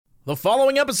The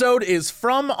following episode is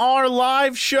from our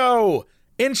live show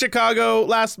in Chicago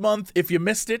last month. If you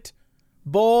missed it,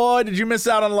 boy, did you miss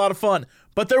out on a lot of fun.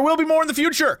 But there will be more in the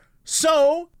future.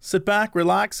 So sit back,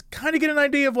 relax, kind of get an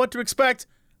idea of what to expect.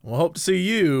 We'll hope to see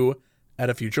you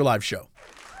at a future live show.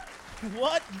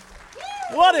 What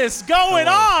is going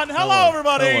on? Hello,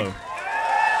 everybody. Hello.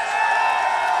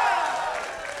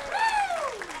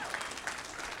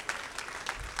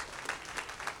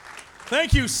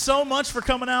 Thank you so much for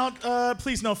coming out.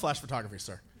 Please, no flash photography,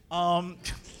 sir. All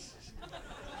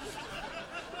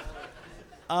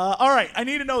right, I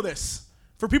need to know this.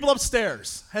 For people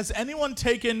upstairs, has anyone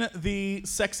taken the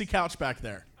sexy couch back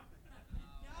there?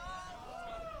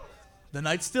 The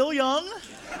night's still young.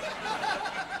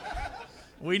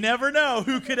 We never know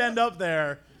who could end up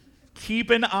there.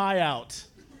 Keep an eye out.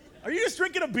 Are you just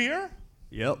drinking a beer?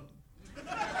 Yep.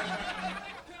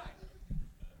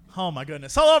 Oh my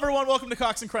goodness. Hello everyone, welcome to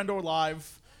Cox and Crendor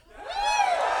Live.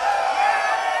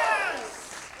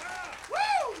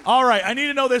 All right, I need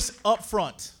to know this up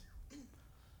front.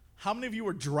 How many of you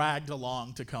were dragged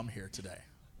along to come here today?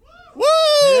 Woo!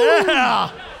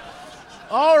 Yeah!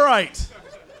 All right.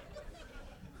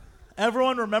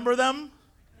 Everyone remember them?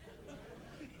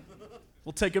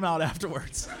 We'll take them out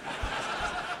afterwards.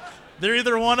 They're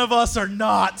either one of us or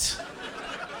not.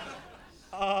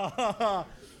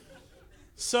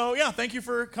 So yeah, thank you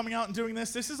for coming out and doing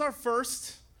this. This is our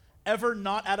first ever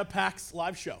not at a PAX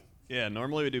live show. Yeah,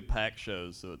 normally we do PAX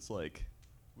shows, so it's like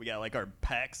we got like our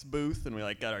PAX booth and we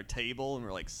like got our table and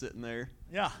we're like sitting there.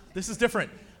 Yeah, this is different.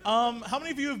 How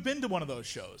many of you have been to one of those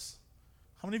shows?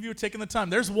 How many of you have taken the time?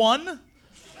 There's one.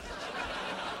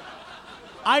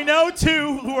 I know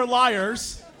two who are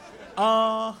liars.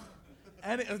 Wow,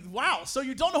 so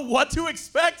you don't know what to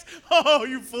expect? Oh,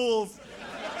 you fools.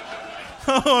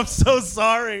 Oh, I'm so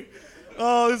sorry.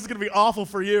 Oh, this is going to be awful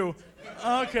for you.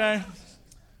 Okay.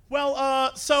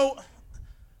 Well, so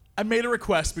I made a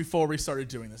request before we started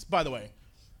doing this. By the way,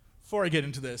 before I get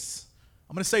into this,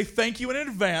 I'm going to say thank you in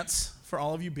advance for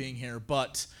all of you being here,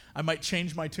 but I might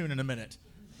change my tune in a minute.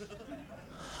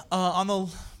 On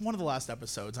one of the last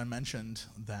episodes, I mentioned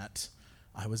that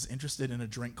I was interested in a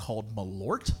drink called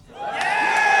Malort.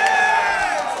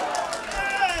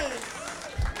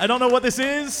 I don't know what this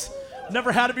is.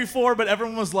 Never had it before, but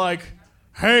everyone was like,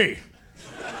 hey,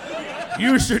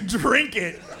 you should drink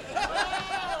it.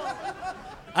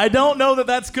 I don't know that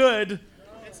that's good,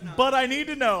 but I need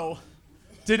to know,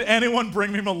 did anyone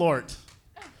bring me Malort?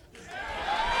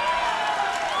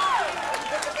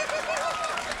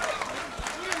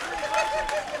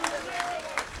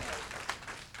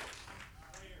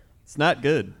 It's not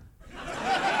good.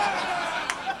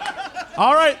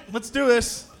 All right, let's do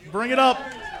this. Bring it up.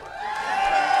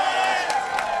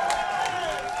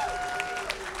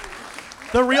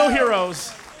 The real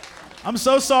heroes. I'm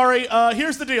so sorry.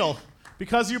 Here's the deal.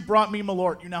 Because you brought me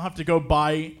Malort, you now have to go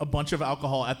buy a bunch of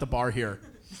alcohol at the bar here.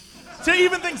 To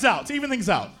even things out.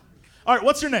 All right,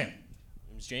 what's your name? My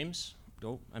name's James.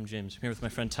 I'm James. I'm here with my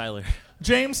friend Tyler.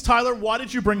 James, Tyler, why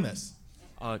did you bring this?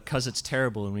 'Cause it's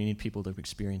terrible and we need people to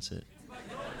experience it.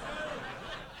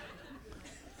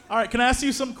 All right, can I ask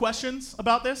you some questions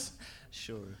about this?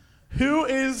 Sure. Who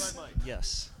is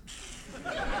Yes.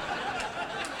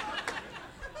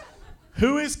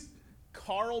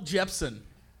 Carl Jepsen?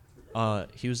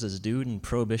 He was this dude in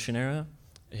Prohibition era,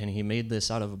 and he made this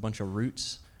out of a bunch of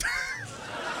roots.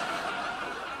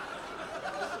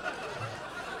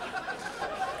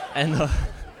 and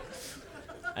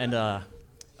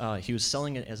he was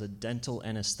selling it as a dental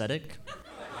anesthetic.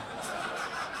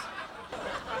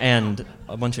 And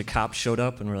a bunch of cops showed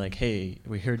up and were like, hey,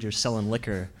 we heard you're selling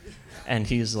liquor. And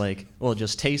he's like, well,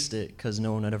 just taste it, because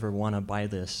no one would ever want to buy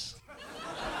this.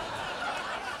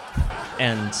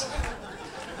 And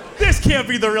This can't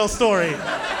be the real story.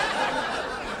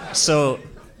 so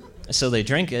they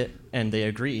drank it, and they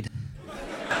agreed.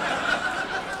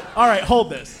 All right, hold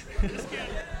this.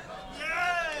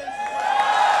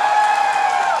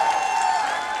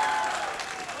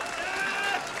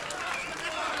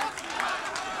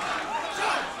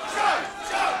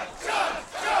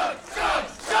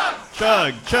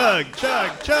 Chug, chug,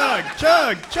 chug, chug,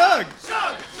 chug, chug.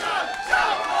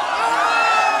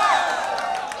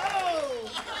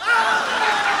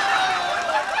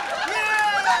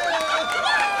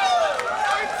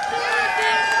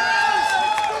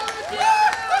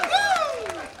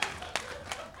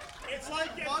 It's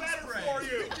like get better for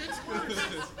you.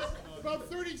 About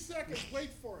 30 seconds.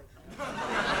 Wait for it.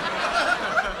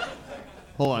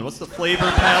 Hold on, what's the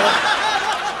flavor palette?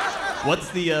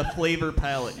 What's the flavor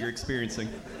palette you're experiencing?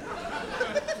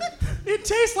 It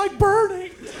tastes like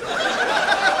burning.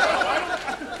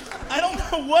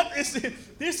 what is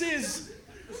it? This is...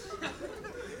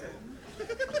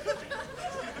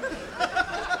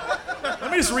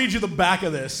 Let me just read you the back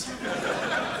of this.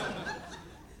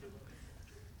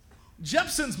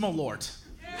 Jeppson's Malort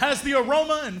has the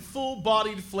aroma and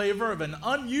full-bodied flavor of an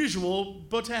unusual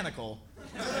botanical.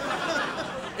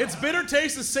 Its bitter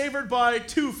taste is savored by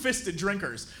two-fisted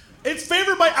drinkers. It's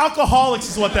favored by alcoholics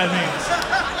is what that means.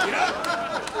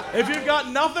 If you've got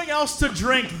nothing else to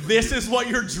drink, this is what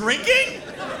you're drinking?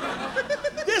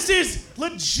 This is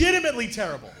legitimately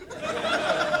terrible.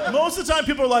 Most of the time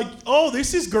people are like, oh,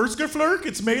 this is Gerstgeflurk,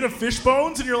 it's made of fish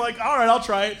bones, and you're like, all right, I'll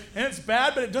try it. And it's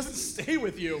bad, but it doesn't stay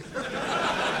with you.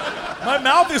 My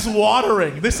mouth is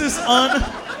watering. This is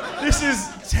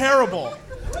terrible.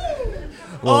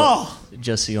 Well,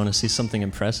 Jesse, you want to see something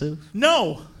impressive?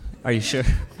 No. Are you sure?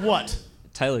 What?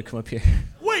 Tyler, come up here.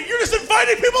 Wait, you're just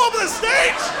inviting people up on the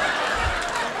stage?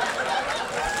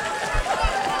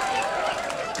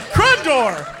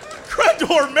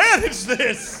 Crendor managed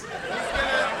this.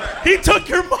 He took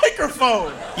your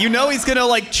microphone. You know he's gonna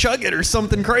like chug it or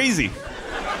something crazy.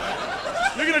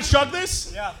 You're gonna chug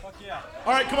this? Yeah, fuck yeah.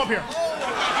 All right, come up here.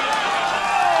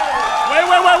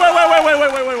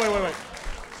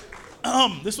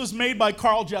 Wait. This was made by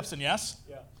Carl Jeppson, yes?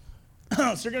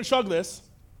 Yeah. So you're gonna chug this.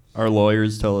 Our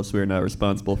lawyers tell us we are not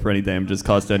responsible for any damages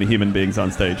caused to any human beings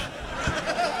on stage.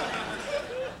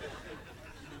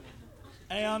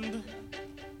 And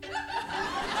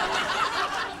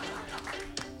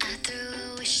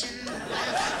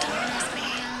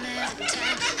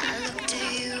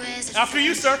after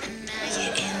you, sir.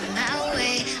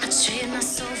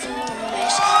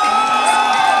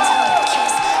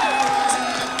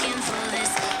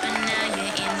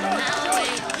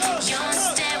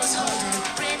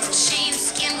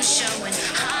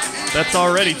 That's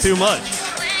already too much.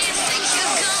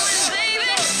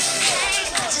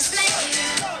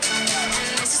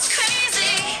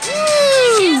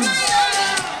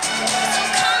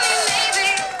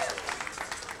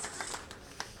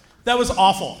 That was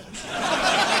awful.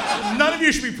 None of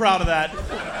you should be proud of that.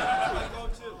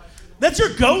 That's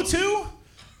your go-to?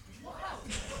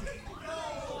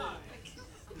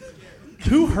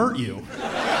 Who hurt you?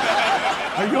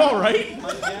 Are you all right?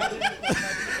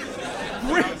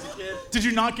 Did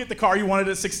you not get the car you wanted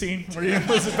at 16? Were you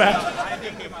was it bad? I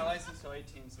didn't get my license till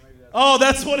 18, so maybe that's... Oh,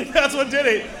 that's what did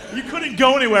it. You couldn't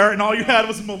go anywhere, and all you had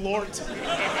was Malort.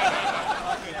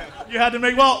 You had to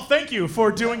make. Well, thank you for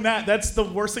doing that. That's the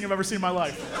worst thing I've ever seen in my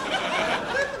life.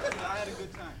 I had a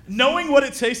good time. Knowing what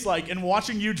it tastes like and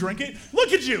watching you drink it.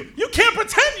 Look at you. You can't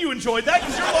pretend you enjoyed that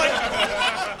because you're like.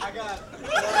 I got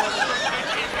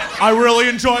I really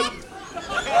enjoyed.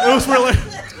 It was really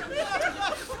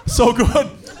so good.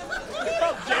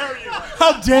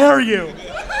 How dare you? I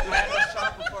had a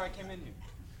shot before I came in here.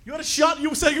 You had a shot.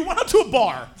 You said you went out to a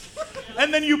bar,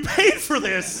 and then you paid for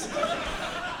this,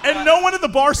 and no one at the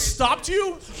bar stopped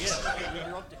you. Yeah, we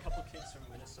roped a couple kids from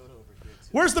Minnesota over here.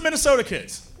 Where's the Minnesota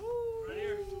kids? Right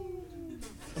here.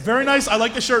 Very nice. I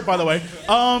like the shirt, by the way.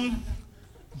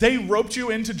 They roped you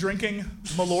into drinking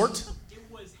Malort. It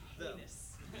was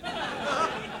heinous.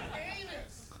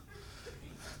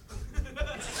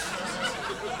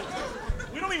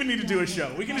 We don't even need to do a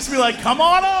show. We can just be like, come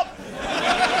on up.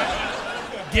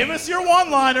 Give us your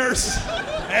one-liners.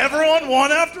 Everyone,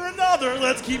 one after another.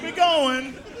 Let's keep it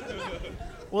going.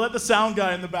 We'll let the sound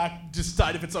guy in the back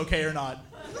decide if it's okay or not.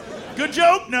 Good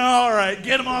joke? No, all right.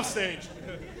 Get him off stage.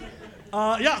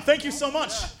 Yeah, thank you so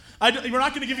much. We're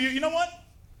not going to give you, you know what?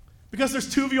 Because there's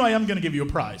two of you, I am going to give you a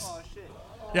prize. Oh, shit.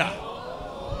 Yeah.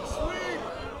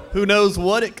 Who knows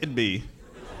what it could be?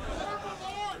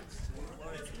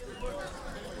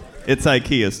 It's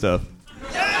IKEA stuff.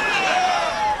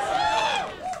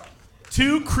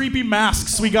 Two creepy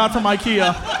masks we got from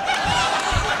IKEA.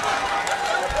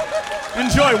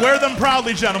 Enjoy. Wear them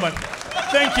proudly, gentlemen.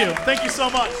 Thank you. Thank you so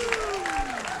much.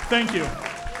 Thank you.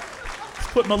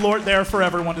 Let's put Malort there for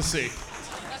everyone to see.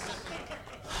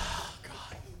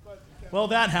 God. Well,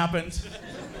 that happened.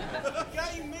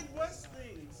 Got you Midwest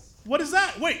things. What is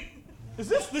that? Wait. Is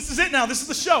this? This is it now. This is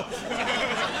the show.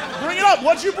 Bring it up.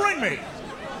 What'd you bring me?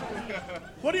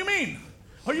 What do you mean?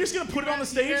 Are you just going to put it on the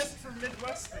stage? You asked for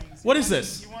Midwest things. What is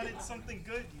this? You wanted something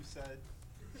good, you said.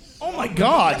 Oh my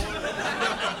God.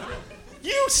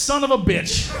 You son of a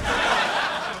bitch.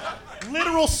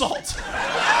 Literal salt.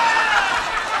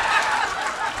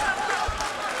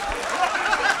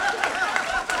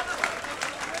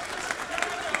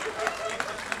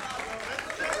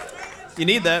 You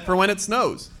need that for when it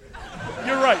snows.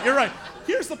 You're right.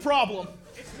 Here's the problem.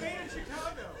 It's made in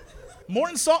Chicago.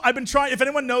 Morton Salt, I've been trying, if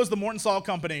anyone knows the Morton Salt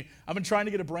Company, I've been trying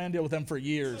to get a brand deal with them for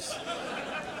years.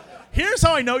 Here's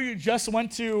how I know you just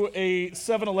went to a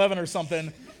 7-Eleven or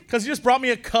something, because you just brought me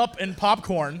a cup and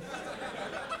popcorn,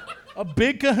 a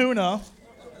big kahuna,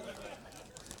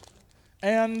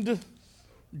 and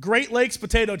Great Lakes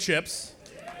potato chips.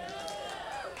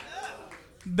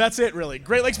 That's it, really.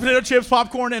 Great Lakes potato chips,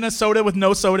 popcorn, and a soda with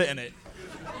no soda in it.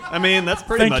 I mean, that's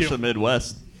pretty Thank much you. the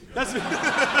Midwest. That's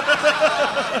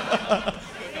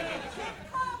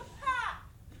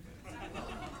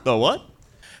The what?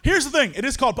 Here's the thing. It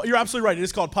is called. You're absolutely right. It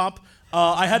is called pop.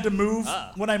 I had to move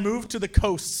when I moved to the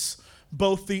coasts,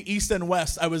 both the east and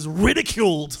west. I was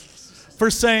ridiculed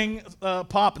for saying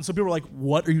pop, and so people were like,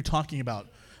 "What are you talking about?"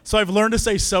 So I've learned to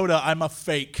say soda. I'm a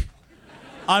fake.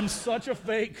 I'm such a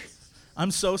fake.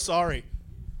 I'm so sorry.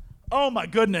 Oh my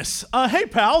goodness. Hey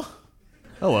pal,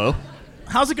 Hello.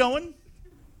 how's it going?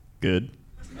 Good.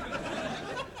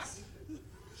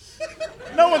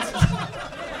 No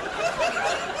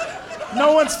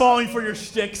one's falling for your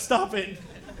shtick. Stop it.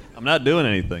 I'm not doing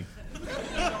anything.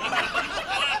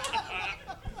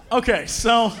 Okay,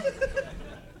 so,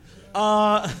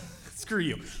 screw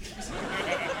you.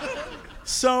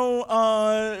 So,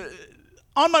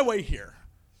 on my way here,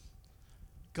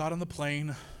 got on the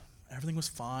plane, everything was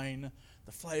fine,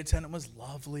 the flight attendant was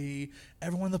lovely,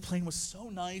 everyone on the plane was so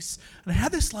nice, and I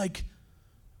had this, like,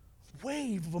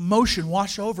 wave of emotion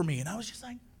wash over me, and I was just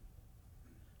like,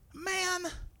 man,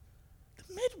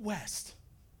 the Midwest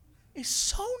is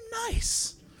so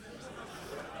nice.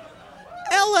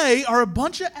 LA are a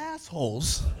bunch of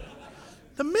assholes.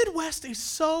 The Midwest is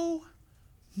so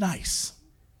nice.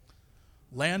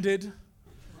 Landed.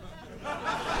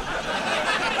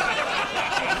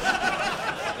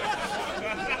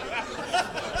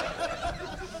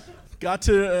 Got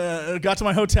to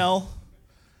my hotel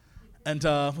and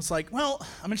was like, well,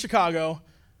 I'm in Chicago.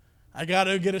 I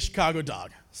gotta get a Chicago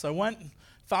dog. So I went,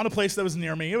 found a place that was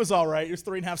near me. It was all right. It was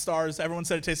 3.5 stars. Everyone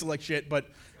said it tasted like shit, but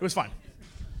it was fine.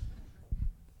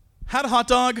 Had a hot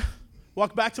dog,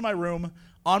 walked back to my room.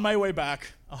 On my way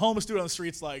back, a homeless dude on the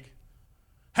street's like,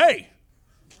 hey.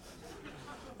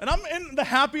 And I'm in the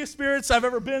happiest spirits I've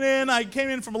ever been in. I came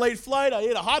in from a late flight. I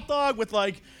ate a hot dog with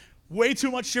like way too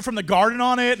much shit from the garden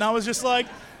on it. And I was just like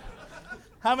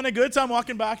having a good time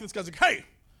walking back. And this guy's like, hey.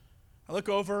 I look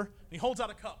over and he holds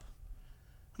out a cup.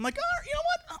 I'm like, oh, you know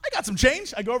what? I got some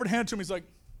change. I go over to hand it to him. He's like,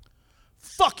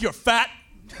 fuck, you're fat.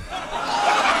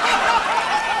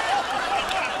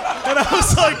 And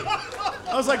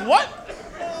I was like, what?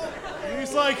 And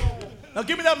he's like, now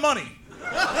give me that money.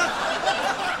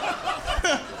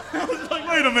 I was like,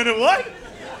 wait a minute, what?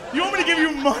 You want me to give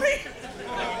you money?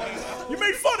 You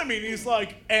made fun of me. And he's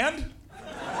like, and?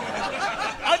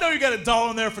 I know you got $1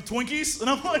 in there for Twinkies. And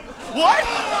I'm like, what?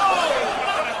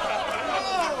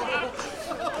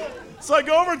 So I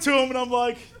go over to him and I'm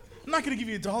like, I'm not going to give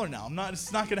you $1 now.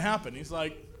 It's not going to happen. He's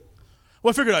like,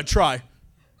 well, I figured I'd try.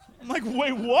 I'm like,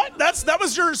 wait, what? That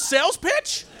was your sales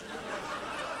pitch?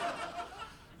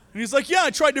 And he's like, yeah,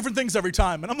 I try different things every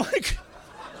time. And I'm like,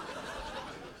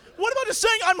 what about just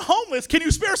saying I'm homeless? Can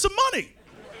you spare some money?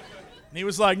 And he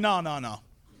was like, no. And I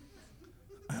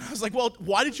was like, well,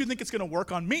 why did you think it's going to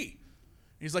work on me?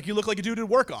 And he's like, you look like a dude to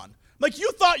work on. I'm like, you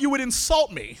thought you would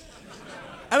insult me,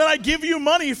 and then I'd give you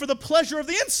money for the pleasure of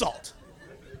the insult.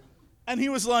 And he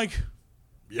was like,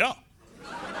 yeah.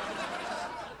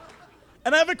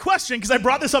 And I have a question, because I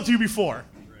brought this up to you before.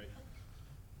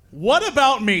 What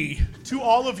about me, to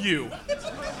all of you,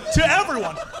 to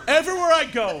everyone, everywhere I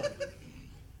go,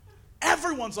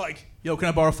 everyone's like, yo, can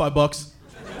I borrow $5?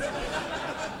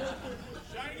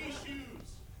 Shiny shoes.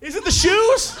 Is it the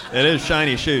shoes? It is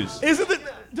shiny shoes. Is it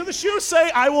do the shoes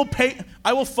say, I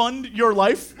will fund your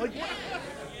life? Like, It's the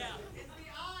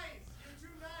eyes. You're too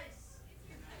nice.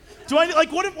 do I,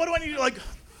 like, what do I need to, like...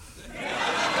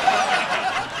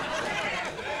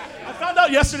 I found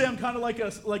out yesterday I'm kind of like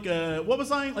a, what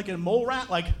was I? Like a mole rat?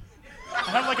 Like,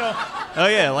 I have like a... Oh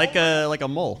yeah, like a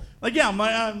mole. Like, yeah,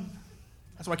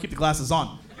 that's why I keep the glasses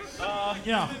on.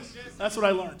 Yeah, that's what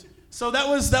I learned. So that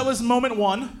was moment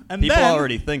one, and People then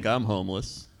already think I'm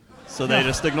homeless, so they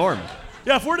just ignore me.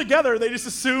 yeah, if we're together, they just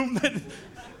assume that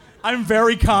I'm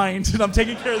very kind and I'm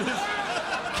taking care of this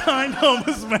kind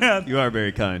homeless man. You are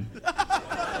very kind.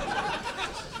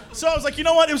 So I was like, you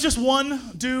know what? It was just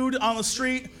one dude on the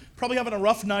street, probably having a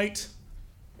rough night.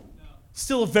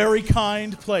 Still a very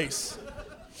kind place.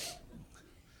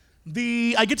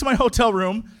 I get to my hotel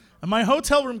room, and my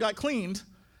hotel room got cleaned,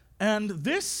 and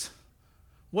this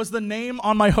was the name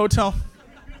on my hotel.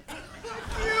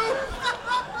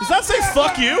 Does that say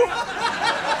fuck you?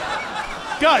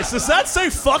 Guys, does that say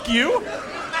fuck you?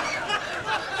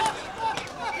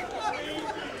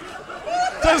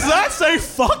 Does that say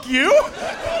fuck you?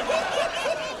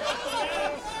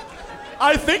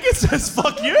 I think it says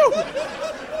fuck you.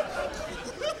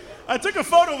 I took a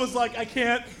photo, was like, I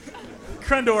can't,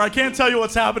 Krendor, I can't tell you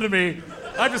what's happened to me.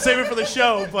 I have to save it for the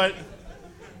show, but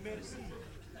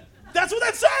that's what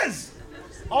that says.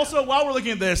 Also, while we're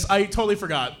looking at this, I totally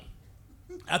forgot.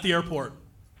 At the airport,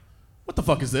 what the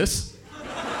fuck is this?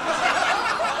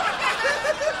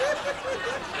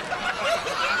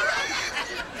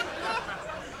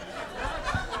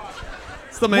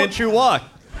 It's the Manchu Walk.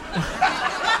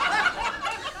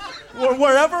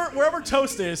 Wherever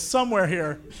Toast is, somewhere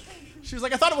here. She was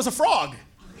like, I thought it was a frog.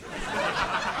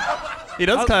 He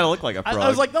does kind of look like a frog. I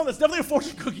was like, no, that's definitely a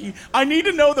fortune cookie. I need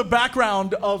to know the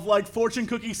background of like fortune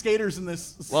cookie skaters in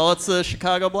this. well, it's the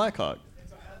Chicago Blackhawk.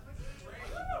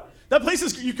 That place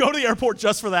is, you go to the airport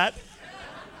just for that.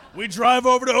 We drive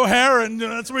over to O'Hare and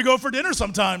that's where we go for dinner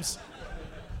sometimes.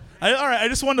 All right, I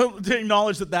just wanted to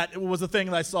acknowledge that was a thing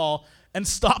that I saw and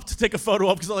stopped to take a photo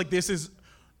of because I'm like, this is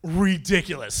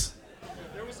ridiculous.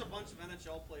 There was a bunch of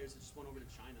NHL players that just went over to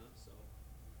China, so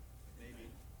maybe.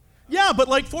 Yeah, but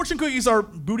like fortune cookies are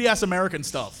booty ass American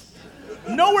stuff.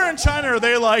 Nowhere in China are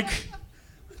they like,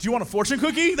 do you want a fortune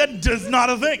cookie? That is not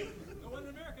a thing. No one in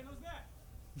America knows that.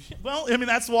 Well, I mean,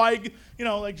 that's why,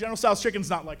 like General Tso's chicken's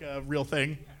not like a real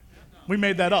thing. We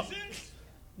made that up.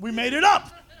 We made it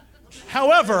up.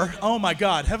 However, oh my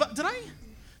God,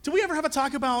 did we ever have a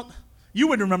talk about, you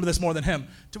would remember this more than him,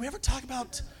 did we ever talk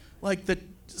about like the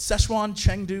Szechuan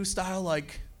Chengdu style,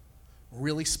 like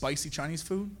really spicy Chinese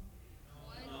food?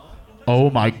 Oh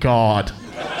my God.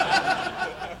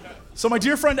 So my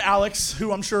dear friend Alex,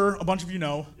 who I'm sure a bunch of you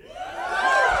know,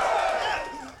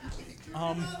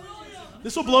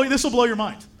 this will blow your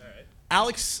mind.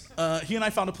 Alex, he and I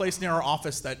found a place near our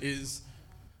office that is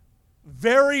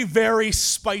very, very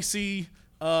spicy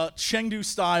Chengdu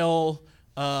style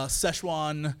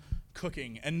Szechuan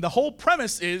cooking. And the whole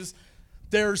premise is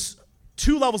there's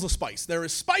two levels of spice. There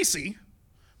is spicy,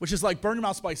 which is like burn your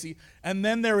mouth spicy, and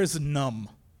then there is numb.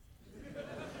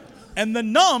 And the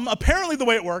numb, apparently the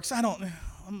way it works,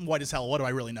 I'm white as hell, what do I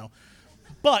really know?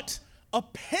 But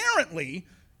apparently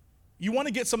you want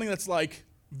to get something that's like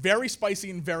very spicy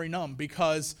and very numb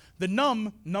because the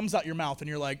numb numbs out your mouth and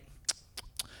you're like,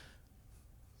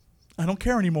 I don't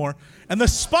care anymore. And the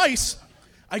spice,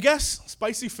 I guess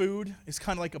spicy food is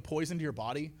kind of like a poison to your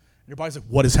body. And your body's like,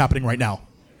 what is happening right now?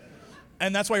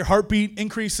 And that's why your heartbeat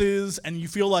increases and you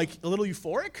feel like a little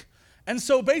euphoric. And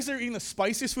so basically you're eating the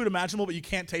spiciest food imaginable, but you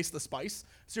can't taste the spice.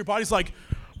 So your body's like,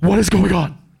 what is going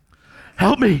on?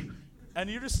 Help me. And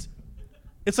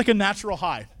it's like a natural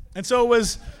high. And so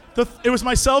it was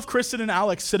myself, Kristen, and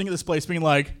Alex sitting at this place being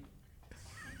like,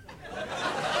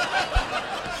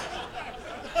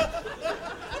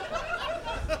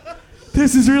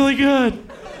 this is really good.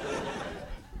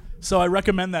 So I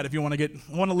recommend that if you want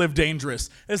to live dangerous.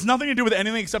 It has nothing to do with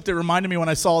anything except it reminded me when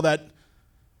I saw that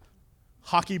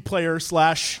hockey player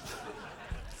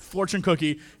 / fortune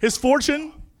cookie. His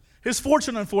fortune,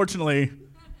 unfortunately,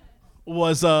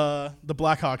 was the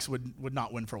Blackhawks would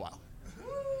not win for a while.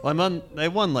 Well, they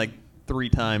won like 3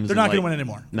 times. They're not going to win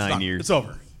anymore. 9 years. It's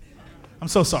over. I'm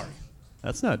so sorry.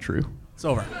 That's not true. It's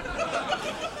over.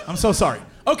 I'm so sorry.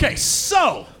 Okay,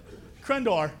 so,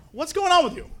 Krendor, what's going on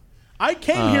with you? I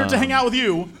came here to hang out with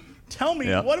you. Tell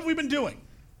me, what have we been doing?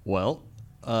 Well,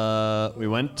 we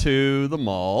went to the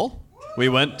mall. We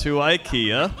went to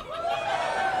IKEA.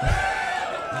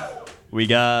 We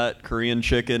got Korean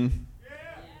chicken.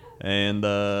 And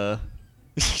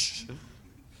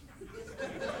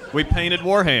we painted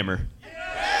Warhammer.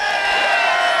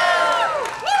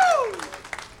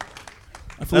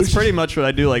 That's pretty much what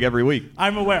I do like every week.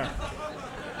 I'm aware.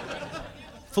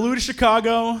 Flew to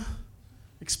Chicago,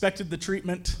 expected the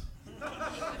treatment.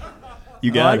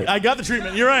 You got it. I got the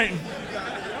treatment, you're right.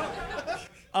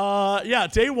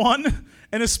 Day one,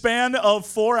 in a span of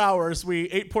 4 hours, we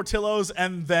ate Portillo's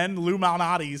and then Lou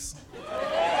Malnati's.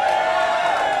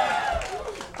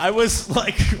 I was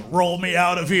like, roll me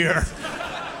out of here.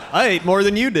 I ate more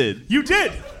than you did. You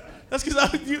did. That's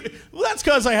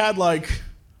because I had like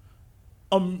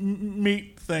a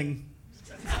meat thing.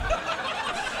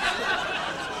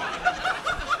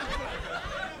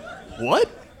 What?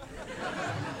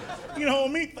 A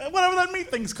meat, whatever that meat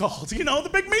thing's called. The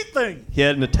big meat thing. He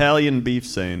had an Italian beef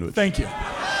sandwich. Thank you.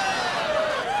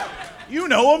 A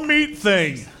meat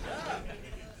thing.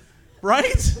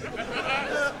 Right?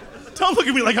 Don't look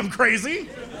at me like I'm crazy.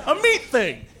 A meat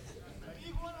thing.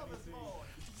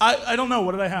 I don't know.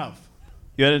 What did I have?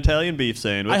 You had an Italian beef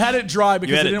sandwich. I had it dry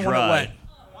because I didn't want it dry. wet.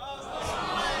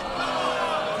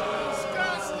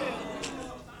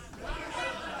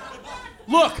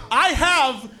 Look, I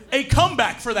have a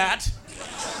comeback for that.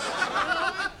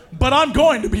 but I'm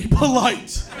going to be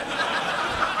polite.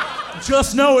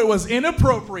 Just know it was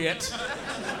inappropriate.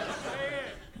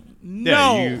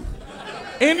 No. Yeah, you-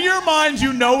 In your mind,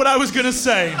 you know what I was gonna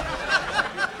say.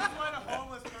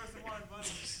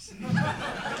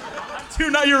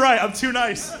 You're right, I'm too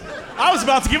nice. I was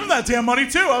about to give him that damn money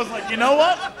too. I was like, you know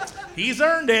what? He's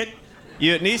earned it.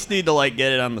 You at least need to like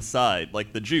get it on the side,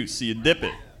 like the juice, so you dip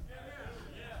it.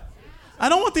 I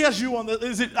don't want the au jus on the.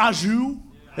 Is it au jus?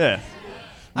 Yeah.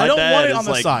 I My don't dad want it is on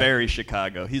the like side. very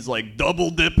Chicago. He's like, double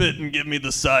dip it and give me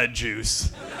the side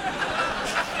juice.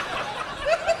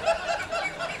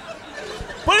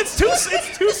 But it's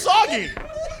too soggy.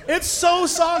 It's so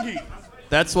soggy.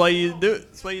 That's why you do it.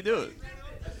 That's why you do it.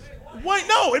 Wait,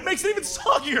 no, it makes it even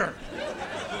soggier.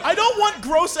 I don't want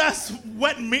gross ass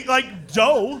wet meat like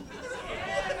dough.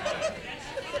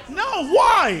 No,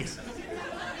 why?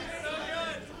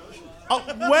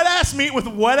 Wet ass meat with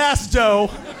wet ass dough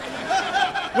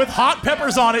with hot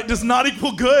peppers on it does not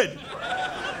equal good.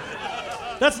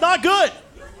 That's not good.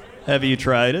 Have you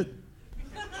tried it?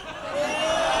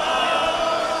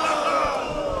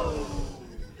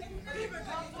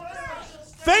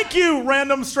 Thank you,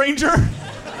 random stranger,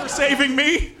 for saving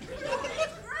me.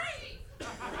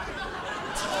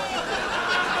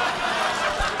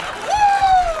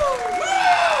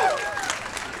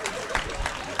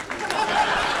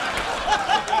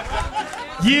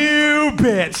 You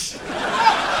bitch.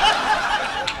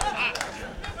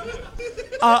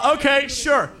 Okay,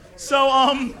 sure. So,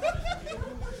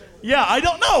 yeah, I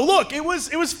don't know. Look, it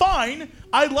was fine.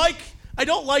 I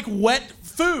don't like wet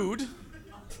food.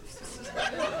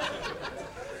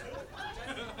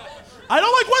 I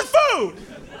don't like wet food.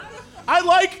 I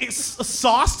like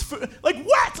sauced food, like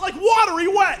wet, like watery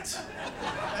wet.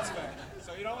 That's fair.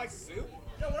 So you don't like soup?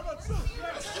 Yeah, what about soup?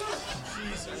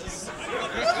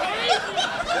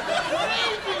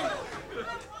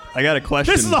 I got a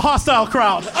question. This is a hostile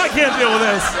crowd. I can't deal with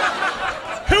this.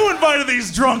 Who invited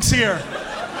these drunks here?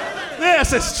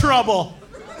 This is trouble.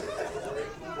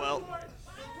 Well,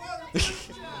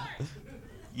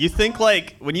 you think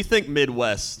like when you think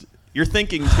Midwest, you're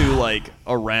thinking to like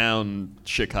around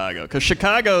Chicago, because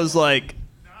Chicago's like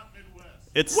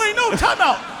it's. Wait, no, time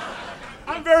out.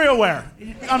 I'm very aware.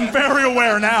 I'm very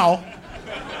aware now.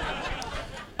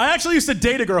 I actually used to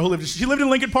date a girl who she lived in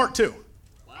Lincoln Park too.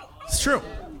 It's true.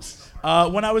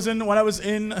 When I was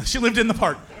in, she lived in the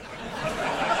park.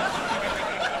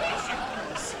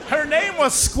 Her name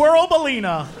was Squirrel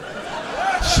Belina.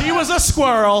 She was a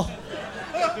squirrel.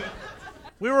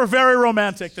 We were very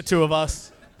romantic, the two of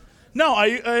us. No,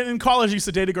 in college I used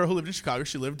to date a girl who lived in Chicago.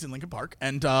 She lived in Lincoln Park,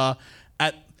 and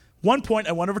at one point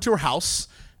I went over to her house,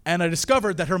 and I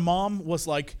discovered that her mom was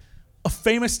like a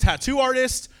famous tattoo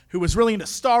artist who was really into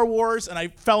Star Wars, and I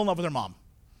fell in love with her mom.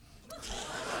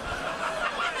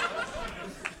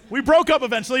 We broke up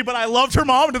eventually, but I loved her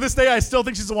mom, and to this day I still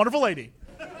think she's a wonderful lady.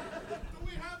 Do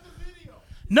we have the video?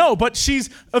 No, but she's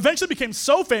eventually became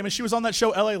so famous, she was on that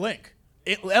show LA Link.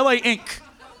 LA Inc.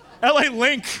 LA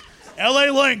Link. LA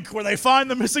Link, where they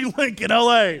find the missing link in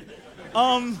LA.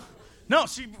 No,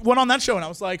 she went on that show, and I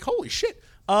was like, holy shit.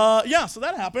 Yeah, so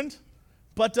that happened.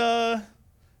 But that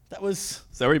was...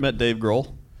 Is that where you met Dave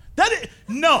Grohl?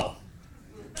 No.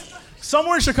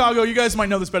 Somewhere in Chicago, you guys might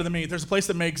know this better than me, there's a place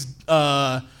that makes...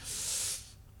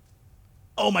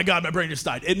 oh my God, my brain just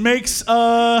died. It makes...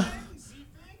 Pot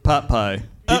pie.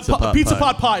 Pizza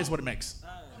pot pie is what it makes.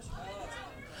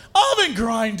 Oven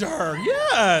grinder,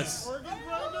 yes.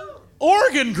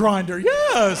 Organ grinder,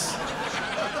 yes.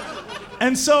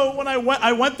 And so when I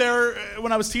went there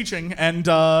when I was teaching, and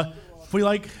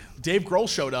Dave Grohl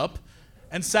showed up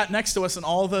and sat next to us, and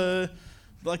all the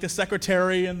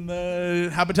secretary and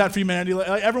the Habitat for Humanity,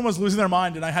 everyone was losing their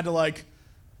mind, and I had to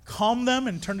calm them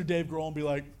and turn to Dave Grohl and be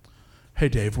like, "Hey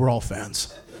Dave, we're all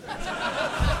fans."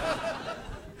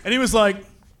 And he was like,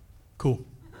 "Cool."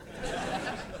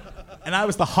 And I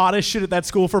was the hottest shit at that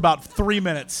school for about 3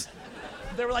 minutes.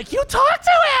 They were like, "You talked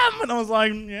to him!" And I was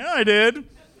like, "Yeah, I did."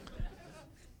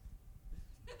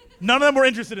 None of them were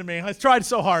interested in me. I tried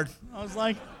so hard. I was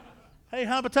like, "Hey,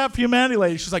 Habitat for Humanity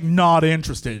lady." She's like, "Not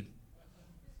interested."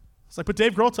 It's like, "But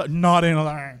Dave Grohl, not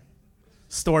in."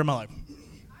 Story of my life.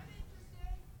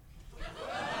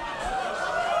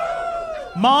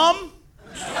 Mom?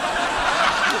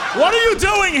 What are you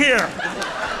doing here?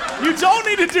 You don't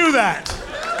need to do that.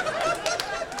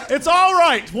 It's all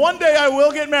right. One day I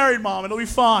will get married, Mom. It'll be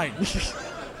fine.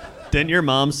 Didn't your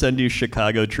mom send you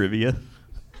Chicago trivia?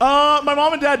 My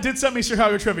mom and dad did send me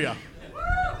Chicago trivia.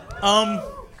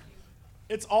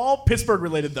 It's all Pittsburgh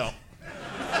related, though.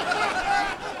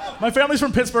 My family's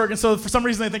from Pittsburgh, and so for some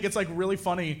reason they think it's like really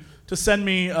funny to send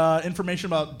me information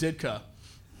about Ditka.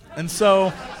 And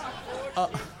so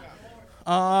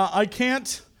I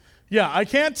can't,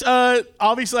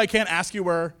 obviously I can't ask you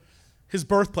where his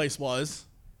birthplace was.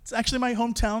 It's actually my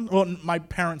hometown, well, my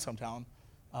parents' hometown.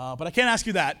 But I can't ask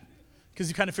you that, because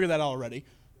you kind of figured that out already.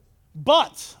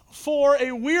 But for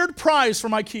a weird prize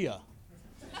from IKEA,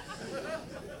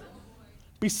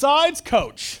 besides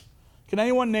Coach, can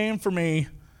anyone name for me,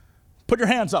 put your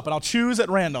hands up and I'll choose at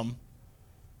random.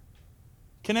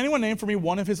 Can anyone name for me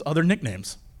one of his other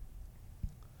nicknames?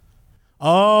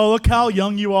 Oh, look how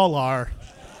young you all are.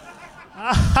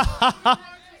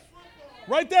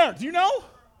 Right there, do you know?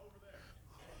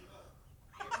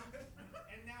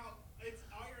 And now it's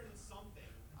Iron something.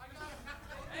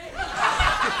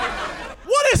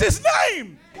 What is his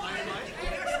name?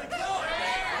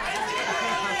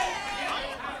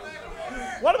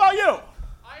 What about you?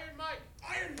 Iron Mike.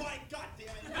 Iron Mike,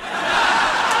 goddammit.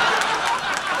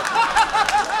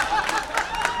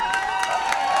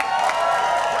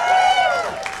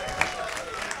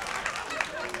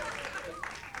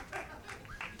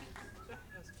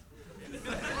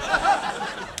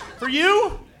 For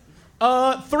you,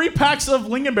 3 packs of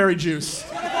lingonberry juice.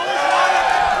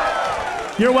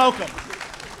 You're welcome.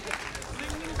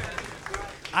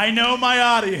 I know my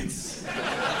audience.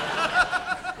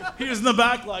 He was in the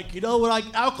back like, you know what, like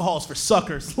alcohol's for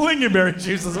suckers. Lingonberry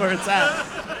juice is where it's at.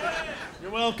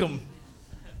 You're welcome.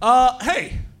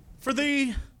 Hey, for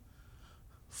the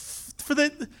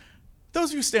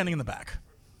those of you standing in the back,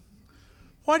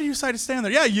 why do you decide to stand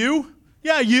there? Yeah, you.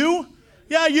 Why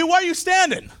are you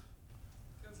standing?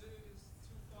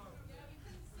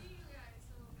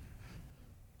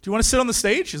 Do you want to sit on the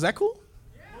stage? Is that cool?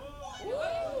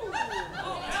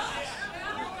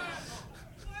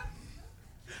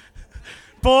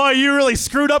 Boy, you really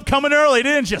screwed up coming early,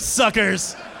 didn't you,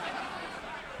 suckers?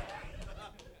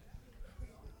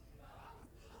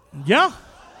 Yeah?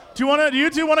 Do you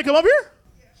two want to come up here?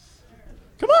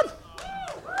 Come on.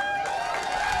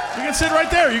 You can sit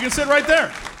right there. You can sit right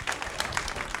there.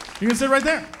 You have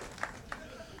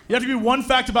to give me one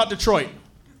fact about Detroit.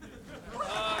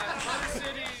 City,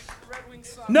 Red Wings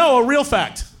soccer. No, a real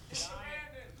fact. Yeah,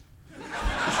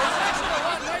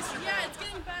 it's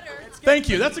getting better. Thank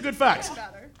you. That's a good fact.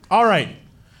 All right.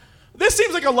 This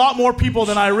seems like a lot more people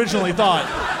than I originally thought.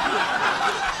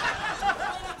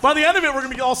 By the end of it, we're going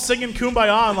to be all singing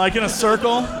Kumbaya like in a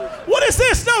circle. What is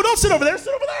this? No, don't sit over there.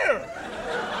 Sit over there.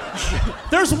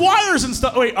 There's wires and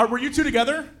stuff. Wait, were you two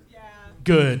together? Yeah.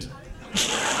 Good.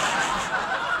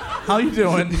 How you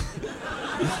doing?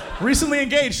 Recently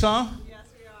engaged, huh? Yes,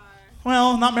 we are.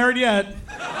 Well, not married yet.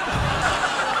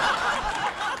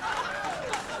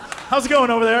 How's it going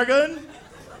over there? Good?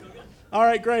 All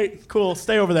right, great. Cool.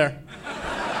 Stay over there.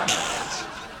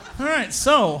 All right,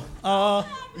 so,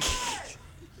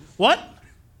 what?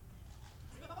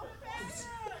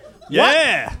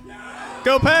 Yeah.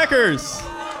 Go Packers.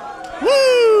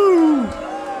 Woo!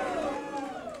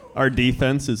 Our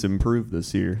defense has improved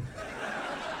this year.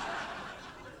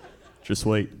 Just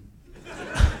wait.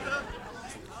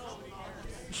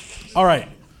 All right,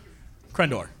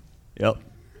 Krendor. Yep.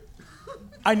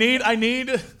 I need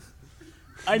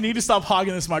to stop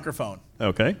hogging this microphone.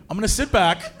 Okay. I'm gonna sit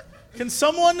back. Can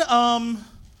someone,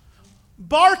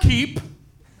 barkeep?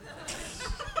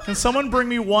 Can someone bring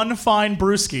me one fine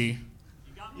brewski?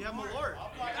 You have Malort.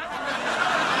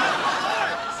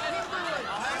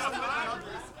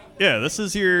 Yeah, this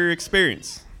is your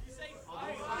experience.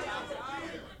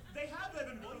 They have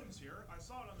Evan Williams here. I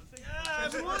saw it on the thing. Yeah,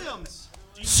 Evan Williams.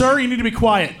 Sir, you need to be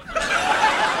quiet.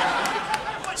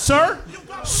 Sir,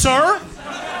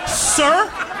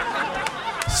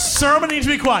 I'm gonna need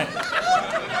you to be quiet.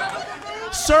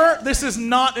 Sir, this is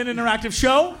not an interactive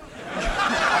show,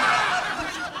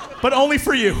 but only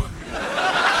for you.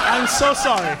 I'm so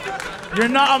sorry.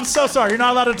 I'm so sorry. You're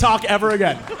not allowed to talk ever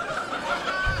again.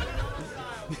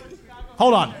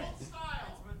 Hold on.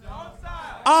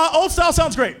 Old style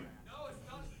sounds great.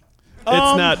 It's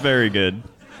not very good.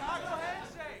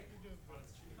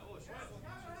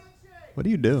 What are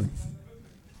you doing?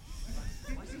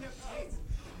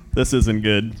 This isn't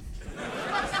good.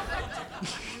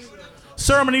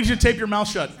 Sir, I'm gonna need you to tape your mouth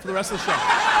shut for the rest of the show.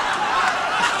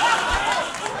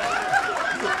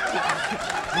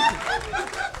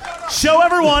 Show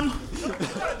everyone.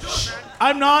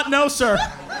 No, sir.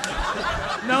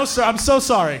 No, sir, I'm so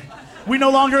sorry. We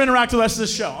no longer interact with the rest of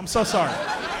this show. I'm so sorry.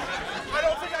 I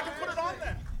don't think I can put it on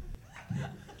then.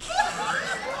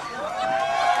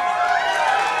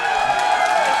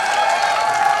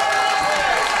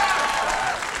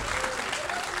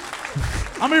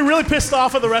 I'm gonna be really pissed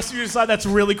off if the rest of you decide that's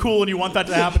really cool and you want that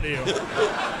to happen to you.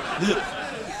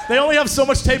 They only have so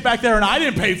much tape back there and I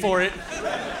didn't pay for it.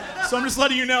 So I'm just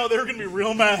letting you know they're gonna be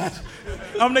real mad.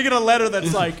 I'm gonna get a letter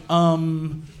that's like,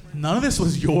 none of this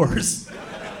was yours.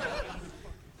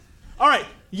 All right,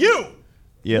 you.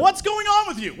 Yeah. What's going on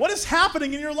with you? What is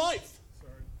happening in your life?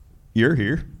 You're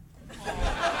here.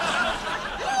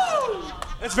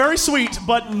 It's very sweet,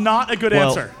 but not a good Well-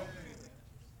 answer.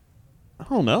 I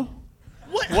don't know.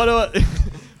 What? What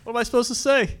am I supposed to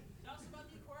say?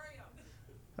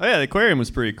 Oh yeah, the aquarium was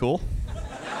pretty cool.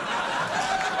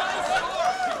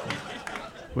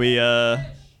 We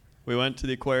went to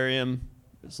the aquarium.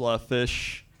 There's a lot of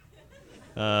fish.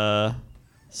 Saw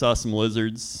some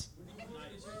lizards.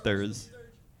 There's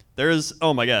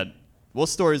oh my god. What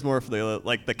story's more for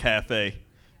the cafe?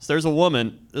 So there's a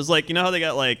woman. There's like, you know how they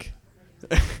got like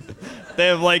they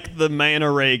have like the Manta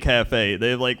Ray Cafe. They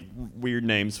have like weird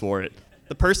names for it.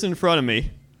 The person in front of me,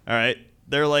 all right,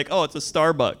 they're like, oh, it's a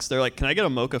Starbucks. They're like, can I get a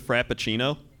mocha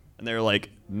frappuccino? And they're like,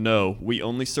 no, we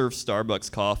only serve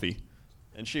Starbucks coffee.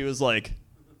 And she was like,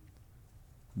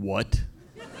 what?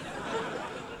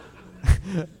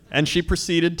 And she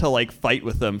proceeded to like fight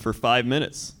with them for 5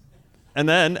 minutes. And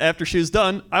then after she was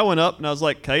done, I went up and I was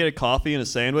like, can I get a coffee and a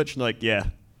sandwich? And they're like, yeah.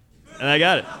 And I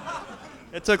got it.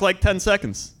 It took like 10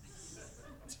 seconds.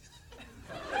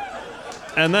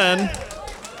 And then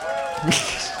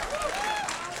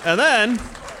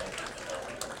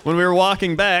when we were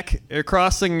walking back,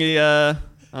 crossing the, I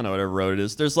don't know, whatever road it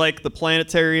is, there's like the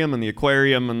planetarium and the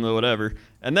aquarium and the whatever.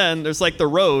 And then there's like the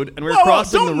road, and we were Whoa,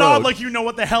 crossing don't the road. nod like you know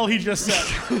what the hell he just said.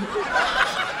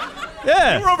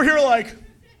 Yeah. We're over here like,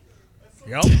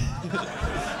 yep.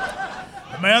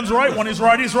 The man's right. When he's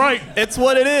right, he's right. It's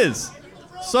what it is.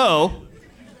 So,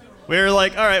 we were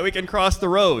like, all right, we can cross the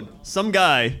road. Some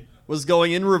guy was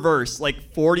going in reverse,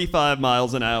 like 45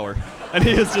 miles an hour. And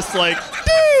he was just like,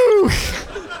 doo!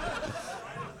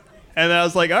 And I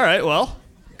was like, all right, well,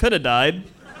 could have died.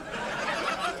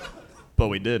 But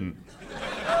we didn't.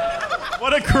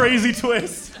 What a crazy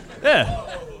twist.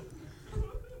 Yeah.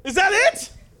 Is that it?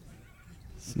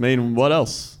 I mean, what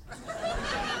else?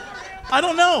 I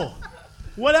don't know.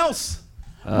 What else?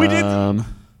 We did.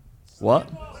 What?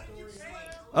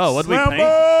 Oh, what did we Slambo! paint?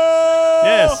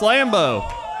 Yeah,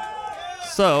 Slambo.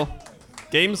 So,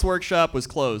 Games Workshop was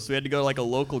closed. We had to go to like a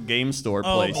local game store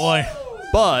Oh place. boy.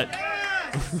 But,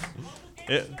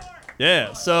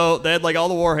 yeah, so they had like all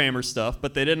the Warhammer stuff,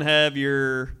 but they didn't have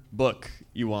your book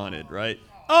you wanted, right?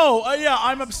 Oh yeah,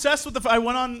 I'm obsessed with I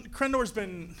went on. Krendor's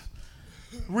been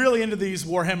really into these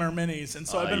Warhammer minis, and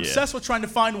so I've been yeah. obsessed with trying to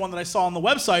find one that I saw on the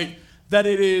website. That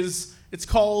it's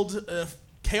called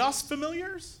Chaos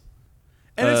Familiars,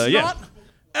 and it's yeah. not.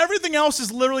 Everything else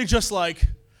is literally just like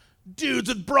dudes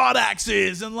with broad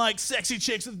axes and like sexy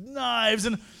chicks with knives,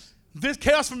 and this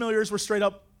Chaos Familiars were straight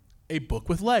up a book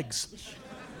with legs.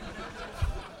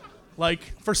 Like,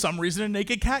 for some reason, a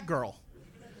naked cat girl.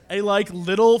 A like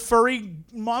little furry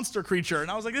monster creature. And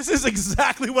I was like, this is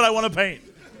exactly what I want to paint.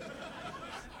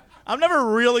 I'm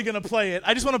never really going to play it.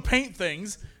 I just want to paint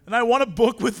things. And I want a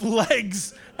book with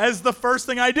legs as the first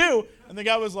thing I do. And the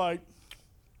guy was like,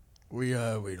 we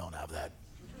don't have that.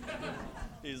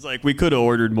 He's like, we could have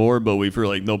ordered more, but we feel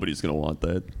like nobody's going to want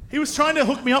that. He was trying to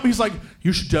hook me up. He's like,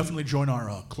 you should definitely join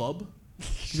our club.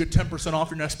 You get 10%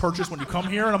 off your next purchase when you come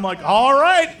here. And I'm like, all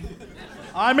right,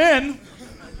 I'm in.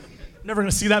 Never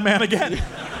gonna see that man again.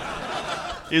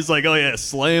 He's like, oh yeah,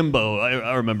 Slambo.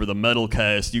 I remember the metal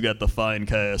cast. You got the fine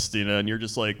cast, you know, and you're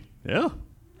just like, yeah.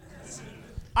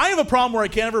 I have a problem where I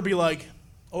can't ever be like,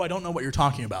 oh, I don't know what you're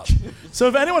talking about. So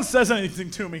if anyone says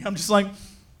anything to me, I'm just like,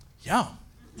 yeah.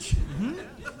 Mm-hmm.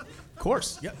 Of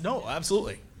course. Yeah, no,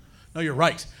 absolutely. No, you're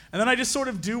right. And then I just sort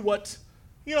of do what,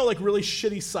 like really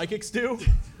shitty psychics do,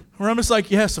 where I'm just like,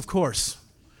 yes, of course.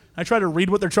 I try to read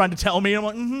what they're trying to tell me, and I'm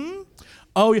like, mm-hmm.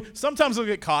 Oh, yeah. Sometimes they'll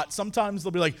get caught. Sometimes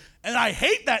they'll be like, and I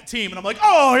hate that team. And I'm like,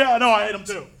 oh, yeah, no, I hate them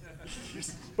too.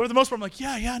 But for the most part, I'm like,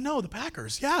 yeah, no, the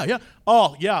Packers. Yeah.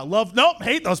 Oh, yeah,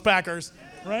 hate those Packers.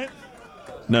 Right?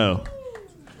 No.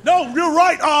 No, you're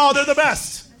right. Oh, they're the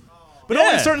best. But only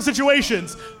in Yeah. certain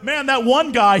situations. Man, that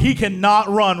one guy, he cannot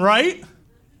run, right?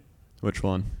 Which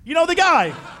one? You know the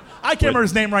guy. I can't remember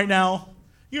his name right now.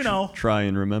 You know. Try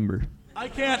and remember. I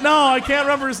can't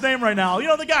remember his name right now. You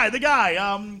know the guy.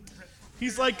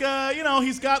 He's like,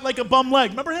 he's got like a bum leg.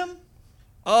 Remember him?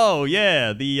 Oh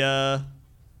yeah, Mitch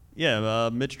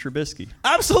Trubisky.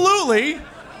 Absolutely.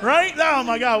 Right? Oh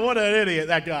my God, what an idiot,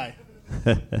 that guy.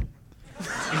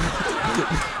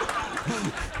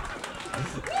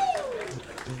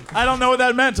 I don't know what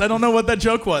that meant. I don't know what that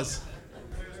joke was.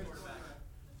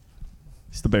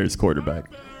 He's the Bears quarterback.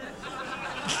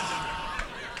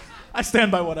 I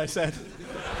stand by what I said.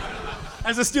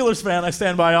 As a Steelers fan, I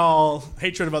stand by all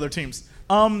hatred of other teams.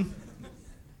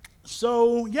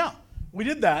 So, yeah, we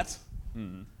did that.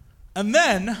 And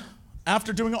then,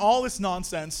 after doing all this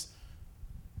nonsense,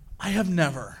 I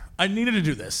needed to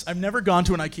do this. I've never gone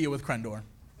to an IKEA with Krendor.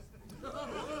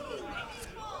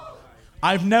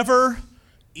 I've never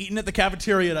eaten at the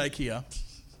cafeteria at IKEA.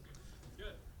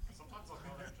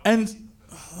 And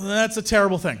that's a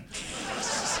terrible thing.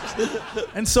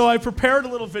 And so I prepared a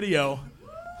little video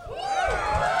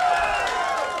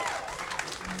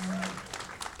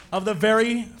of the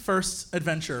very first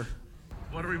adventure.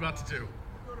 What are we about to do?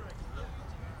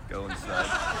 Go inside.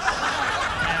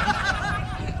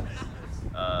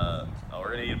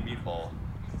 We're gonna eat a meatball.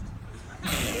 I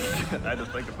had to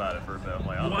think about it for a bit. I'm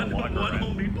like, I don't One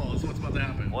whole meatball is what's about to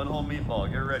happen. One whole meatball.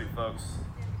 Get ready, folks.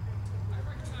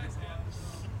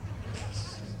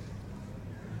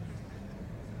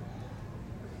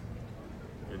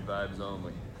 Good vibes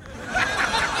only.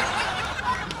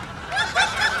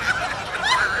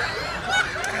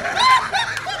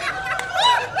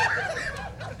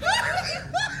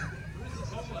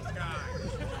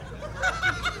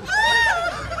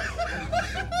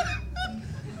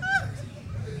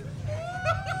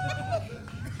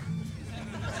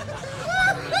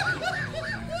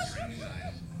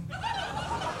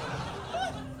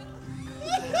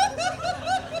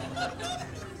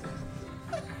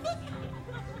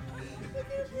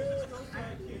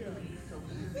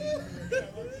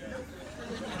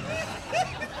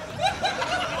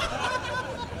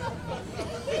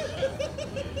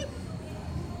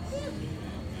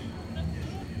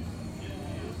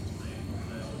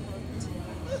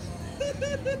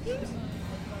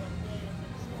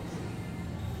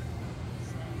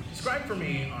 Describe for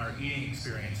me our eating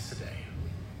experience today.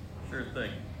 Sure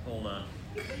thing. Hold on.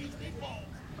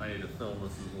 I need to film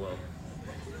this as well.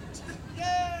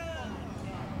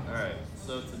 Alright,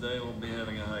 so today we'll be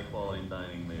having a high quality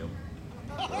dining meal.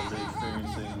 We'll be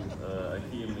experiencing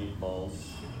IKEA meatballs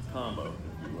combo,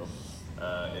 if you will.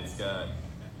 It's got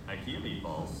IKEA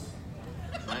meatballs,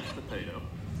 mashed potato,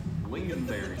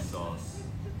 lingonberry sauce,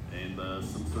 and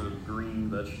some sort of green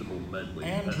vegetable medley.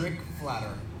 And Drick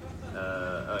Flatter.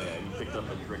 Oh yeah, you picked up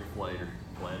a Drick Flatter.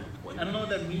 I don't know what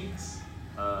that means.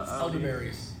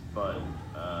 Elderberries. But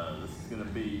this is going to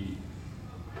be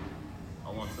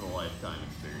a once-in-a-lifetime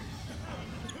experience.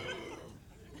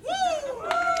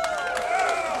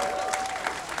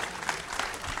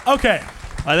 Okay,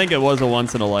 I think it was a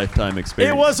once-in-a-lifetime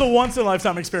experience. it was a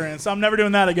once-in-a-lifetime experience. I'm never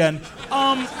doing that again.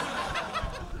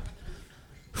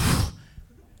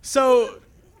 So,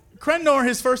 Krendor,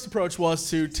 his first approach was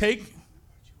to take...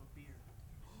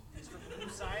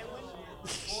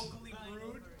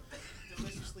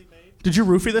 Did you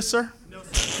roofie this, sir?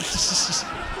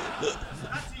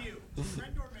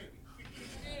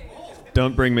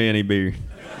 Don't bring me any beer.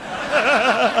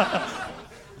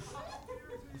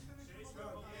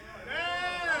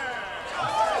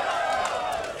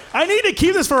 I need to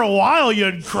keep this for a while,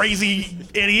 you crazy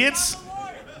idiots.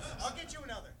 I'll get you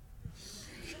another.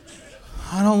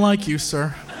 I don't like you,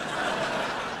 sir.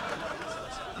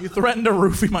 You threatened to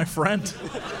roofie my friend.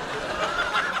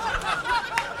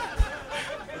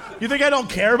 You think I don't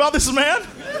care about this man?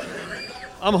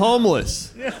 I'm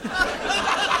homeless.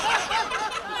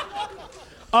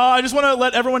 I just want to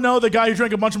let everyone know the guy who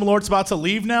drank a bunch of Malort's about to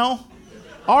leave now.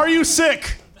 Are you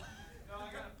sick?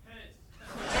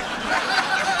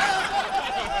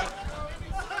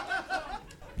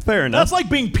 Fair enough. That's like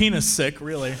being penis sick,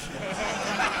 really.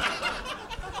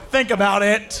 Think about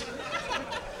it.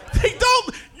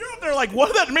 You're up there like,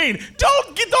 what does that mean?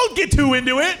 Don't get too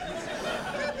into it.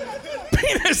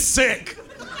 Penis sick.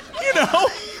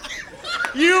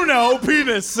 You know,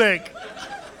 penis sick.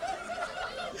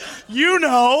 You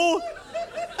know.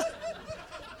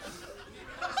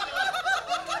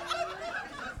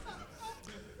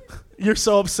 You're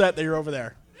so upset that you're over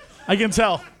there. I can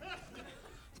tell.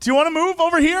 Do you want to move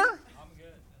over here? I'm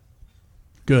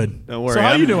good. Don't worry. So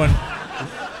how you doing?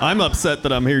 I'm upset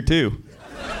that I'm here too.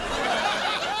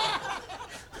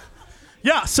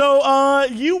 Yeah, so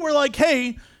you were like,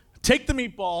 hey, take the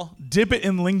meatball, dip it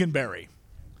in lingonberry.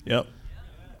 Yep.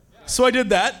 So I did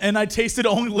that, and I tasted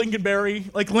only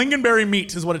lingonberry. Like, lingonberry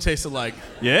meat is what it tasted like.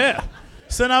 Yeah.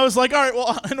 So then I was like, all right,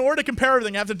 well, in order to compare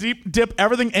everything, I have to dip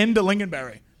everything into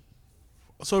lingonberry.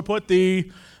 So I put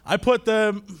the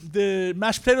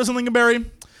mashed potatoes in lingonberry,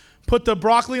 put the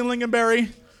broccoli in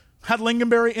lingonberry, had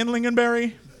lingonberry in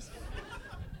lingonberry.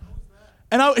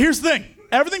 And here's the thing.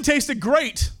 Everything tasted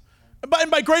great.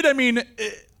 And by great, I mean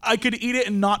I could eat it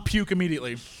and not puke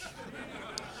immediately.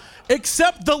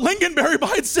 Except the lingonberry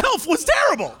by itself was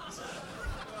terrible.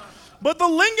 But the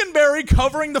lingonberry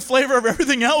covering the flavor of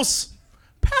everything else,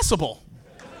 passable.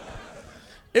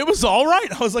 It was all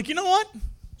right. I was like, you know what? It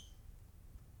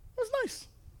was nice.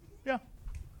 Yeah.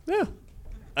 Yeah.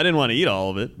 I didn't want to eat all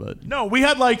of it, but No, we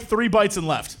had like 3 bites and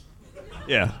left.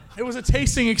 yeah. It was a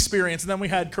tasting experience, and then we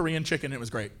had Korean chicken. It was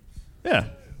great. Yeah.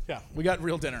 Yeah, we got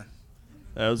real dinner.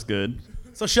 That was good.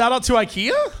 So shout out to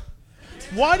IKEA.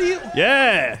 What do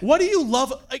you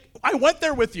love? Like, I went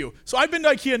there with you. So I've been to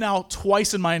IKEA now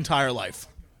twice in my entire life.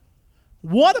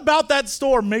 What about that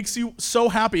store makes you so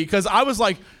happy? Because I was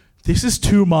like, this is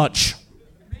too much. It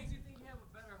makes you think you have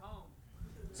a better home.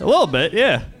 A little bit,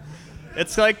 yeah.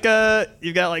 It's like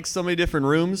you've got like so many different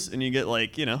rooms, and you get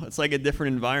like, you know, it's like a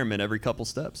different environment every couple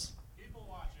steps. People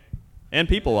watching. And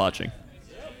people watching.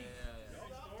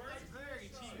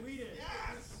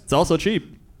 It's also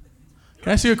cheap. Can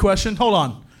I ask you a question? Hold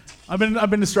on. I've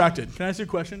been distracted. Can I ask you a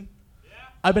question? Yeah.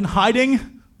 I've been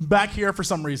hiding back here for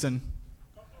some reason.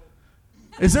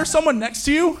 Is there someone next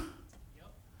to you?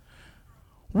 Yep.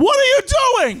 What are you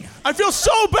doing? I feel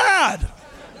so bad.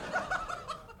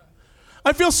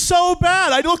 I feel so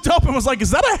bad. I looked up and was like,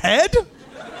 is that a head?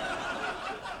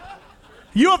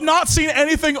 You have not seen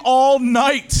anything all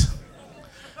night.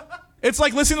 It's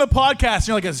like listening to the podcast and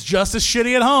you're like, it's just as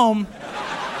shitty at home.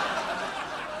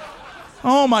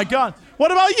 Oh my God.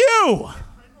 What about you?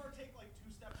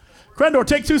 Krendor,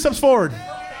 take 2 steps forward.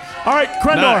 All right,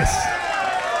 Krendor. Nice.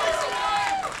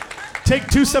 Take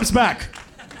 2 steps back.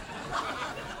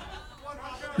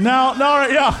 Now, no, all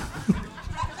right, yeah.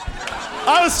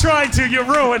 I was trying to, you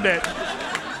ruined it.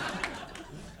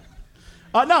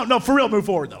 No, for real, move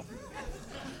forward though.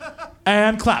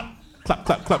 And clap. Clap,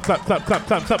 clap, clap, clap, clap, clap,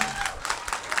 clap, clap.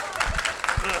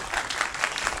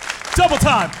 Double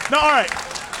time. No, all right.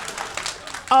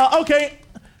 Okay,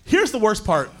 here's the worst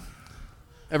part.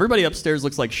 Everybody upstairs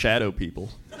looks like shadow people.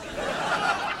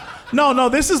 No,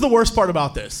 this is the worst part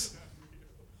about this.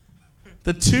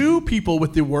 The 2 people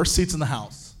with the worst seats in the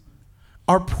house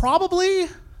are probably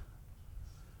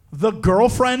the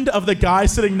girlfriend of the guy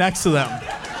sitting next to them.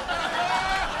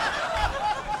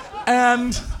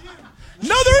 And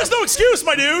no, there is no excuse,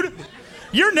 my dude.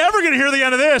 You're never gonna hear the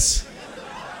end of this.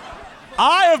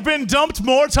 I have been dumped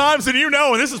more times than you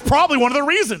know, and this is probably one of the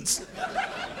reasons.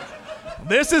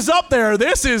 This is up there.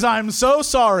 This is, I'm so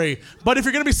sorry. But if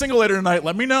you're going to be single later tonight,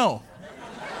 let me know.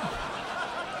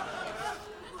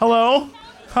 Hello?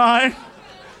 Hi?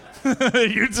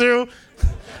 You too?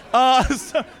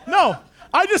 No,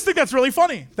 I just think that's really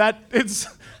funny. That it's,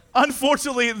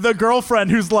 unfortunately, the girlfriend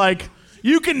who's like,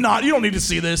 you don't need to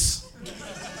see this.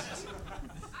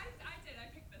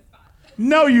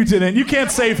 No, you didn't. You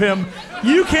can't save him.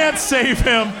 You can't save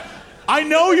him. I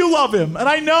know you love him, and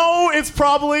I know it's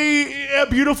probably a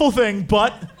beautiful thing,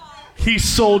 but he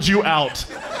sold you out.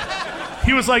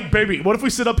 He was like, baby, what if we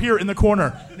sit up here in the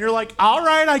corner? And you're like, all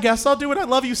right, I guess I'll do it. I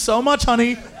love you so much,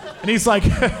 honey. And he's like,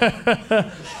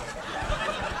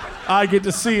 I get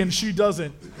to see, and she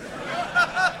doesn't.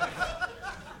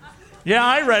 Yeah,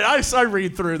 I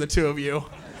read through the 2 of you.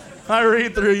 I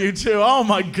read through you too. Oh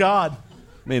my God.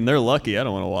 I mean, they're lucky. I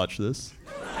don't want to watch this.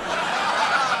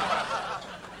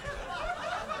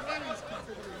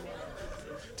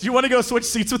 Do you want to go switch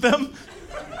seats with them?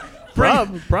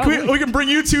 Probably. We can bring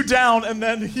you 2 down, and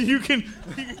then you can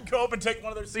go up and take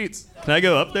one of their seats. Can I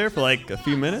go up there for like a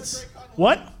few minutes?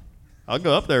 What? I'll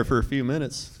go up there for a few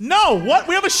minutes. No, what?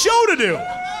 We have a show to do.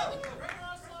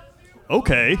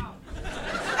 Okay.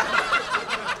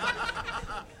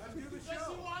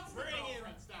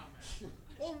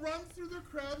 We'll run through the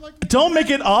crowd like. Don't make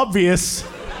it obvious.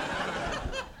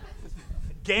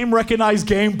 Game recognized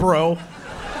game, bro.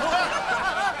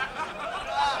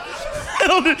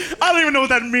 I don't even know what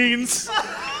that means.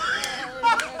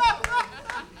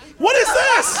 What is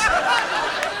this?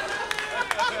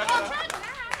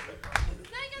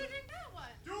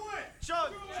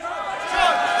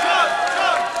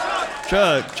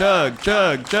 Chug, chug,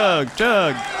 chug, chug,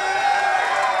 chug.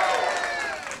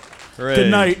 Hooray.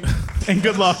 Good night and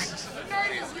good luck.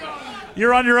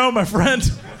 You're on your own, my friend.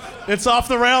 It's off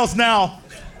the rails now.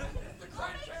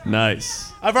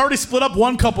 Nice. I've already split up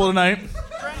 1 couple tonight.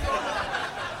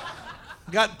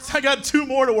 I got 2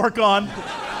 more to work on.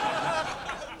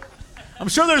 I'm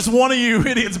sure there's one of you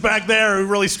idiots back there who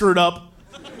really screwed up.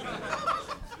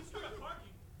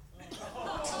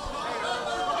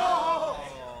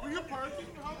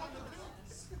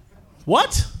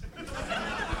 What?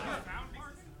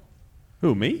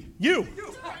 Who, me? You.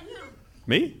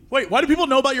 Me? Wait, why do people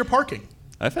know about your parking?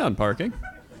 I found parking.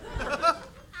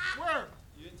 Where?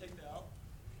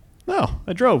 No,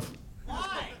 I drove.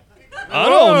 Why? I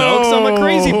don't know, because I'm a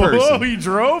crazy Whoa, person. he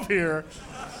drove here.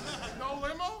 No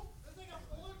limo?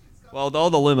 Well, all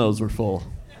the limos were full.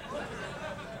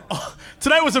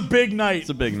 Tonight was a big night. It's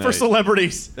a big for night.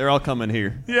 celebrities. They're all coming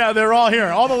here. Yeah, they're all here.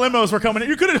 All the limos were coming in.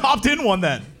 You could have hopped in one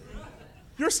then.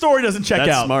 Your story doesn't check That's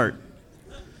out. smart.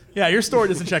 Yeah, your story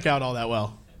doesn't check out all that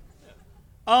well.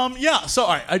 Yeah, so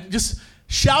all right, I just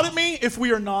shout at me if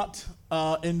we are not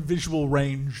in visual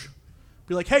range.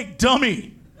 Be like, hey,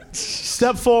 dummy,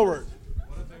 step forward.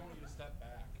 What if they want you to step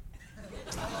back?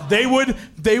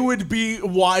 They would be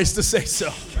wise to say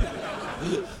so.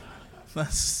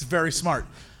 That's very smart.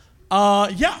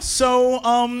 Yeah, so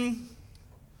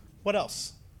what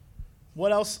else?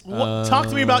 Talk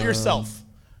to me about yourself.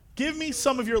 Give me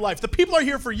some of your life. The people are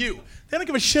here for you. They don't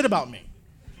give a shit about me.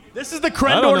 This is the I don't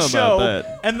Crendor know about show,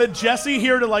 that. and the Jesse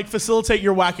here to like facilitate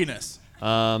your wackiness.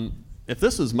 If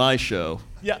this was my show,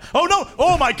 Yeah. Oh no.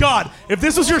 Oh my God. If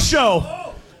this was your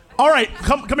show. All right.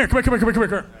 Come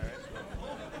here.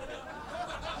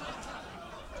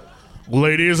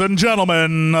 Ladies and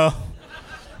gentlemen,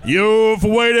 you've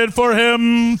waited for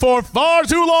him for far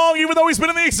too long, even though he's been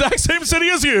in the exact same city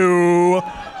as you.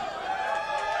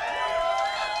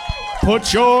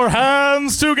 Put your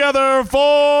hands together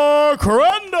for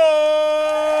Crendor!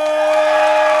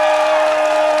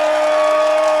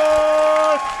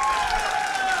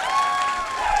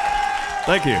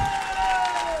 thank you.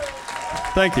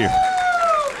 Thank you.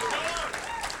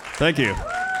 Thank you.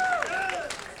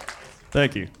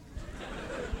 Thank you.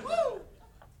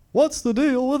 What's the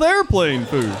deal with airplane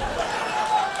food?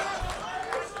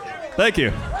 Thank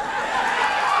you.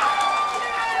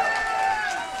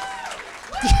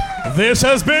 This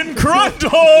has been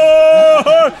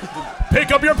Crendor!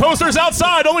 Pick up your posters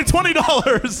outside, only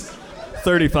 $20.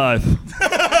 35.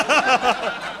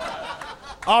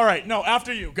 All right, no,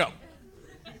 after you, go.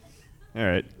 All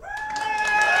right.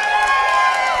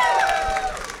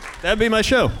 That'd be my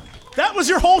show. That was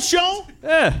your whole show?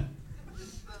 Yeah.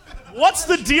 What's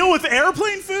the deal with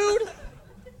airplane food?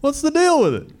 What's the deal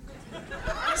with it?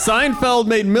 Seinfeld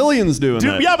made millions doing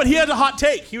Dude, that. yeah, but he had a hot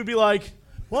take. He would be like,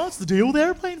 what's the deal with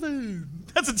airplane food?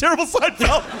 That's a terrible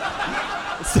Seinfeld.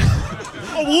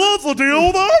 What's the deal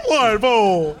with airplane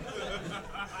food?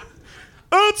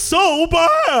 It's so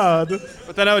bad.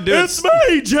 But then I would do It's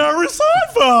me, Jerry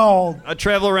Seinfeld. I'd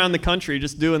travel around the country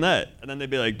just doing that. And then they'd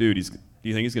be like, dude, do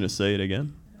you think he's going to say it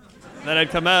again? And then I'd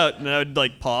come out and I would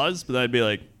like pause, but then I'd be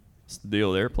like, what's the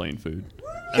deal with airplane food?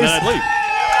 And then I'd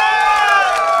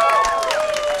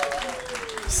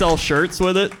leave. Sell shirts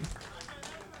with it.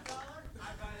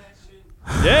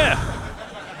 Yeah.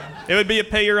 It would be a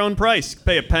pay your own price.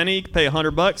 Pay a penny, pay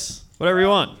 $100, whatever you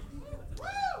want.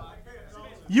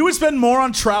 You would spend more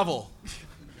on travel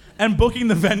and booking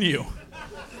the venue.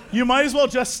 You might as well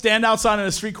just stand outside in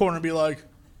a street corner and be like,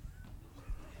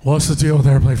 what's the deal with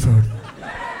airplane food?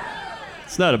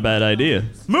 It's not a bad idea.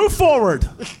 Move forward.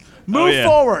 Move yeah.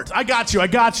 forward. I got you.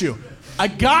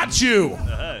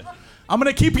 I'm going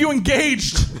to keep you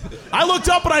engaged. I looked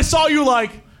up and I saw you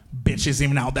like, bitch isn't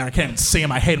even out there. I can't even see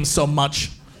him. I hate him so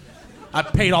much. I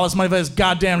paid all this money for this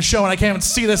goddamn show and I can't even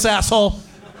see this asshole.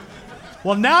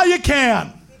 Well, now you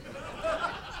can.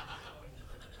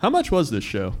 How much was this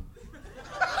show?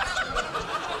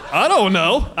 I don't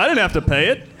know. I didn't have to pay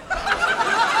it.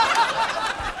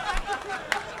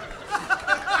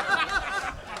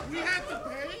 We had to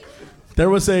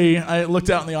pay? I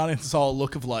looked out in the audience and saw a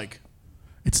look of like,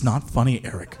 it's not funny,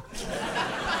 Eric.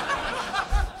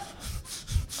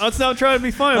 Let's not try to be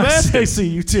funny. I'm I asking. see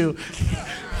you too.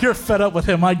 You're fed up with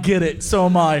him. I get it. So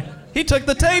am I. He took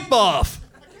the tape off.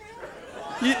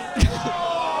 Where's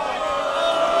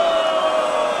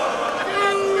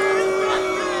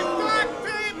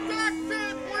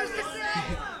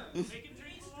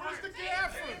the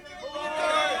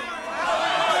gaffer?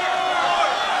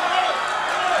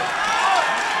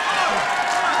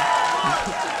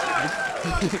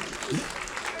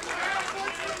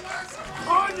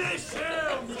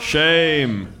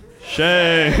 Shame.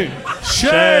 Shame.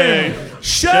 Shame!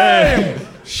 Shame!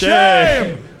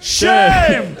 Shame!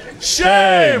 Shame!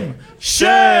 Shame!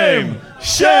 Shame!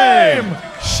 Shame!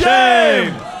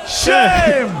 Shame!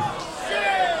 Shame!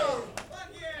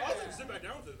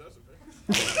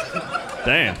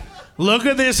 Damn. Look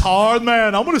at this hard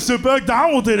man. I'm gonna sit back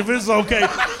down with it if it's okay.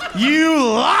 You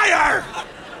liar!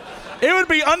 It would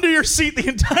be under your seat the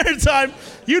entire time.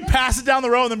 You'd pass it down the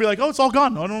road and then be like, oh, it's all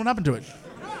gone. I don't know what happened to it.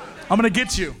 I'm gonna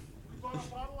get you. Bought a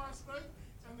bottle last night,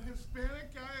 and the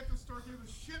Hispanic guy at the store gave a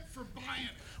shit for buying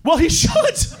it. Well, he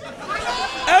should.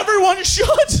 Everyone should.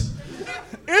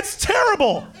 It's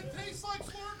terrible. It tastes like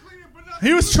floor cleaner, but not.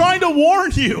 He was trying to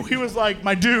warn you. He was like,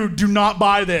 my dude, do not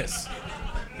buy this.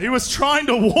 He was trying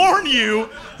to warn you,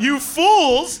 you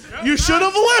fools. You should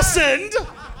have listened.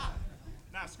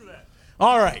 Nah, screw that.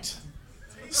 All right.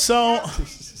 So,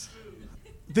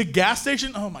 the gas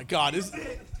station. Oh my God! Taste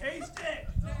it.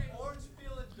 Orange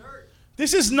feeling dirt.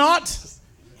 This is not.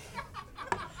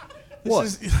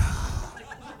 What?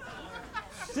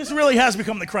 This really has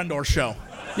become the Krendor show.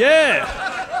 Yeah.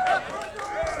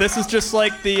 This is just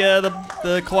like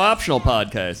the co-optional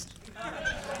podcast.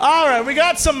 All right, we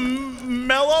got some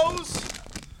Mellows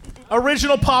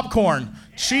original popcorn,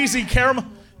 cheesy caramel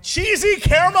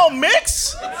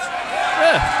mix.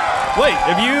 Yeah. Wait,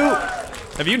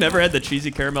 have you never had the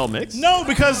cheesy caramel mix? No,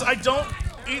 because I don't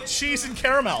eat cheese and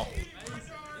caramel.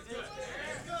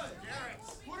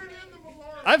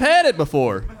 I've had it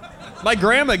before. My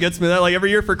grandma gets me that like every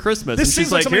year for Christmas, This and seems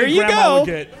she's like like, "Here something you grandma go." would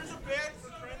get. There's a bag for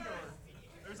Krendor.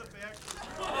 There's a bag.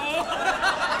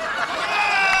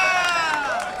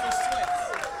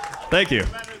 Thank you.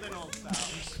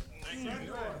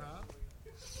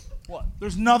 What?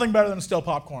 There's nothing better than stale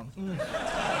popcorn.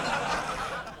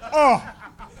 Oh,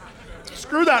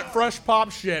 screw that fresh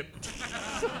pop shit.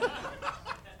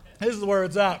 This is where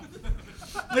it's at.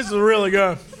 This is really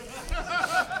good.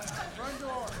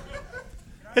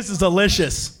 This is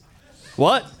delicious.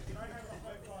 What?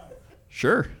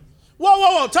 Sure.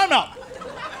 Whoa, time out.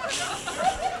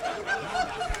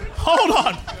 Hold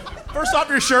on. First off,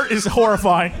 your shirt is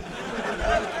horrifying.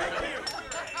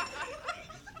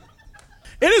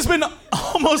 It has been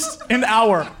almost an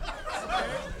hour.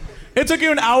 It took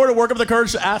you an hour to work up the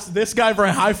courage to ask this guy for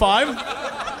a high five?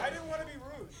 I didn't want to be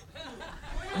rude.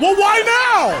 Well, why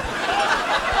now?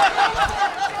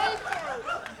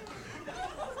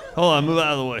 Hold on, move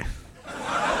out of the way.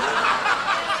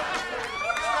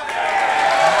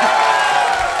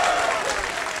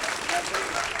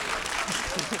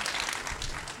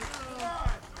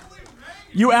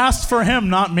 You asked for him,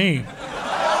 not me.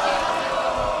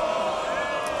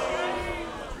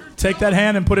 Take that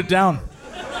hand and put it down.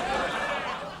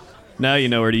 Now you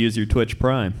know where to use your Twitch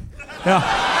Prime. Yeah.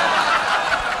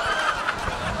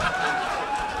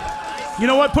 You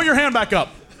know what? Put your hand back up.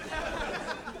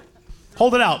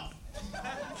 Hold it out.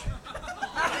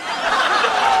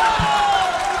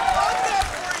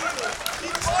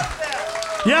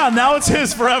 Yeah, now it's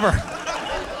his forever.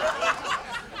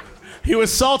 He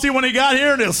was salty when he got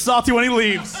here, and he's salty when he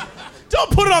leaves. Don't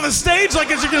put it on the stage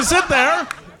like it's you can sit there.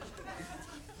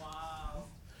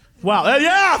 Wow.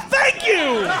 Yeah, thank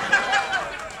you.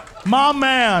 My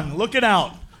man, look it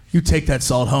out. You take that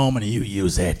salt home and you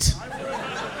use it.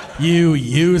 You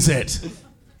use it.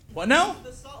 What now?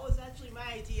 The salt was actually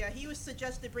my idea. He was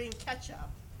suggested bringing ketchup.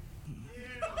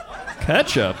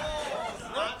 Ketchup?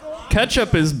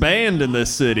 Ketchup is banned in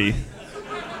this city.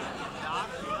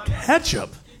 Ketchup?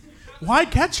 Why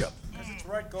ketchup? Because it's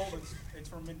red gold. It's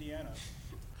from Indiana.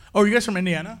 Oh, are you guys from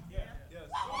Indiana? Yeah. Yes.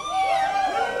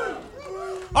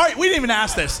 All right, we didn't even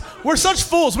ask this. We're such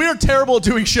fools. We are terrible at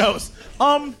doing shows.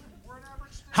 How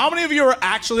many of you are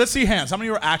actually, let's see hands. How many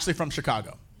of you are actually from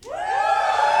Chicago?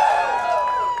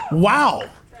 Wow.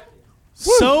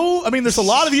 So, I mean, there's a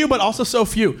lot of you, but also so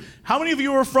few. How many of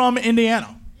you are from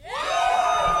Indiana?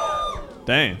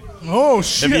 Dang. Oh,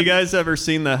 shit. Have you guys ever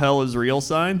seen the Hell is Real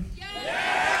sign?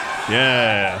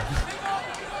 Yeah.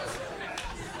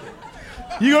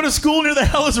 You go to school near the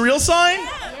Hell is Real sign?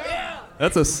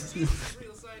 That's a.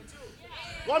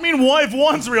 Well, I mean, if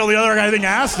one's real, the other I think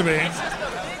has to be.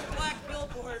 Black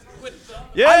billboard with the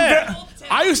Yeah.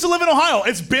 I used to live in Ohio.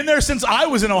 It's been there since I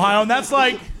was in Ohio, and that's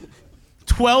like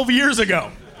 12 years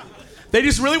ago. They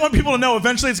just really want people to know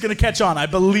eventually it's going to catch on, I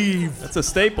believe. That's a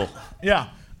staple. Yeah.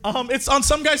 It's on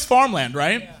some guy's farmland,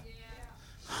 right?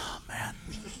 Oh, man.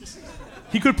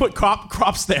 He could put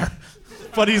crops there,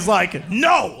 but he's like,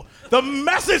 no, the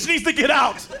message needs to get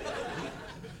out.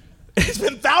 It's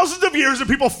been thousands of years and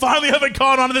people finally haven't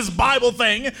caught on to this Bible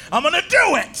thing. I'm going to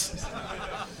do it.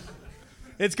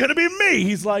 It's going to be me.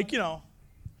 He's like, the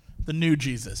new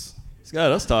Jesus. He's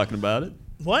got us talking about it.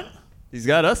 What? He's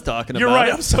got us talking You're about right.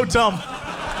 it. I'm so dumb.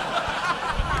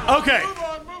 Okay.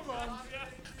 Move on.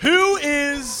 Who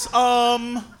is,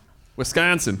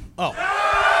 Wisconsin. Oh.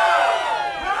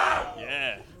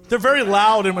 Yeah. They're very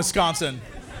loud in Wisconsin.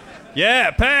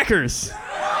 Yeah, Packers.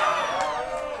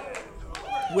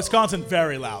 Wisconsin,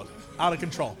 very loud. Out of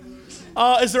control.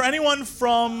 Is there anyone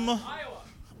from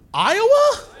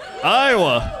Iowa?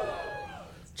 Iowa.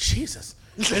 Jesus.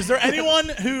 Is there anyone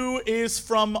who is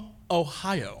from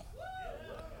Ohio?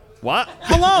 What?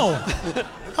 Hello.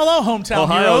 Hello, hometown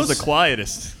Ohio's heroes. the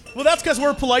quietest. Well, that's because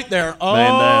we're polite there.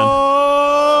 Man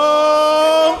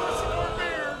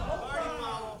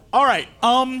All right.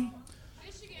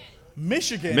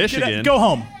 Michigan. Michigan. Go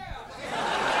home.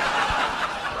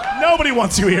 Nobody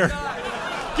wants you here.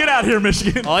 Get out here,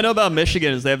 Michigan. All I know about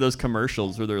Michigan is they have those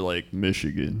commercials where they're like,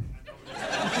 Michigan.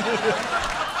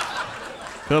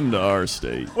 Come to our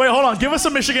state. Wait, hold on. Give us a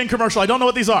Michigan commercial. I don't know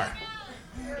what these are.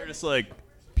 They're just like,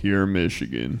 pure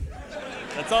Michigan.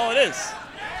 That's all it is.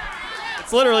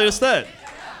 It's literally just that.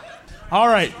 All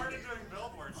right.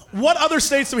 What other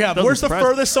states do we have? Doesn't Where's the surprise-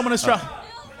 furthest someone has traveled?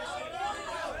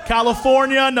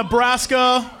 California,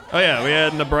 Nebraska. Oh yeah, we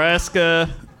had Nebraska.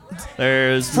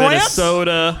 There's France?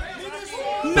 Minnesota.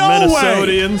 No the way.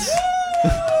 Minnesotans.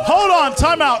 Hold on.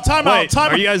 Time out. Wait,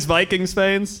 are you guys Vikings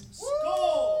fans?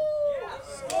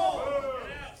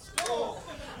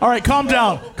 All right, calm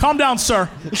down. Calm down, sir.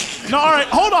 No, all right,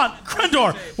 hold on.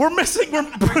 Krendor,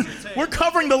 we're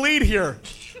covering the lead here.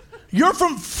 You're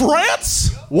from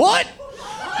France? What?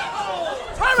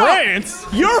 Time France?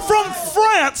 out. You're from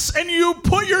France and you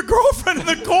put your girlfriend in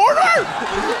the corner?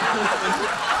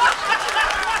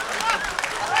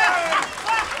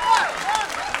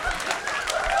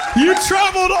 You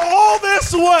traveled all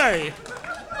this way.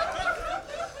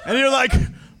 And you're like,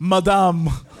 Madame.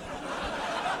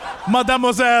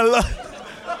 Mademoiselle,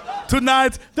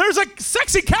 tonight, there's a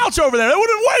sexy couch over there. That would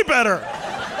have been way better.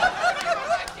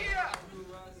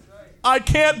 I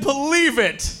can't believe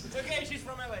it. It's okay, she's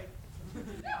from LA.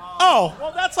 Oh,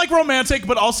 well, that's like romantic,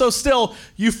 but also still,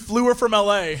 you flew her from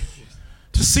LA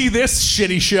to see this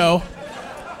shitty show.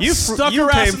 You Stuck you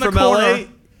her ass came in the from corner. LA.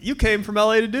 You came from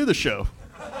LA to do the show.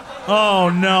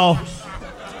 Oh, no.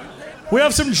 We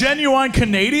have some genuine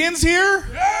Canadians here?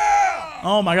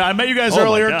 Oh, my God. I met you guys Oh, my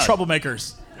earlier. God.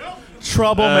 Troublemakers.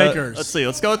 Troublemakers. Let's see.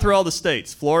 Let's go through all the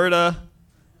states. Florida.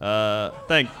 Are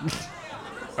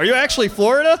you actually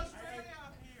Florida?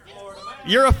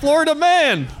 You're a Florida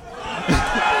man.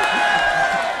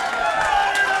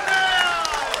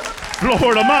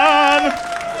 Florida man.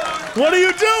 What are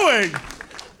you doing?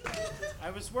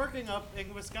 I was working up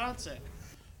in Wisconsin.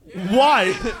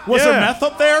 Why? Was there Yeah. meth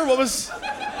up there? Was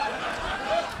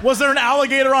there an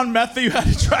alligator on meth that you had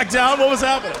to track down? What was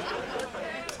happening?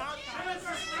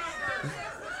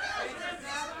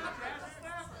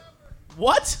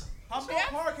 What? Humboldt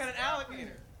Park had an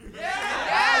alligator.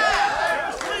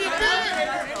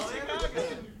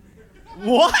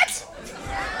 What?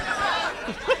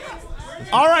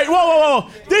 All right, whoa.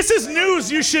 This is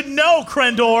news you should know,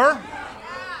 Krendor.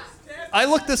 I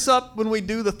looked this up when we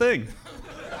do the thing.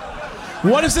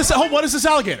 What is this? What is this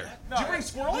alligator? No, did you bring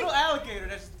squirrel? Little alligator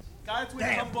that's got its way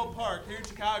to Humboldt Park here in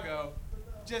Chicago.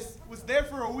 Just was there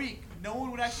for a week. No one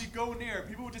would actually go near.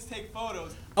 People would just take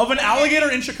photos. Of an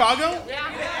alligator in Chicago? The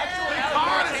actual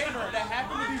alligator that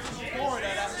happened to be from Florida.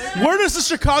 Where does the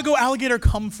Chicago alligator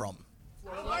come from?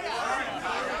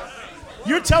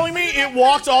 You're telling me it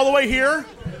walked all the way here?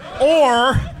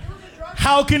 Or,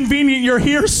 how convenient you're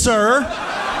here, sir.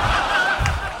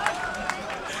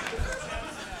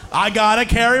 I gotta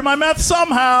carry my meth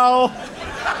somehow.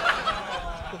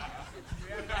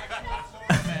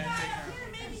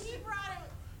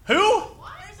 Who?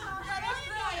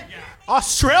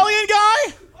 Australian guy?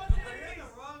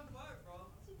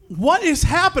 What is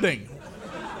happening?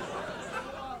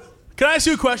 Can I ask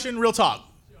you a question? Real talk.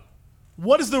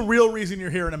 What is the real reason you're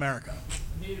here in America?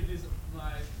 Here to visit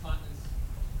my partner's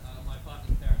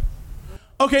parents.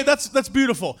 Okay, that's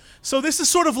beautiful. So this is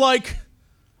sort of like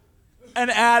an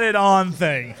added-on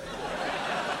thing.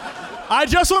 I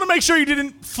just want to make sure you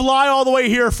didn't fly all the way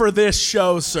here for this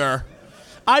show, sir.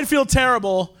 I'd feel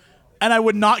terrible, and I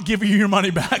would not give you your money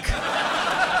back.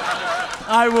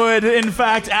 I would, in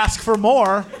fact, ask for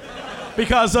more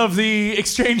because of the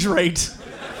exchange rate.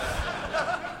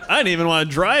 I didn't even want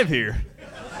to drive here.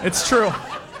 It's true.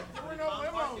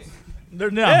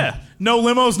 No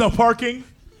limos, no parking.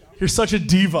 You're such a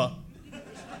diva.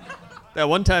 That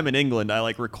one time in England, I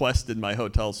requested my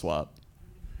hotel swap.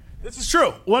 This is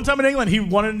true. One time in England, he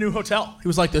wanted a new hotel. He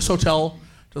was like, this hotel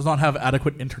does not have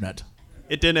adequate internet.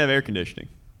 It didn't have air conditioning.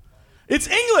 It's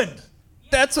England.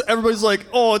 That's what everybody's like,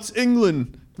 oh, it's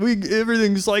England.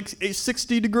 Everything's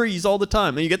 60 degrees all the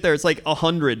time. And you get there, it's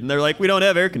 100. And they're like, we don't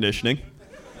have air conditioning.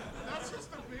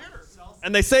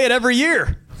 And they say it every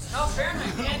year. No,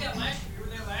 apparently we had that last year. We were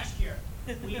there last year.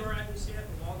 We were at the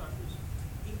Waldorf.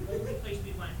 It was the only place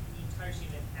we went the entire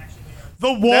season actually there.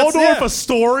 The Waldorf it.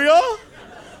 Astoria?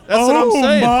 That's what I'm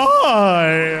saying. Oh,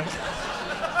 my.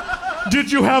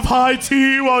 Did you have high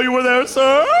tea while you were there,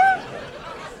 sir?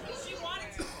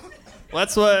 Well,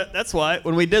 that's why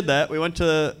when we did that, we went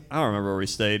to, I don't remember where we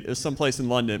stayed. It was someplace in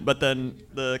London. But then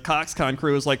the CoxCon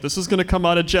crew was like, this is going to come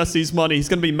out of Jesse's money. He's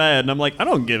going to be mad. And I'm like, I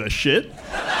don't give a shit.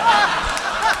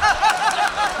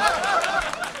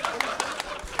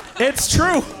 It's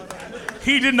true.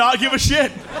 He did not give a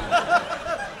shit.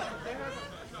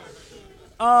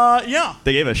 Yeah.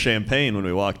 They gave us champagne when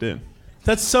we walked in.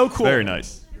 That's so cool. Very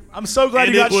nice. I'm so glad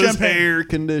And you got it was champagne. air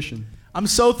conditioned. I'm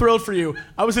so thrilled for you.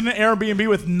 I was in an Airbnb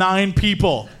with 9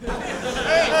 people.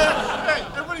 Hey,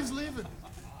 everybody's leaving.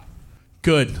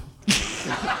 Good.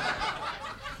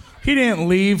 He didn't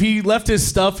leave. He left his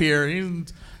stuff here.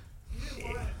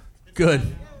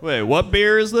 Good. Wait, what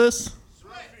beer is this?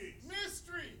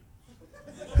 Mystery.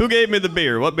 Who gave me the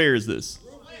beer? What beer is this?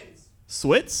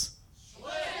 Switz?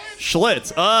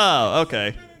 Schlitz. Oh, okay.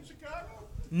 In Chicago?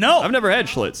 No. I've never had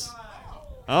Schlitz.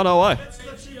 I don't know why. After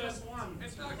Schlitz, you want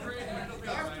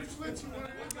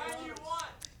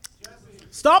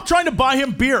Stop trying to buy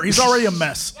him beer. He's already a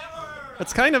mess.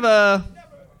 It's kind of a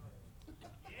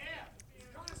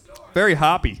very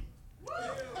hoppy.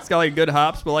 It's got like good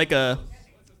hops, but like a.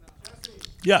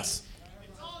 Yes.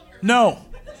 No.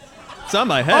 It's on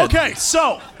my head. Okay,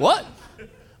 so. What?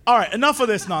 All right, enough of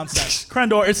this nonsense.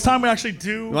 Krendor, it's time we actually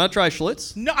do. You want to try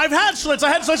Schlitz? No, I've had Schlitz.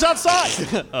 I had Schlitz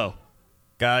outside. Oh.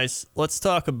 Guys, let's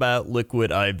talk about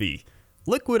Liquid IV.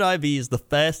 Liquid IV is the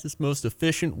fastest, most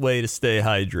efficient way to stay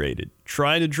hydrated.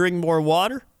 Trying to drink more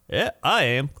water? Yeah, I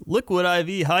am. Liquid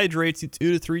IV hydrates you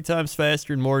 2 to 3 times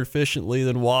faster and more efficiently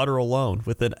than water alone,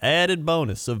 with an added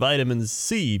bonus of vitamins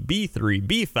C, B3,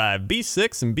 B5,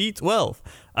 B6, and B12.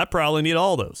 I probably need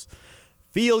all those.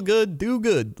 Feel good, do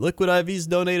good. Liquid IV's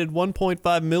donated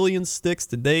 1.5 million sticks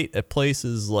to date at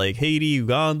places like Haiti,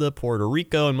 Uganda, Puerto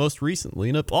Rico, and most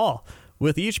recently Nepal.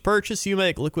 With each purchase you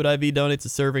make, Liquid IV donates a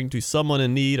serving to someone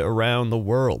in need around the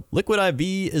world. Liquid IV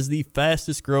is the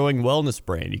fastest growing wellness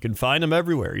brand. You can find them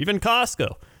everywhere, even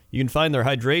Costco. You can find their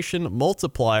hydration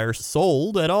multiplier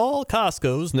sold at all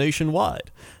Costco's nationwide.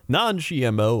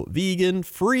 Non-GMO, vegan,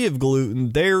 free of gluten,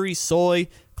 dairy, soy,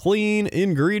 clean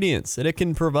ingredients, and it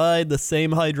can provide the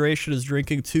same hydration as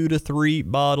drinking 2 to 3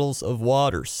 bottles of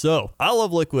water. So, I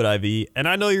love Liquid IV, and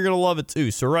I know you're going to love it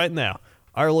too. So right now,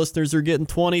 our listeners are getting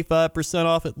 25%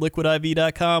 off at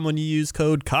liquidiv.com when you use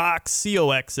code COX,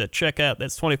 C-O-X, at checkout.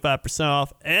 That's 25%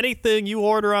 off anything you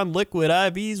order on Liquid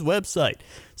IV's website.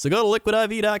 So go to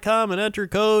liquidiv.com and enter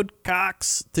code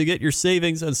COX to get your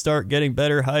savings and start getting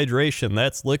better hydration.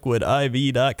 That's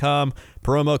liquidiv.com,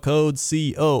 promo code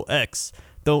COX.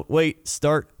 Don't wait,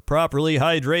 start properly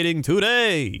hydrating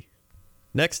today.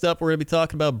 Next up, we're going to be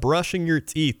talking about brushing your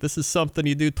teeth. This is something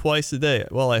you do twice a day.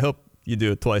 Well, I hope you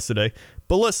do it twice a day.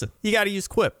 But listen, you got to use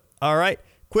Quip, all right?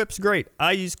 Quip's great.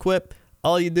 I use Quip.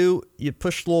 All you do, you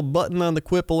push the little button on the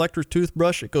Quip electric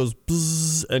toothbrush. It goes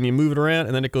bzzz, and you move it around,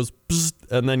 and then it goes bzzz,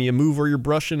 and then you move where you're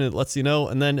brushing, and it lets you know,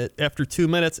 and then after 2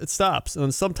 minutes, it stops. And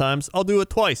then sometimes I'll do it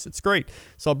twice. It's great.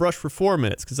 So I'll brush for 4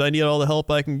 minutes because I need all the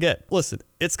help I can get. Listen,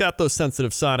 it's got those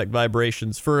sensitive sonic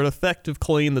vibrations for an effective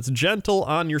clean that's gentle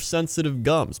on your sensitive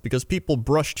gums because people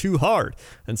brush too hard,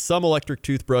 and some electric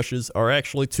toothbrushes are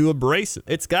actually too abrasive.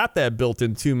 It's got that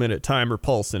built-in 2-minute timer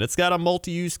pulsing. It's got a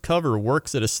multi-use cover,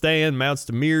 works at a stand, mounts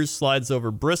to mirrors, slides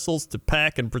over bristles to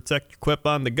pack and protect your Quip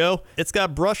on the go. It's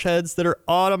got brush heads that are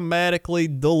automatically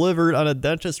delivered on a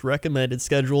dentist recommended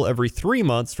schedule every 3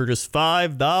 months for just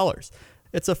 $5.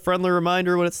 It's a friendly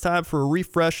reminder when it's time for a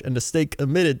refresh and to stay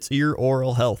committed to your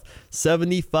oral health.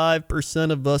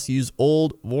 75% of us use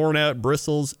old, worn-out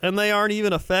bristles, and they aren't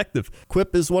even effective.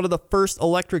 Quip is one of the first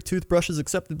electric toothbrushes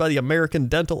accepted by the American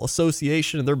Dental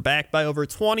Association, and they're backed by over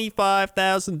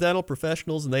 25,000 dental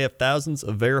professionals, and they have thousands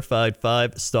of verified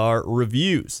 5-star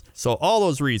reviews. So all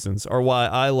those reasons are why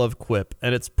I love Quip,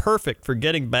 and it's perfect for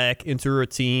getting back into a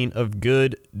routine of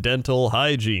good dental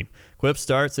hygiene. Quip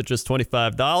starts at just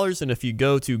 $25, and if you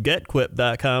go to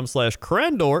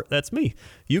getquip.com/Krendor, that's me,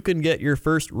 you can get your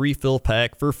first refill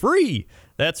pack for free.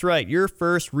 That's right, your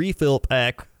first refill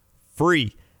pack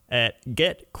free at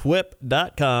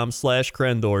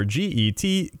getquip.com/Krendor,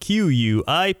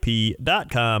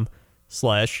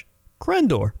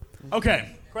 getquip.com/Krendor. Okay,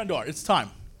 Krendor, it's time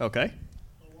Okay.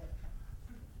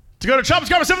 to go to Chopper's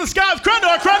Conversation in the Sky with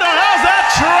Krendor. Krendor, how's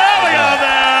that traveling out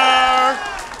there?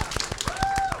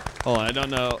 Hold on, I don't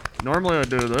know. Normally I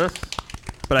do this,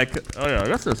 but I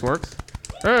guess this works.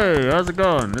 Hey, how's it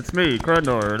going? It's me,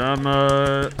 Krendor, and I'm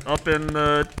up in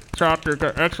the chopper.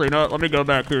 Actually, no, let me go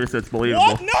back here so it's believable.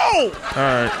 What? No!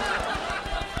 Alright.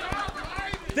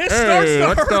 This starts to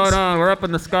what's hurt. going on? We're up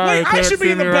in the sky. Wait, You I can't should be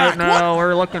see in the me back. right now. What?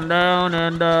 We're looking down,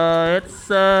 and it's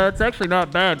actually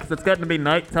not bad because it's getting to be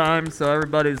nighttime, so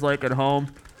everybody's like at home.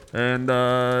 And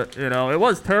it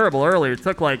was terrible earlier. It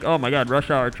took like, oh my God,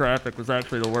 rush hour traffic was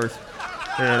actually the worst.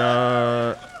 And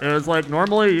It was like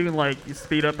normally you can like you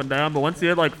speed up and down, but once you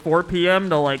hit like 4 p.m.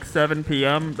 to like 7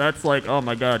 p.m., that's like, oh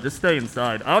my god, just stay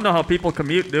inside. I don't know how people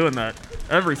commute doing that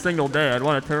every single day. I'd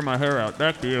want to tear my hair out.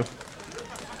 Back to you.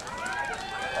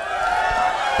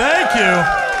 Thank you.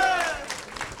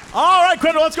 All right,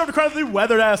 Crendor, let's go to Crendor the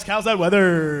weather desk. How's that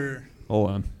weather? Hold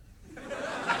on.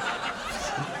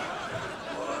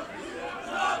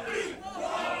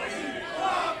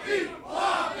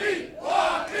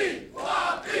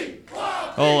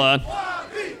 Hold on.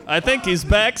 I think he's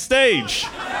backstage.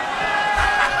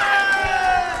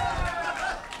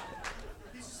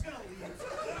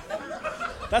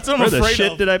 That's what I'm Where the afraid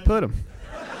shit of. did I put him?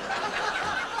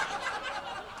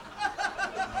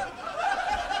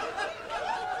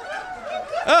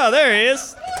 Oh, there he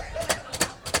is.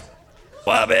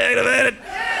 Bobby activated.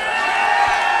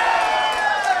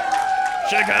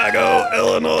 Chicago,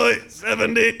 Illinois,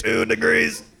 72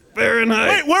 degrees Fahrenheit.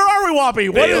 Wait, where are we, Whoppy?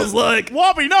 What Feels is like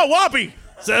Whoppy? No, Whoppy.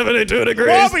 72 degrees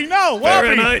Whoppy, no,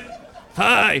 Whoppy. Fahrenheit.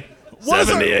 High, What is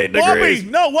it? 78 Whoppy, degrees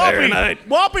no, Whoppy. Fahrenheit.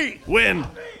 Whoppy. Wind,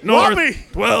 north, Whoppy.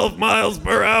 12 miles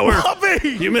per hour.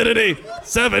 Whoppy. Humidity,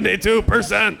 72%.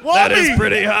 That Whoppy. is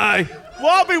pretty high.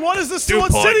 Whoppy, what is this?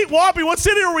 What Point. city? Whoppy, what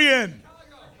city are we in?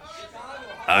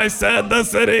 I said the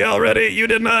city already. You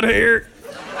did not hear.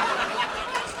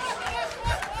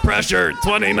 Pressure,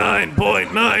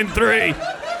 29.93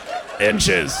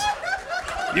 inches.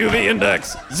 UV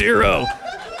index, 0.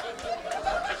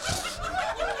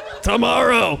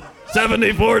 Tomorrow,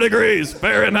 74 degrees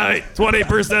Fahrenheit,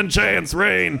 20% chance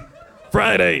rain.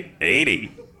 Friday,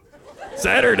 80.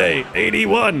 Saturday,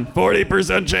 81,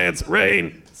 40% chance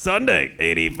rain. Sunday,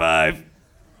 85.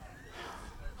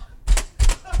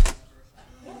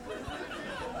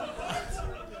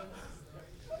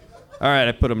 All right,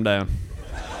 I put him down.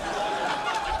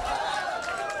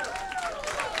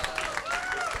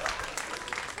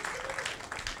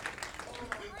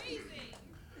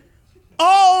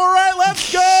 All right,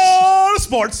 let's go to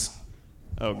sports.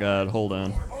 Oh, God, hold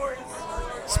on.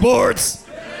 Sports!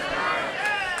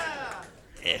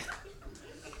 Yeah.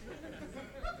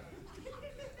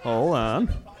 Hold on.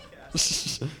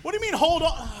 What do you mean, hold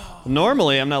on?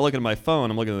 Normally, I'm not looking at my phone,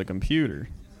 I'm looking at the computer.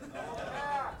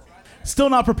 Still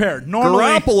not prepared. Normally,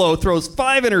 Garoppolo throws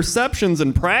 5 interceptions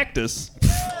in practice.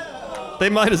 They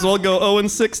might as well go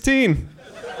 0-16.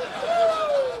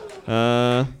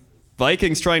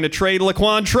 Vikings trying to trade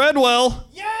Laquan Treadwell.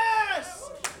 Yes!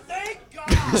 Thank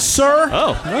God! sir,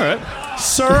 Oh, all right.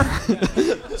 sir,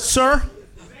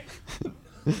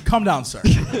 calm down, sir.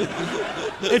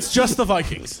 It's just the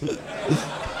Vikings.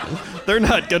 They're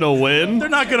not going to win. They're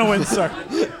not gonna win, sir.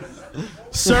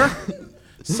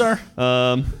 Sir.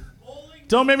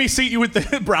 Don't make me seat you with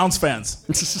the Browns fans.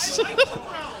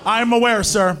 I'm aware,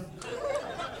 sir.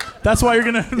 That's why you're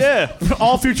gonna. Yeah.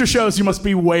 All future shows, you must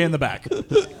be way in the back.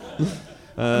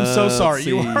 I'm so sorry. let's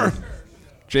You see. are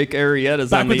Jake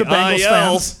Arrieta's back on with the the Bengals IL.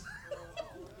 fans.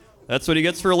 That's what he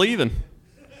gets for leaving.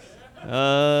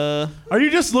 Are you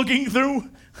just looking through?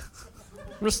 I'm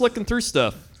just looking through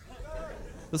stuff.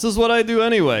 This is what I do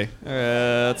anyway.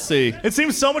 Let's see. It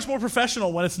seems so much more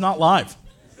professional when it's not live.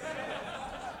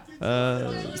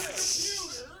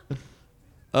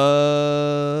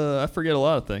 I forget a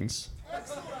lot of things.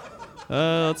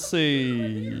 Let's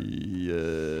see.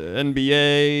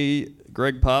 NBA,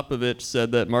 Greg Popovich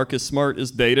said that Marcus Smart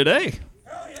is day to day.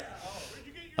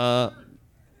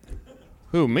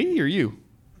 Who, me or you?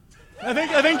 I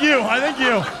think you.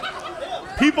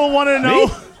 People want to know.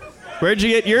 Me? Where'd you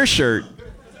get your shirt?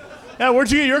 Yeah,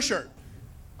 where'd you get your shirt?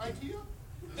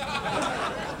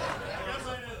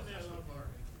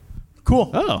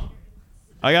 Cool. Oh.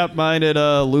 I got mine at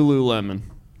Lululemon.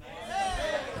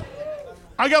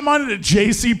 I got mine at a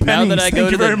J.C. Now Penney's. that I go Thank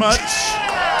to you the- very much.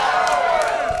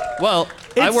 Well,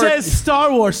 It I work, says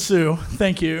Star Wars Sue.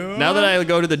 Thank you. now that I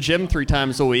go to the gym 3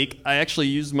 times a week, I actually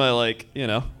use my,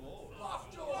 Yeah.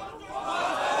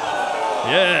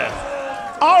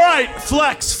 All right,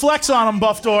 flex on him,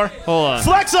 Buff Door. Hold on.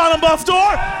 Flex on him, Buff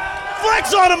Door.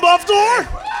 Flex on him, Buff Door.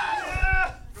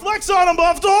 Flex on him,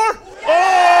 Buff Door. Oh!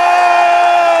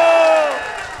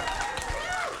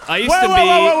 I used Whoa, to whoa, be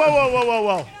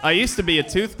whoa. I used to be a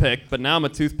toothpick, but now I'm a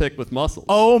toothpick with muscles.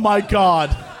 Oh my God.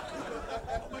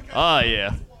 Ah,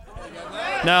 yeah.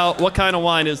 Now, what kind of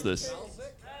wine is this?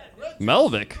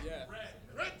 Melvick.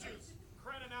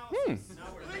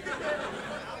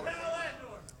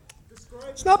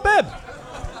 It's not bad.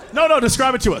 No,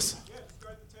 describe it to us.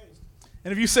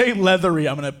 And if you say leathery,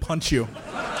 I'm gonna punch you.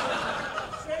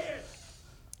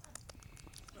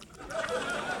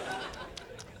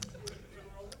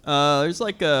 There's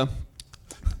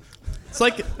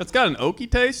it's got an oaky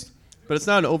taste, but it's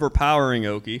not an overpowering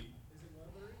oaky.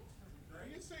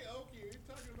 You say oaky, you're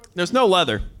talking about There's no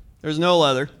leather. There's no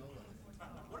leather.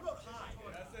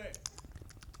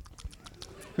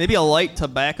 Maybe a light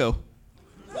tobacco.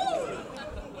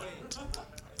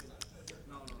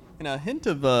 And a hint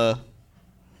of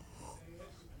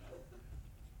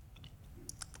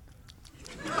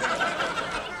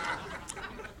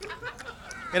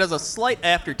It has a slight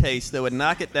aftertaste that would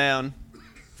knock it down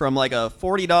from like a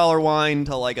 $40 wine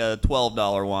to like a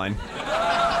 $12 wine.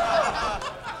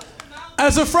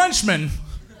 As a Frenchman,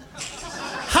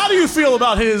 how do you feel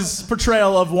about his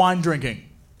portrayal of wine drinking?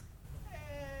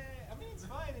 I mean, it's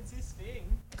fine. It's his thing.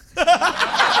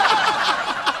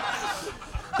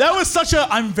 That was such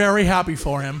a. I'm very happy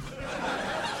for him.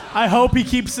 I hope he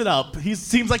keeps it up. He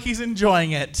seems like he's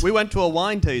enjoying it. We went to a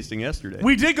wine tasting yesterday.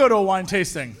 We did go to a wine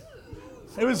tasting.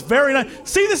 It was very nice.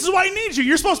 See, this is why I need you.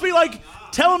 You're supposed to be like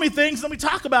telling me things, and then we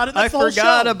talk about it. I That's the whole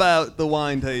forgot show. about the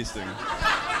wine tasting.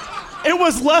 It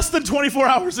was less than 24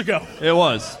 hours ago. It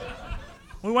was.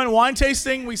 We went wine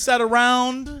tasting. We sat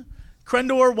around.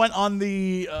 Krendor went on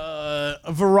the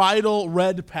varietal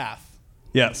red path.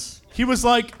 Yes. He was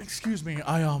like, "Excuse me,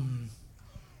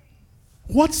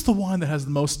 what's the wine that has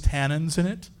the most tannins in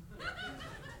it?"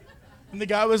 And the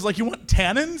guy was like, "You want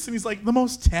tannins?" And he's like, "The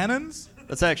most tannins?"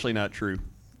 That's actually not true.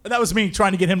 And that was me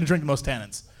trying to get him to drink the most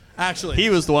tannins. Actually, He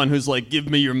was the one who's like, give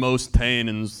me your most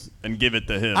tannins and give it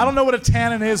to him. I don't know what a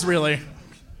tannin is really.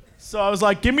 So I was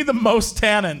like, "Give me the most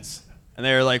tannins." And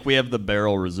they were like, we have the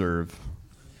barrel reserve.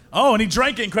 Oh, and he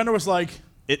drank it, and Krendor was like,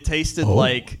 It tasted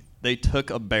like they took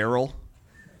a barrel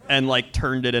and like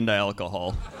turned it into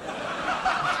alcohol.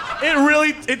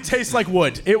 it tastes like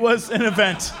wood. It was an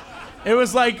event. It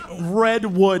was like red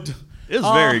wood. It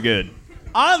was very good.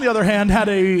 I, on the other hand, had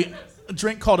a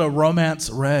drink called a Romance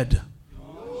Red.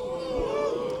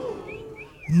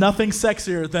 Nothing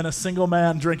sexier than a single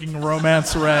man drinking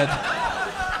Romance Red.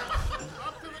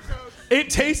 It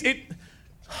tastes,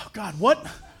 oh God, what?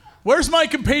 Where's my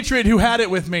compatriot who had it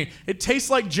with me? It tastes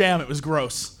like jam. It was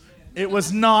gross. It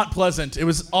was not pleasant. It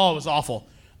was awful.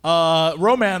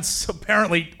 Romance,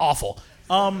 apparently awful.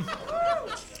 But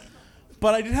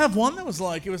I did have one that was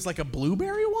like, it was like a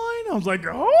blueberry wine. I was like,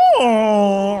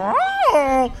 oh.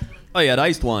 Oh, you had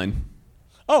iced wine.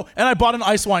 Oh, and I bought an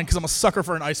ice wine because I'm a sucker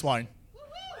for an ice wine.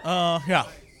 Yeah.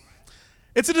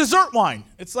 It's a dessert wine.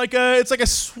 It's like a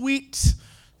sweet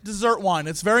dessert wine.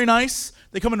 It's very nice.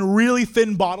 They come in really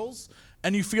thin bottles,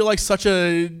 and you feel like such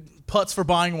a putz for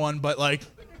buying one, but like,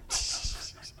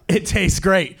 it tastes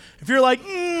great. If you're like,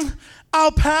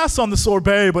 I'll pass on the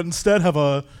sorbet, but instead have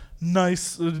a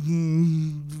nice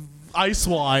ice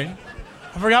wine.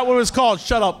 I forgot what it was called.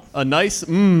 Shut up. A nice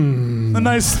A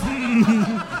nice.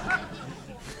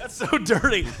 That's so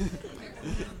dirty.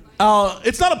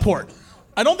 It's not a port.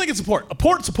 I don't think it's a port. A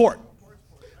port's a port.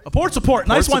 A port's a port.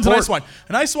 An ice wine's an ice wine.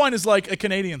 An ice wine is like a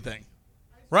Canadian thing,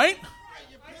 right?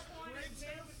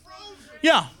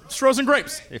 Yeah, it's frozen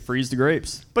grapes. They freeze the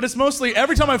grapes. But it's mostly,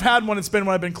 every time I've had one, it's been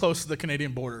when I've been close to the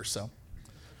Canadian border, so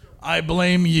I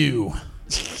blame you.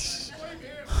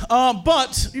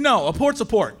 But, a port's a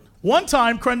port. One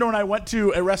time, Krendor and I went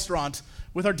to a restaurant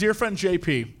with our dear friend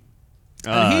JP.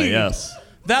 Yes.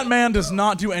 That man does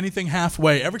not do anything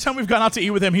halfway. Every time we've gone out to eat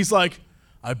with him, he's like,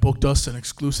 I booked us an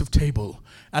exclusive table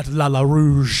at La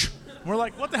Rouge. And we're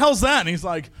like, what the hell's that? And he's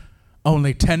like,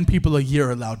 only 10 people a year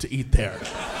allowed to eat there.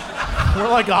 We're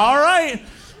like, all right.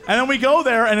 And then we go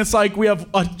there, and it's like we have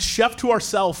a chef to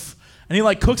ourselves, and he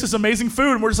like cooks this amazing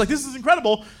food, and we're just like, this is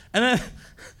incredible. And then,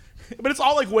 but it's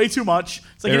all like way too much.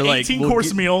 It's like They're an like,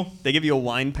 18-course meal. They give you a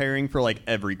wine pairing for like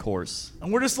every course.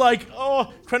 And we're just like,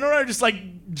 oh, Krendor and I are just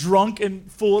like drunk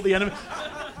and full at the end of it.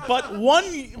 But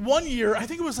one year, I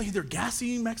think it was like either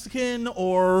Gassy Mexican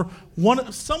or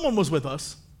someone was with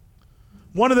us.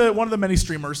 One of the many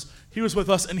streamers, he was with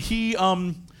us, and he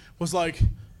was like,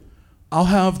 I'll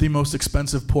have the most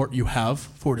expensive port you have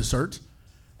for dessert.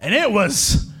 And it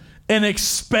was an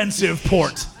expensive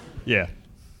port. Yeah.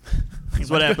 That's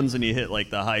what happens when you hit like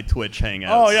the high Twitch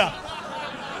hangouts. Oh, yeah.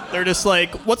 They're just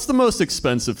like, what's the most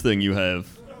expensive thing you have?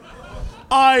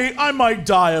 I might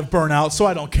die of burnout, so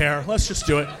I don't care. Let's just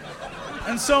do it.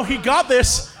 And so he got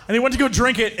this, and he went to go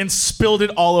drink it and spilled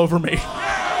it all over me.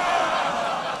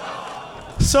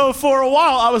 So for a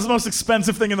while, I was the most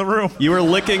expensive thing in the room. You were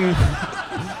licking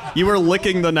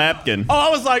the napkin. Oh, I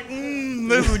was like,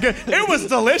 this is good. It was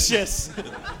delicious.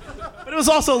 But it was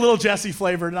also a little Jesse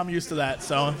flavored, and I'm used to that,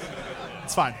 so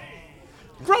it's fine.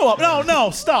 Grow up. No,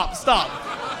 stop.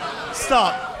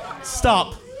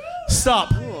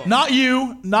 Not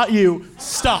you.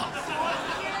 Stop.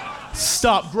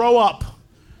 Grow up.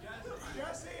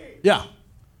 Yeah.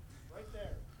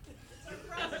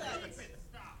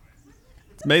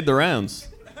 Made the rounds.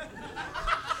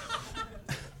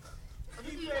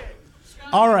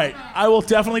 All right, I will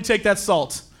definitely take that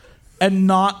salt and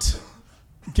not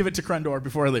give it to Krendor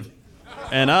before I leave.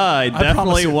 And I promise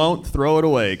definitely you. won't throw it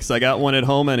away because I got one at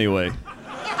home anyway.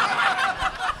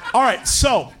 All right,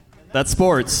 so That's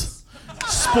sports.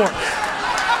 sports.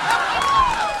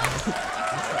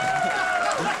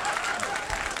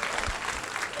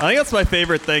 I think that's my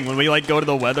favorite thing when we like go to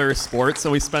the weather or sports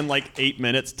and we spend like 8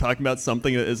 minutes talking about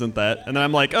something that isn't that. And then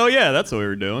I'm like, oh yeah, that's what we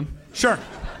were doing. Sure.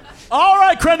 All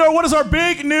right, Krendor, what is our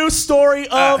big news story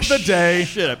of the day?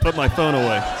 Shit, I put my phone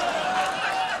away.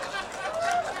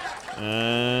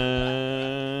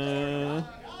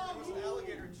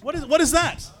 What is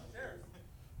that?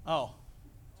 Oh.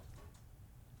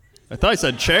 I thought I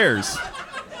said chairs.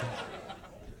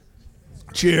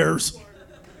 Cheers.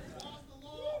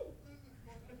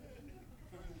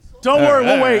 Don't worry,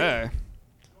 we'll wait.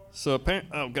 So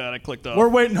oh god, I clicked off. We're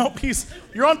waiting. No,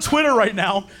 you're on Twitter right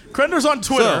now. Krendor's on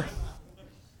Twitter. So,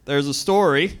 there's a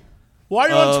story. Why are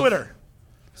you on Twitter?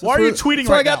 Why are you tweeting That's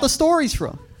where right I got now? the stories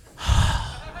from.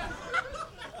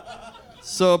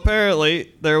 So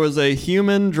apparently, there was a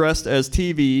human dressed as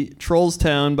TV trolls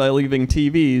town by leaving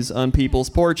TVs on people's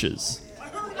porches.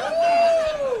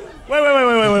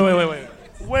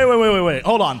 Wait.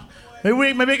 Hold on.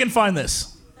 Maybe I can find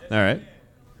this. All right.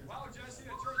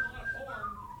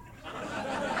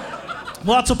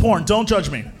 Lots of porn. Don't judge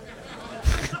me.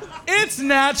 It's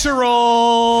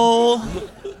natural.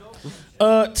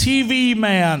 TV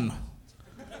man.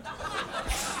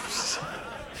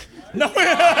 No. All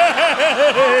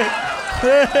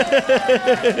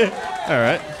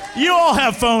right. You all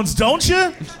have phones, don't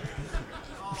you?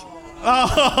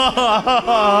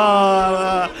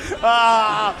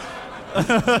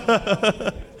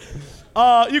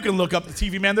 You can look up the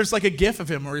TV man. There's like a GIF of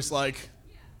him where he's like,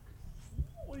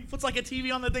 he puts like a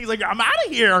TV on the thing. He's like, I'm out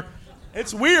of here.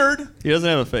 It's weird. He doesn't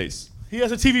have a face. He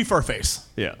has a TV for a face.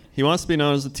 Yeah. He wants to be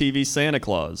known as the TV Santa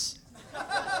Claus.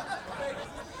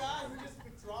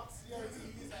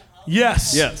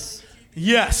 Yes. Yes.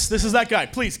 Yes. This is that guy.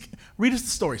 Please read us the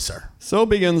story, sir. So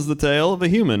begins the tale of a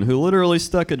human who literally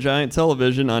stuck a giant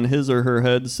television on his or her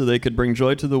head so they could bring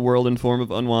joy to the world in form of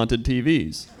unwanted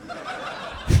TVs.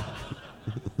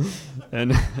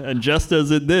 and just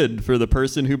as it did for the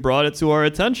person who brought it to our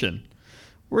attention.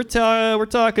 We're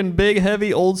talking big,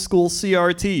 heavy, old school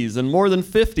CRTs, and more than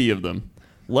 50 of them,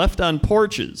 left on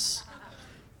porches.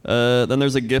 Then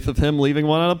there's a GIF of him leaving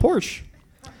one on a porch.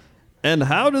 And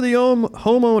how do the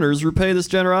homeowners repay this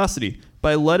generosity?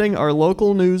 By letting our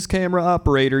local news camera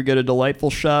operator get a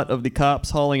delightful shot of the cops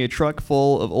hauling a truck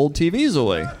full of old TVs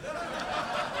away.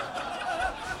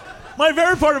 My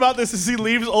favorite part about this is he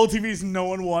leaves old TVs no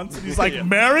one wants, and he's like, Yeah.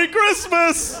 Merry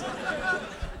Christmas!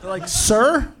 They're like,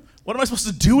 sir, what am I supposed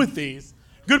to do with these?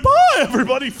 Goodbye,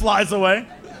 everybody flies away.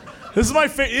 This is my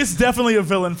favorite. It's definitely a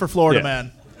villain for Florida Yeah.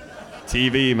 Man.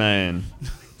 TV man.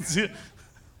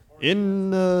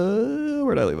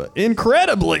 Where'd I leave it?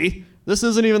 Incredibly, this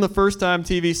isn't even the first time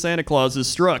TV Santa Claus is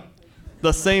struck.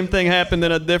 The same thing happened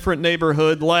in a different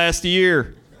neighborhood last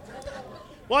year.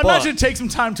 Well, I imagine it takes some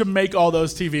time to make all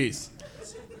those TVs.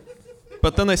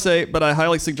 But then they say, but I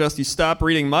highly suggest you stop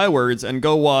reading my words and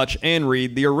go watch and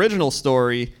read the original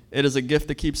story. It is a gift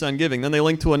that keeps on giving. Then they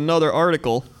link to another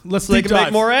article Let's so they deep can make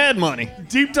dive. more ad money.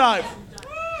 Deep dive.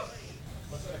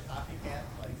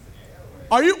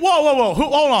 Are you? Whoa.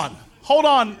 Hold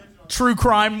on, true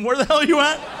crime. Where the hell are you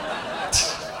at?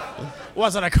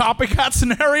 Was it a copycat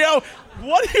scenario?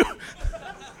 What are you?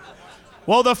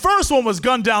 Well, the first one was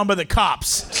gunned down by the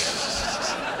cops.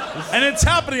 And it's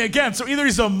happening again, so either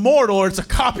he's immortal or it's a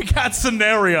copycat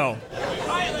scenario.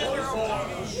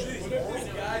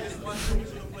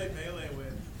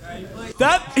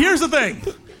 Here's the thing.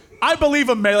 I believe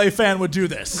a Melee fan would do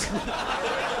this.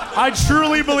 I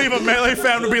truly believe a Melee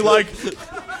fan would be like,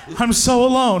 I'm so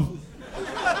alone.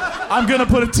 I'm gonna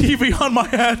put a TV on my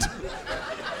head.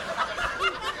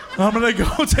 I'm gonna go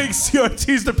take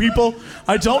CRTs to people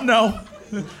I don't know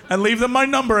and leave them my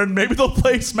number and maybe they'll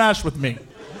play Smash with me.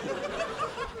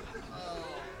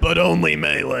 But only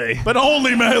Melee. But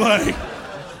only Melee.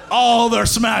 All their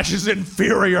Smash is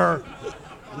inferior.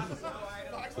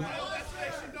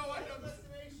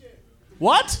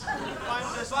 What?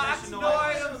 No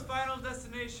items, final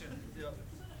destination.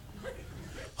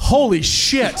 Holy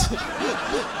shit.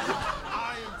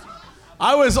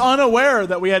 I was unaware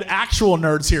that we had actual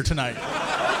nerds here tonight.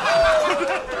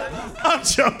 I'm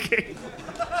joking.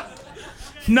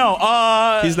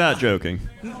 No, He's not joking.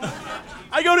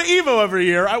 I go to Evo every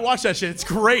year. I watch that shit. It's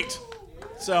great.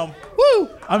 So, woo!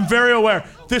 I'm very aware.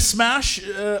 This Smash,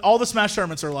 all the Smash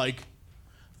tournaments are like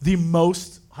the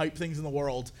most hype things in the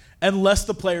world unless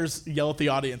the players yell at the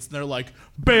audience and they're like,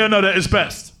 Bayonetta is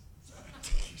best.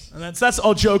 And that's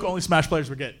a joke only Smash players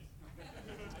would get.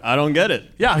 I don't get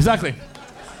it. Yeah, exactly.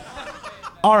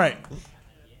 All right.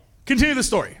 Continue the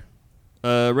story.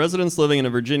 Residents living in a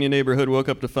Virginia neighborhood woke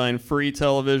up to find free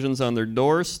televisions on their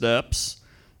doorsteps.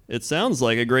 It sounds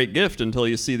like a great gift until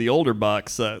you see the older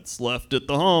box sets left at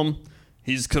the home.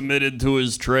 He's committed to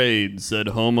his trade, said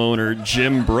homeowner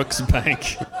Jim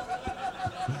Brooksbank.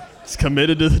 He's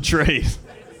committed to the trade.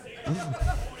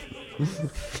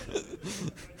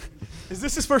 Is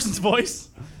this person's voice?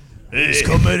 He's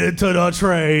committed to the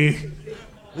trade.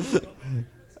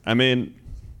 I mean,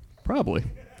 probably.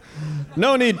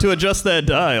 No need to adjust that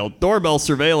dial. Doorbell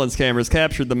surveillance cameras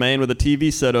captured the man with a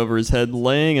TV set over his head,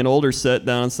 laying an older set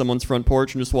down on someone's front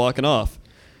porch and just walking off.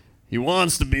 He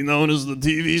wants to be known as the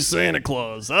TV Santa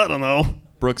Claus. I don't know,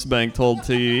 Brooksbank told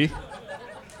TE.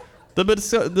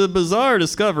 The bizarre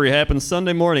discovery happened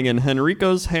Sunday morning in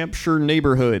Henrico's Hampshire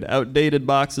neighborhood. Outdated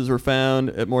boxes were found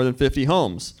at more than 50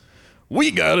 homes.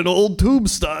 We got an old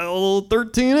tube-style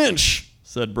 13-inch,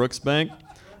 said Brooksbank.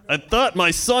 I thought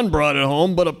my son brought it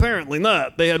home, but apparently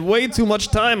not. They had way too much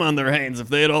time on their hands if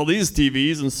they had all these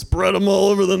TVs and spread them all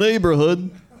over the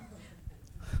neighborhood.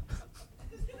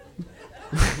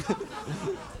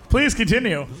 Please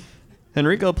continue.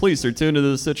 Henrico police are tuned into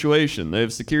the situation. They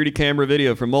have security camera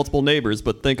video from multiple neighbors,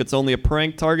 but think it's only a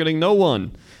prank targeting no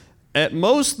one. At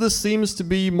most, this seems to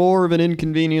be more of an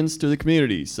inconvenience to the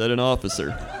community, said an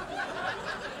officer.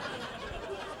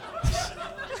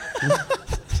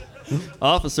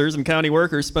 Officers and county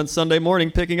workers spent Sunday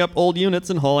morning picking up old units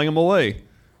and hauling them away.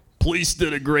 Police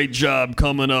did a great job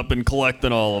coming up and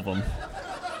collecting all of them,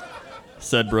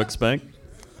 said Brooksbank.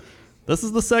 This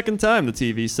is the second time the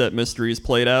TV set mystery is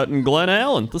played out in Glen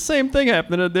Allen. The same thing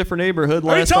happened in a different neighborhood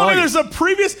last August. Are you telling me there's a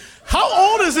previous...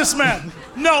 How old is this man?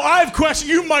 No, I have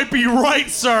questions. You might be right,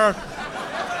 sir.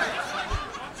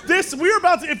 We're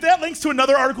about to... If that links to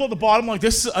another article at the bottom, like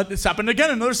this happened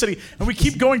again in another city, and we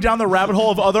keep going down the rabbit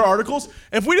hole of other articles,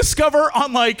 if we discover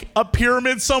on, like, a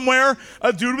pyramid somewhere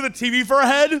a dude with a TV for a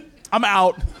head, I'm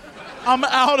out.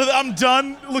 I'm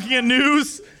done looking at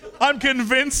news. I'm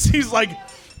convinced he's like...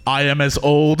 I am as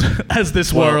old as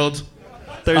this world.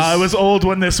 I was old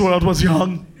when this world was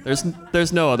young.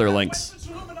 There's no other links.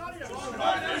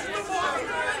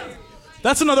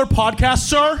 That's another podcast,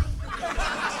 sir.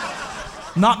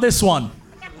 Not this one.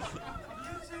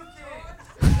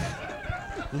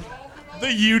 The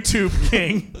YouTube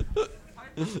King.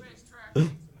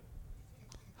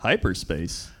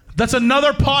 Hyperspace. That's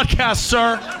another podcast,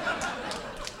 sir.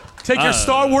 Take your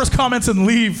Star Wars comments and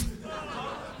leave.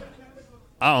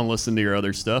 I don't listen to your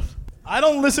other stuff. I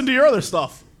don't listen to your other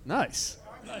stuff. Nice.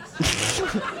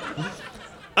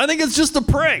 I think it's just a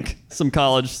prank. Some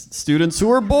college students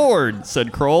who are bored,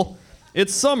 said Kroll.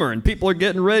 It's summer and people are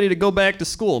getting ready to go back to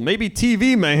school. Maybe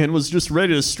TV Man was just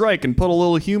ready to strike and put a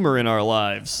little humor in our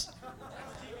lives.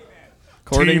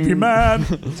 TV Man.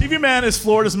 TV Man is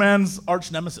Florida's man's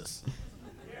arch nemesis.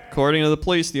 According to the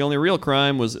police, the only real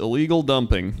crime was illegal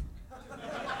dumping.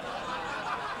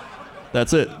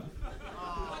 That's it.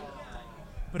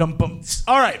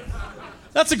 All right.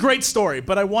 That's a great story,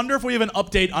 but I wonder if we have an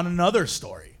update on another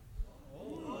story.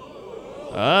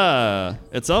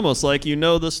 It's almost like you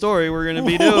know the story we're going to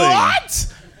be doing.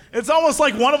 What? It's almost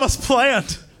like one of us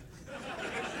planned.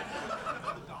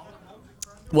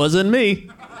 Wasn't me.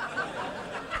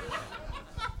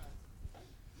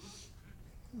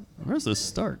 Where's this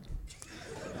start?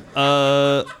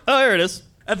 Oh, here it is.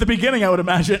 At the beginning, I would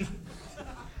imagine.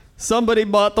 Somebody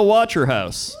bought the Watcher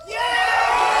house.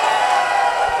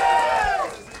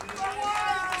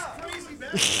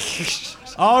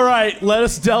 All right, let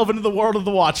us delve into the world of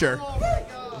the Watcher.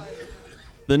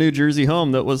 The New Jersey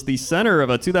home that was the center of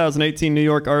a 2018 New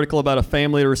York article about a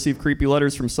family to receive creepy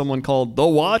letters from someone called The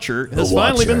Watcher has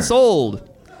finally been sold.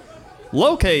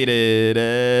 Located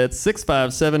at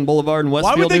 657 Boulevard in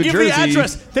Westfield, New Jersey. Why would they give the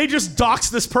address? They just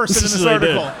doxed this person in this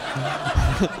article.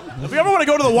 If you ever want to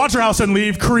go to the Watcher house and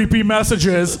leave creepy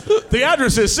messages, the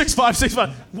address is 6565.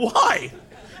 Why?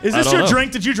 Is this your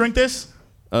drink? Did you drink this?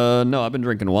 No, I've been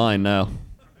drinking wine now.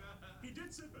 He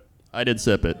did sip it. I did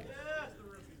sip it.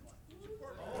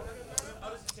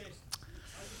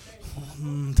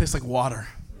 Tastes like water.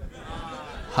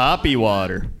 Hoppy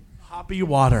water. Hoppy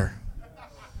water.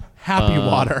 Happy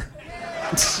water.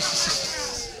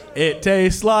 It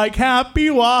tastes like happy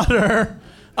water.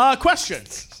 Question.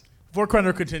 Before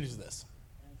Quender continues this.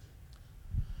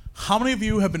 How many of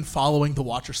you have been following the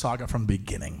Watcher saga from the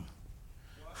beginning?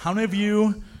 How many of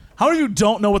you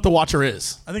don't know what the Watcher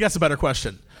is? I think that's a better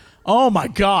question. Oh my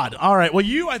God. All right. Well,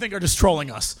 you, I think, are just trolling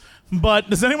us. But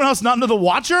does anyone else not know the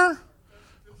Watcher?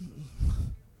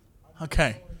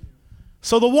 Okay.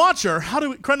 So the Watcher,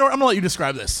 Krendor, I'm going to let you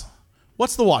describe this.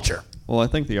 What's the Watcher? Well, I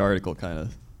think the article kind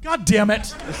of... God damn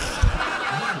it.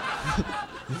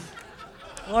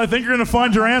 Well, I think you're going to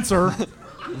find your answer.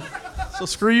 So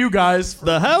screw you guys.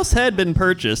 The house had been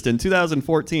purchased in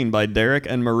 2014 by Derek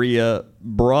and Maria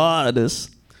Broadus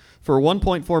for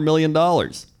 $1.4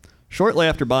 million. Shortly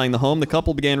after buying the home, the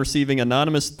couple began receiving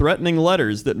anonymous threatening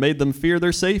letters that made them fear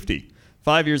their safety.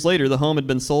 5 years later, the home had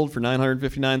been sold for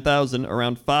 $959,000,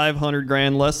 around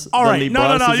 $500,000 less All than right, the no,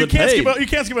 Broaduses you had can't paid. you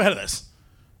can't skip ahead of this.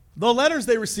 The letters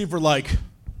they received were like,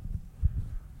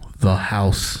 "The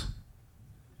house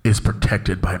is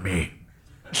protected by me.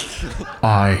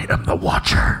 I am the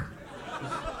Watcher.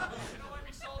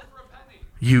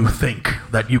 You think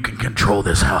that you can control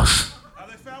this house? Have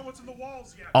they found what's in the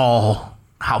walls yet? All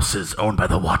houses owned by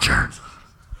the Watcher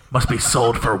must be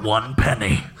sold for 1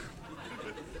 penny.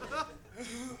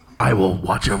 I will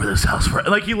watch over this house for..."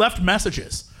 Like, he left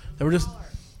messages. They were just...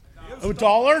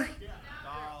 $1?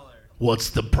 What's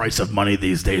the price of money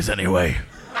these days anyway?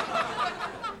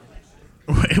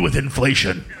 With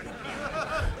inflation.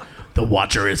 The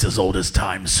Watcher is as old as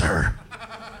time, sir.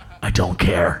 I don't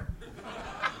care.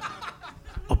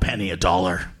 A penny,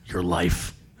 $1, your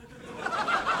life.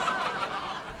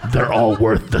 They're all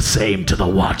worth the same to the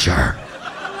Watcher.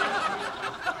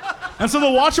 And so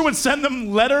the Watcher would send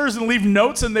them letters and leave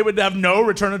notes, and they would have no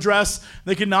return address.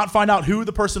 They could not find out who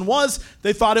the person was.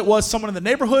 They thought it was someone in the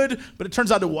neighborhood, but it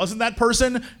turns out it wasn't that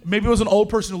person. Maybe it was an old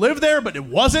person who lived there, but it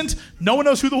wasn't. No one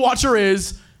knows who the Watcher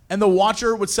is, and the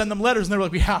Watcher would send them letters, and they were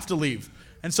like, "We have to leave."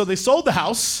 And so they sold the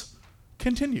house.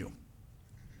 Continue.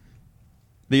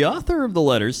 The author of the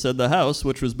letters said the house,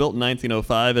 which was built in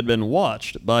 1905, had been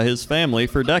watched by his family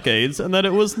for decades, and that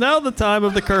it was now the time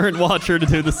of the current Watcher to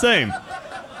do the same.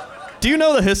 Do you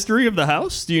know the history of the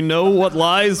house? Do you know what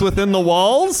lies within the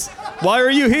walls? Why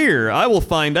are you here? I will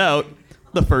find out.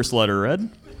 The first letter read.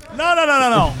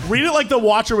 No. Read it like the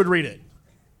Watcher would read it.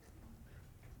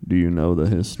 Do you know the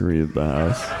history of the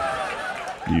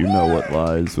house? Do you know what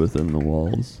lies within the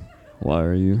walls? Why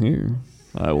are you here?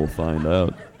 I will find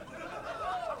out.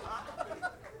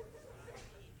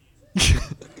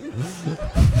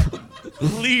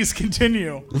 Please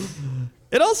continue.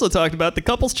 It also talked about the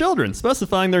couple's children,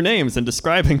 specifying their names and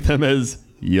describing them as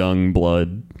young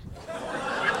blood.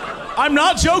 I'm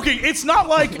not joking. It's not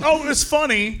like, oh, it was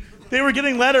funny. They were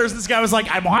getting letters. This guy was like,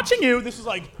 "I'm watching you." This was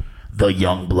like, "The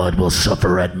young blood will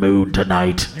suffer at moon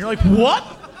tonight." And you're like, what?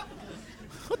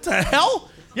 What the hell?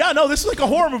 Yeah, no, this is like a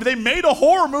horror movie. They made a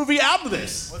horror movie out of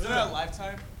this. Was it a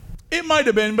Lifetime? It might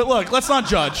have been, but look, let's not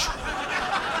judge.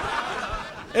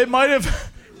 It might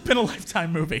have been a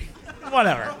Lifetime movie.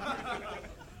 Whatever.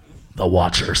 The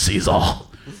Watcher sees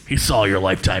all. He saw your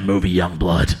Lifetime movie,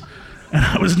 Youngblood, and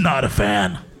I was not a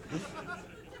fan.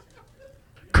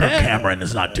 Kirk Cameron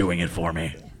is not doing it for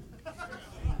me.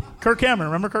 Kirk Cameron,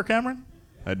 remember Kirk Cameron?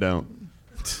 I don't.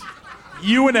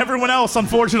 You and everyone else,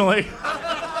 unfortunately.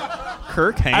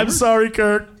 Kirk Hammond? I'm sorry,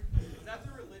 Kirk. Is that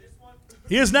the religious one?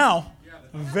 He is now.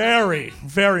 Very,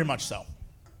 very much so.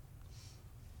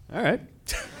 All right.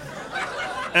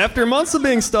 After months of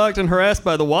being stalked and harassed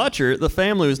by the Watcher, the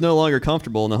family was no longer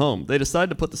comfortable in the home. They decided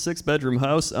to put the 6-bedroom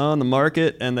house on the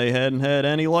market, and they hadn't had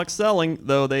any luck selling,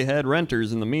 though they had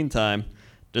renters in the meantime.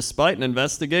 Despite an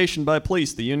investigation by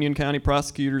police, the Union County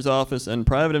Prosecutor's Office, and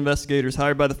private investigators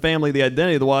hired by the family, the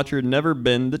identity of the Watcher had never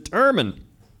been determined.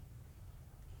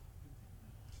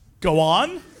 Go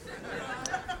on.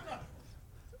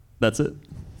 That's it.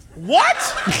 What?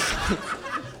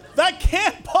 That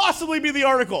can't possibly be the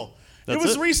article. That's it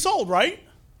was it. resold, right?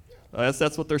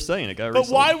 That's what they're saying. It got But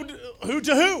resold. why would, who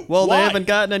to who? Well, Why? they haven't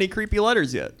gotten any creepy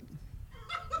letters yet.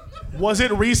 Was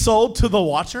it resold to the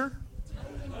Watcher?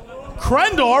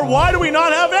 Krendor, why do we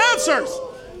not have answers?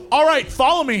 All right,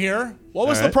 follow me here. What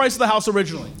was All the right. price of the house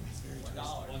originally?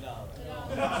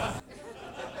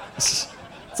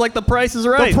 It's like the price is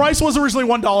right. The price was originally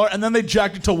 $1, and then they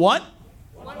jacked it to what?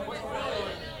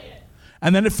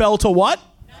 And then it fell to what?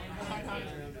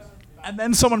 And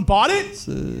then someone bought it?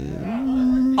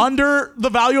 Under the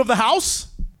value of the house?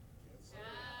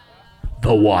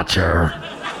 The Watcher.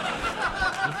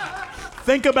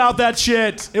 Think about that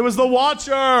shit. It was the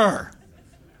Watcher.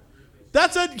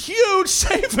 That's a huge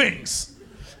savings.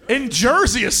 In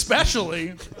Jersey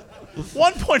especially.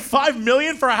 $1.5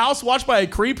 million for a house watched by a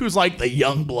creep who's like the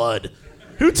young blood.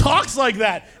 Who talks like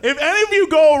that? If any of you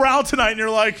go around tonight and you're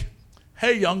like,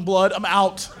 "Hey, young blood, I'm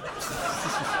out."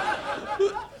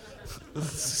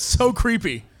 So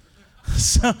creepy.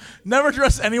 So, never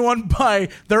address anyone by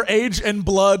their age and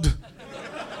blood.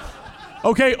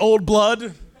 Okay, old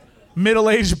blood,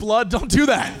 middle-aged blood. Don't do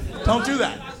that. Don't do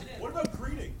that. What about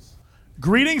greetings?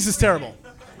 Greetings is terrible.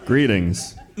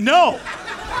 Greetings. No.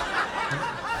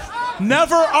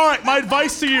 Never. All right, my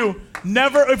advice to you,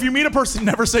 never, if you meet a person,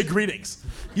 never say greetings.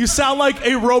 You sound like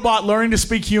a robot learning to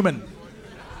speak human.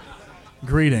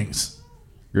 Greetings.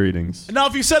 Greetings. Now,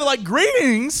 if you said it like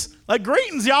greetings,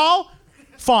 y'all,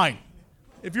 fine.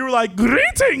 If you were like,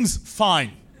 greetings,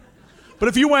 fine. But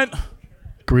if you went,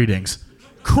 greetings,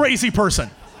 crazy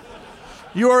person.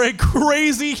 You are a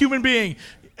crazy human being.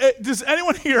 Does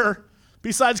anyone here,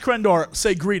 besides Krendor,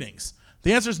 say greetings?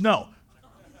 The answer is no.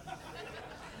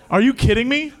 Are you kidding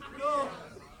me?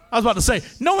 I was about to say,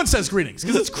 no one says greetings,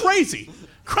 because it's crazy.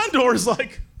 Krendor is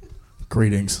like,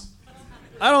 greetings.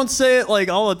 I don't say it like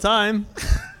all the time.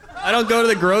 I don't go to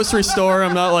the grocery store.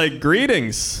 I'm not like,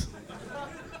 greetings.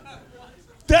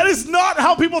 That is not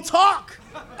how people talk.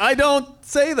 I don't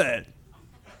say that.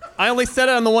 I only said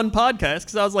it on the one podcast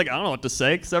because I was like, I don't know what to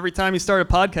say. Because every time you start a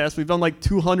podcast, we've done like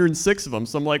 206 of them.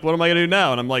 So I'm like, what am I going to do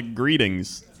now? And I'm like,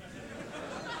 greetings.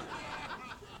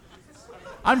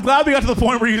 I'm glad we got to the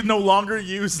point where you no longer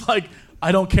use like,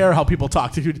 I don't care how people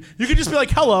talk to you. You could just be like,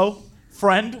 hello,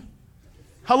 friend.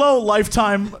 Hello,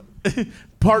 lifetime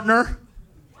partner.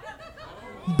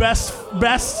 Best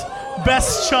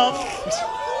chum.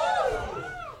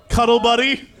 Cuddle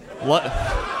buddy.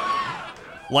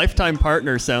 Lifetime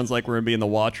partner sounds like we're going to be in the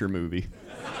Watcher movie.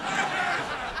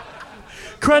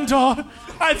 Krendor,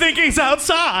 I think he's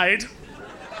outside.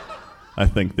 I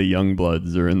think the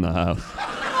Youngbloods are in the house.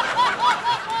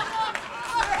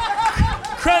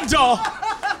 Krendor,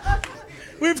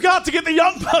 we've got to get the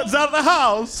Youngbloods out of the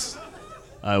house.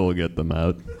 I will get them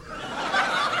out.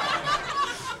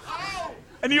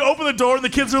 And you open the door and the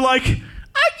kids are like, are you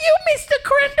Mr.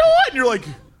 Krendor? And you're like,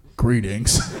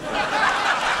 greetings.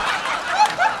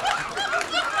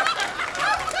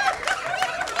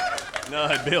 No,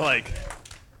 I'd be like,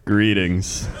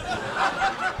 greetings.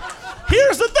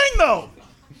 Here's the thing, though.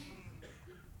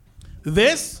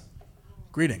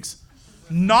 Greetings.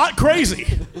 Not crazy.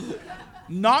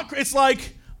 It's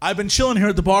like, I've been chilling here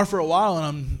at the bar for a while and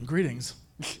I'm, greetings.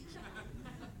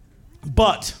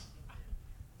 But,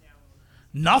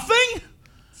 nothing?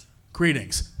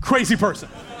 Greetings. Crazy person.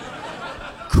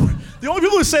 The only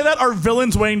people who say that are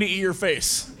villains waiting to eat your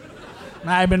face.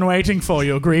 I've been waiting for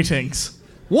you. Greetings.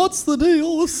 What's the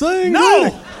deal with saying No!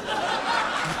 greetings?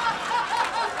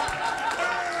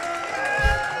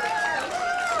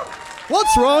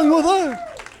 What's wrong with that?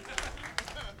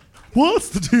 What's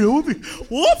the deal with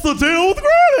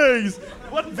greetings?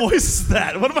 What voice is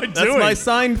that? What am I doing? That's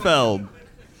my Seinfeld.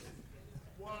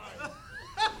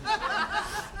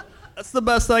 That's the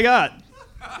best I got.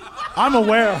 I'm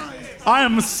aware. I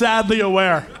am sadly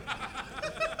aware.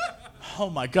 Oh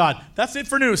my God. That's it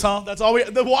for news, huh? That's all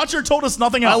the Watcher told us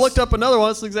nothing else. I looked up another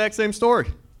one. It's the exact same story.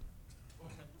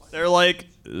 They're like,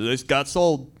 this got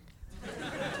sold.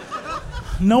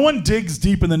 No one digs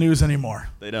deep in the news anymore.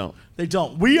 They don't. They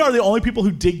don't. We are the only people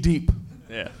who dig deep.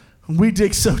 Yeah. We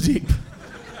dig so deep.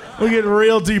 We get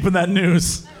real deep in that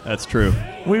news. That's true.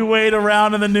 We wade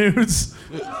around in the news.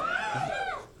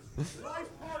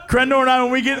 Krendor and I,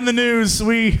 when we get in the news,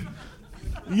 you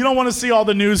don't want to see all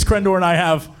the news Krendor and I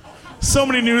have. So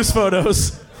many news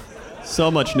photos.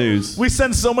 So much news. We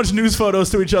send so much news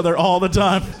photos to each other all the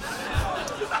time.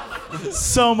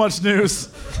 So much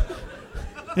news.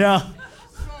 Yeah.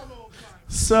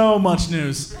 So much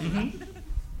news. Mm-hmm.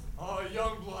 Oh,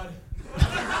 Youngblood.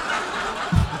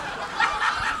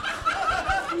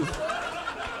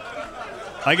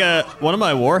 I got one of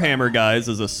my Warhammer guys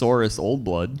is a Saurus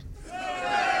Oldblood.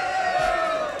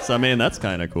 So I mean, that's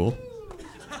kind of cool.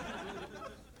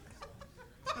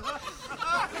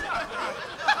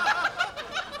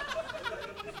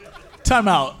 Time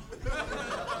out.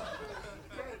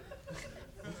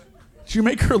 Did you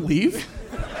make her leave?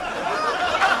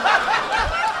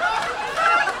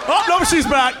 Oh, no, she's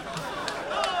back.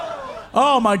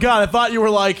 Oh my God, I thought you were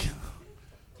like,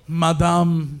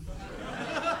 Madame,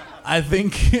 I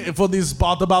think for this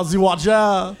part about the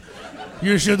Watcher,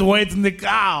 you should wait in the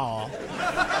car.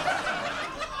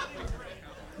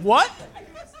 What?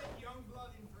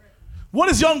 What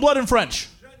is young blood in French?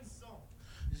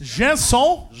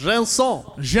 Janson? Janson.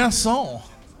 Janson.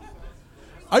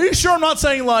 Are you sure I'm not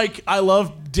saying like, I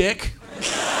love dick?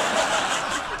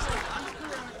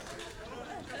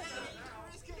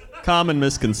 Common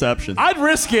misconception. I'd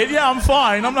risk it. Yeah, I'm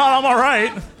fine. I'm all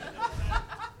right.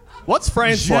 What's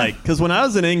France like? Because when I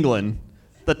was in England,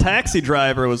 the taxi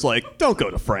driver was like, don't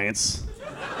go to France.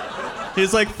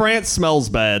 He's like, France smells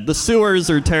bad. The sewers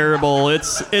are terrible.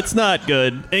 It's not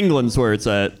good. England's where it's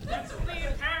at. That's only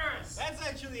in Paris. That's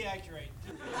actually accurate.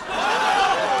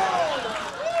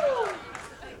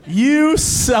 You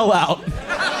sell out. What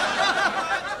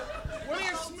do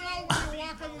you smell when you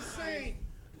walk on the scene?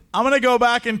 I'm going to go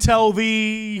back and tell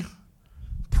the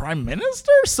Prime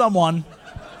Minister? Someone.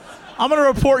 I'm going to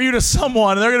report you to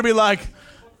someone, and they're going to be like,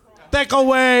 take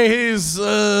away his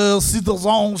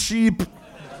citizenship.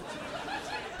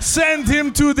 Send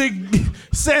him to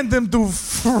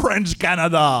French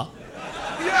Canada.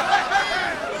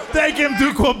 Take him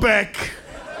to Quebec.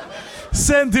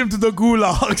 Send him to the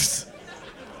gulags.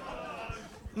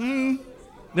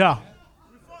 Yeah.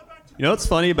 You know what's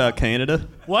funny about Canada?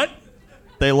 What?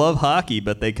 They love hockey,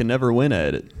 but they can never win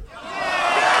at it. We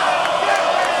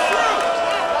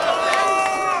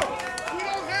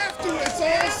don't have to. It's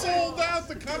all sold out.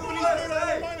 The company's made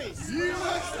all the money.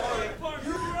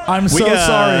 I'm so got-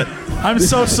 sorry. I'm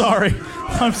so sorry.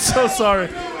 I'm so sorry.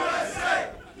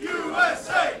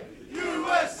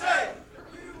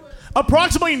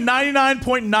 Approximately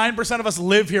 99.9% of us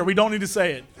live here. We don't need to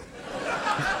say it.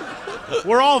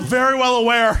 We're all very well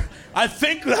aware. I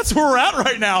think that's where we're at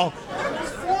right now.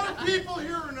 4 people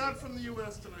here are not from the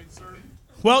U.S. tonight, sir.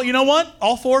 Well, you know what?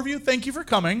 All 4 of you, thank you for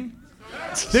coming.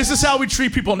 This is how we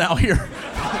treat people now here.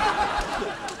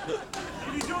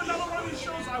 If you do another one of these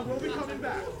shows, I will be coming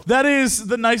back. That is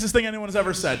the nicest thing anyone has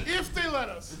ever said. If they let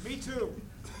us. Me too.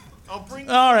 I'll bring.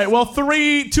 All right, well,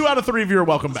 2 out of 3 of you are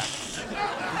welcome back.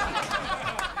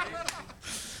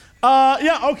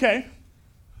 Yeah, okay.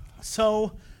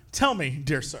 So, tell me,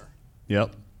 dear sir,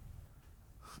 Yep.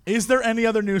 is there any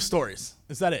other news stories?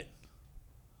 Is that it?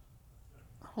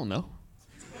 I don't know.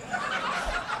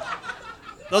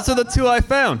 Those are the 2 I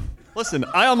found. Listen,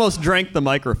 I almost drank the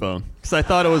microphone because I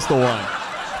thought it was the wine.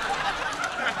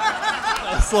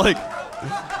 It's like,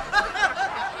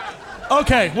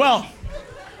 Okay, well,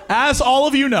 as all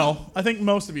of you know, I think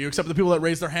most of you, except the people that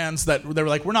raised their hands, that they were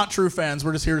like, we're not true fans,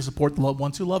 we're just here to support the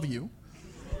ones who love you.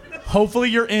 Hopefully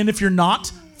you're in. If you're not,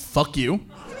 fuck you.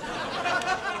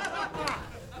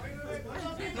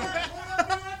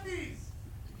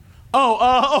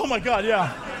 Oh my God,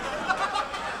 yeah.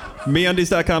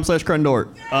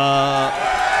 MeUndies.com/Crendort.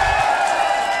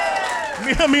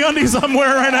 MeUndies I'm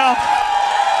wearing right now.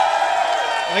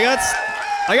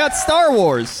 I got Star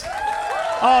Wars.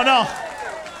 Oh no.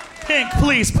 Pink,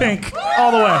 please, pink.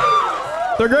 All the way.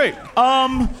 They're great.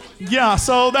 Yeah,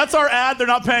 so that's our ad. They're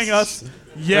not paying us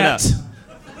yet.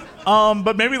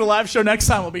 But maybe the live show next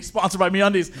time will be sponsored by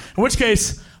MeUndies. In which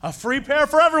case, a free pair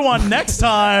for everyone next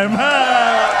time.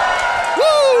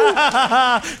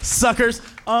 Woo! Suckers.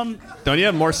 Don't you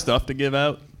have more stuff to give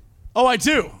out? Oh, I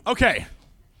do. Okay.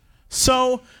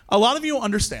 So a lot of you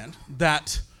understand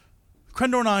that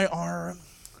Crendor and I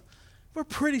we're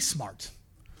pretty smart.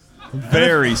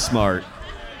 Very smart.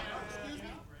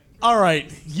 All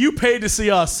right, you paid to see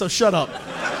us, so shut up.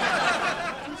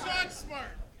 Who's not smart?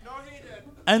 No, he did.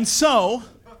 And so,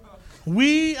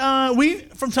 we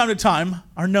from time to time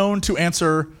are known to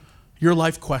answer your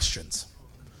life questions.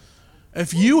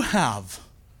 If you have,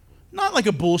 not like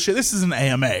a bullshit, this is an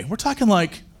AMA. We're talking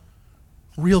like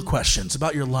real questions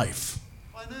about your life.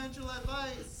 Financial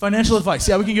advice. Financial advice,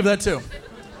 yeah, we can give that too.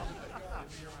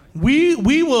 We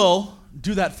will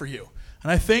do that for you.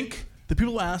 And I think the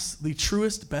people who ask the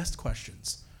truest, best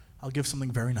questions, I'll give something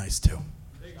very nice to.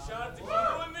 Take a shot to keep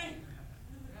with me.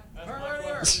 That's my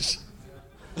prayer.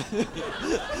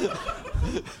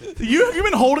 Have you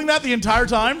been holding that the entire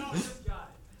time?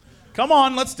 Come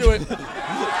on, let's do it.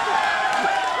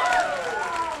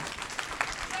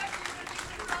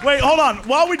 Wait, hold on.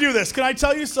 While we do this, can I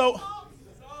tell you so?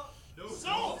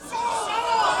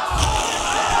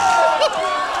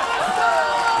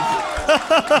 When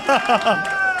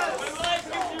life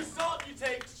gives you salt, you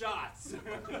take shots.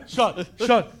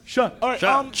 Shut. All right.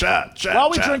 While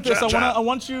we drink this, I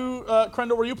want you,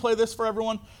 Crendor, will you play this for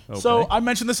everyone? So Okay. I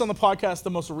mentioned this on the podcast,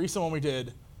 the most recent one we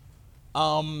did.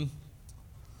 Come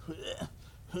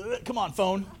on,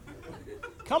 phone.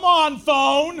 Come on,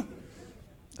 phone.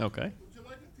 Okay. Would you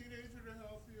like a teenager to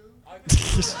help you?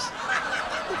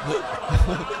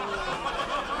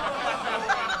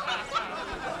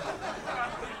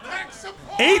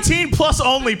 18 plus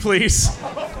only, please.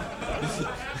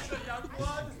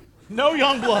 No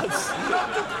young bloods.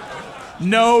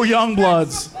 No young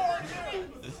bloods.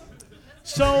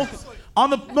 So, on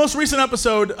the most recent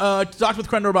episode, I talked with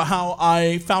Crendor about how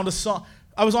I found a song.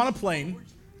 I was on a plane,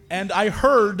 and I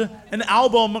heard an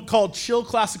album called Chill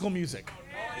Classical Music.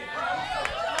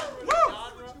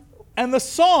 And the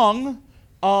song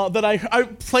that I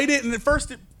played it, and at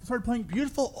first it started playing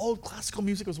beautiful old classical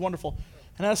music. It was wonderful.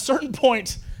 And at a certain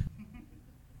point,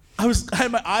 I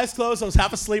had my eyes closed, I was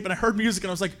half asleep, and I heard music, and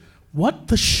I was like, what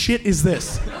the shit is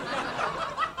this?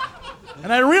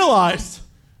 And I realized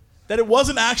that it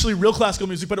wasn't actually real classical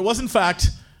music, but it was, in fact,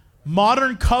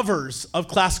 modern covers of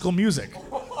classical music.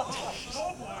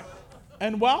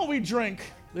 And while we drink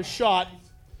this shot,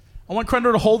 I want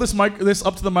Crendor to hold this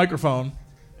up to the microphone.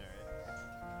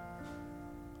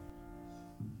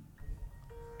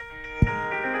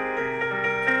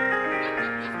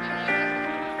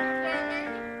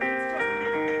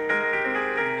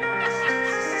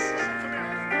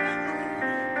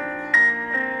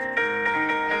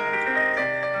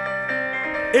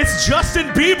 It's Justin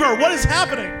Bieber. What is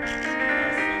happening?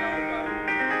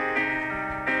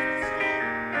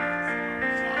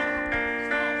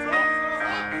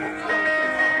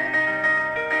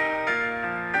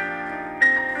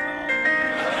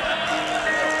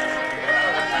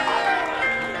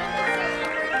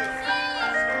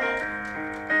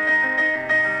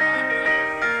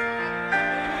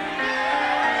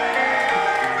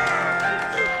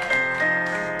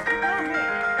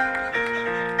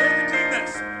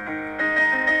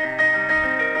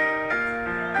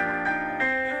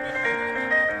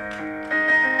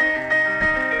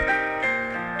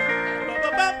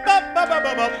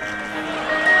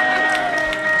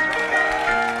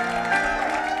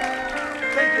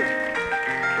 Thank you.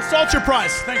 Assault your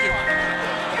prize. Thank you.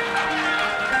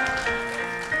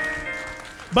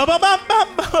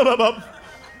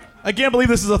 I can't believe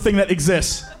this is a thing that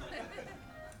exists.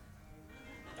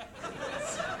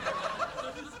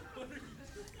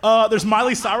 There's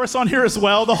Miley Cyrus on here as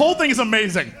well. The whole thing is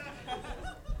amazing.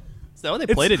 Is that what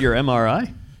they played at your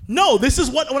MRI? No, this is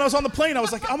what, when I was on the plane, I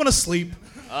was like, I'm gonna sleep.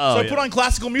 Oh, So I put on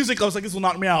classical music. I was like, this will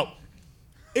knock me out.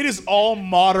 It is all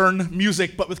modern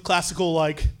music, but with classical,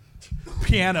 like,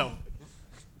 piano.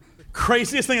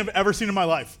 Craziest thing I've ever seen in my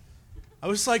life. I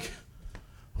was just like,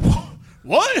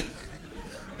 what?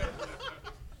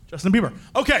 Justin Bieber.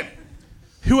 Okay.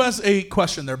 Who has a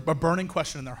question there, a burning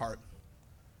question in their heart?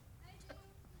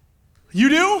 You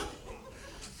do?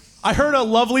 I heard a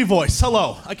lovely voice.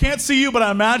 Hello. I can't see you, but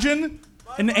I imagine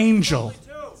an angel.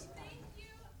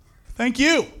 Thank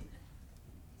you.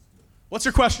 What's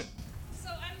your question? So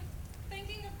I'm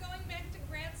thinking of going back to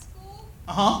grad school.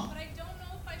 Uh-huh. But I don't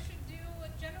know if I should do a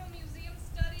general museum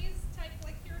studies type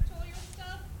like curatorial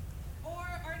stuff or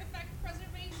artifact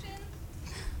preservation.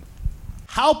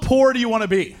 How poor do you want to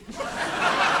be?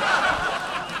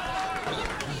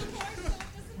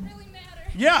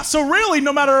 Yeah, so really,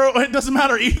 no matter, it doesn't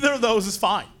matter. Either of those is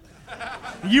fine.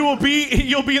 You'll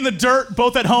be in the dirt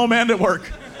both at home and at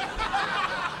work.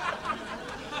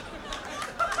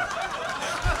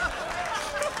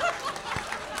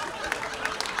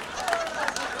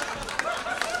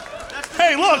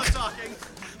 Hey,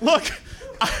 look,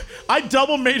 I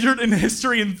double majored in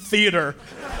history and theater.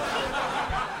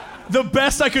 The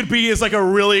best I could be is like a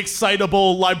really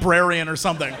excitable librarian or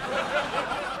something.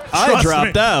 I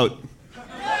dropped out.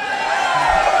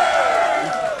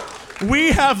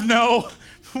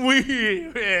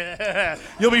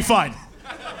 You'll be fine.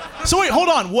 So wait, hold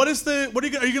on. What are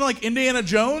you gonna like Indiana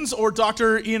Jones or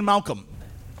Dr. Ian Malcolm?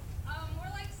 More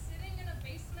like sitting in a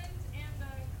basement and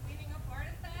cleaning up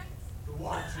artifacts.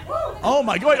 Oh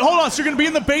my God, wait, hold on. So you're gonna be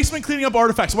in the basement cleaning up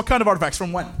artifacts. What kind of artifacts?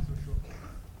 From when? Well,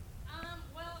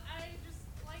 I just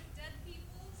like dead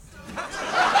people, so...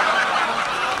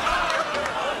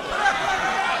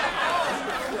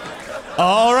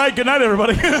 All right, good night,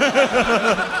 everybody.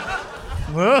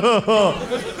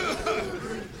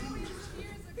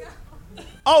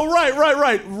 Oh,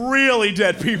 right. Really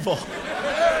dead people.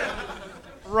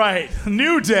 Right.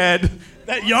 New dead.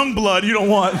 That young blood you don't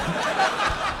want.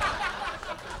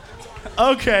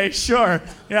 Okay, sure.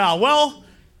 Yeah, well,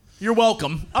 you're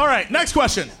welcome. All right, next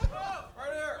question.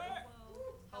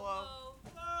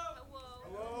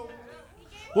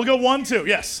 We'll go 1, 2,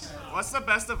 yes. What's the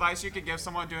best advice you could give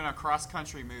someone doing a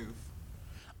cross-country move?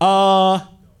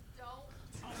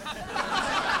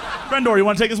 Crendor, you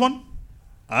want to take this one?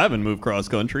 I haven't moved cross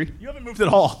country. You haven't moved at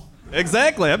all.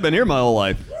 Exactly. I've been here my whole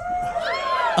life.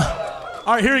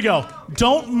 All right, here we go.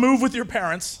 Don't move with your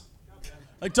parents.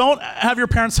 Like, don't have your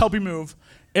parents help you move.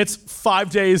 It's 5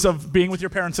 days of being with your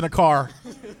parents in a car.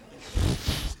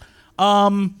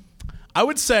 I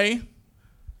would say,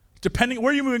 depending,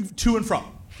 where are you moving to and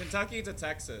from? Kentucky to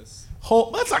Texas.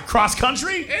 That's not cross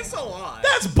country. It's a lot.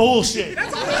 That's bullshit.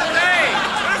 That's a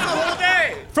whole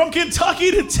day. From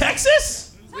Kentucky to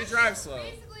Texas? We drive slow.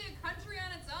 Basically a country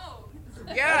on its own.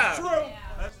 Yeah.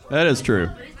 That is true.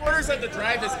 3/4 of the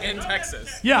drive is in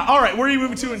Texas. Yeah, all right. Where are you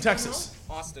moving to in Texas?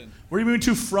 Austin. Where are you moving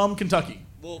to from Kentucky?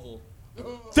 Louisville.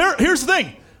 Here's the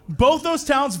thing. Both those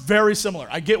towns, very similar.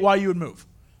 I get why you would move.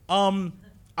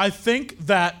 I think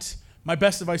that my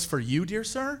best advice for you, dear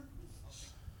sir,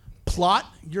 plot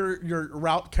your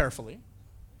route carefully,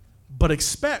 but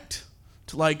expect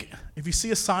to, like, if you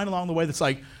see a sign along the way that's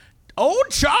like, Old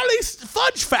Charlie's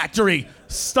Fudge Factory,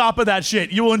 stop at that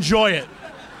shit. You will enjoy it.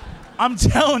 I'm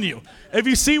telling you. If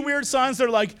you see weird signs that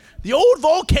are like, the old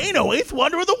volcano, eighth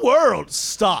wonder of the world,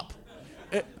 stop.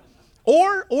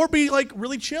 Or be like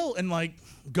really chill and like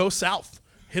go south,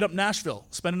 hit up Nashville,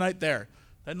 spend a night there,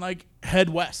 then like head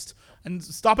west and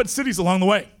stop at cities along the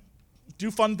way.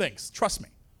 Do fun things, trust me.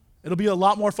 It'll be a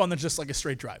lot more fun than just like a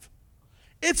straight drive.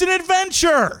 It's an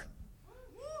adventure.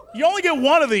 You only get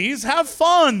one of these, have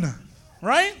fun,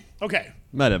 right? Okay.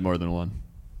 Might have more than one.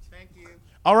 Thank you.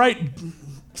 All right,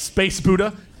 Space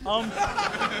Buddha.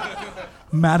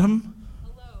 Madam?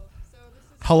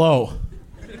 Hello.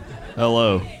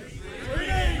 Hello.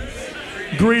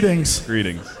 Greetings.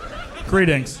 Greetings.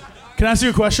 Greetings. Can I ask you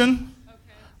a question? Okay.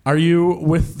 Are you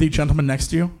with the gentleman next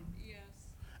to you? Yes.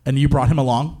 And you brought him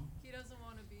along? He doesn't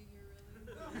want to be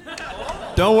here,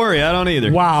 really. Don't worry, I don't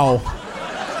either. Wow.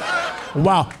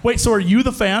 Wow. Wait, so are you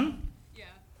the fan? Yeah.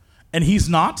 And he's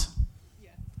not? Yeah.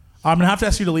 I'm going to have to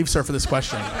ask you to leave, sir, for this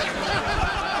question.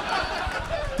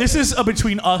 This is a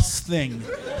between us thing.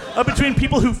 A between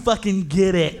people who fucking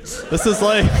get it. This is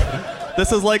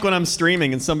like when I'm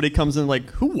streaming and somebody comes in like,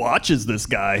 who watches this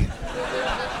guy?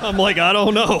 I'm like, I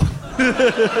don't know.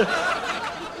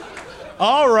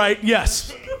 All right,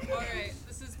 yes. All right.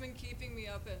 This has been keeping me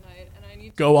up at night, and I need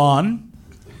to. Go on.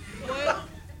 What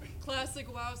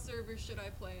classic WoW server should I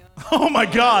play on? Oh my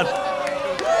God.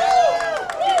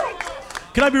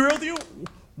 Can I be real with you?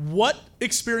 What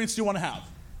experience do you want to have?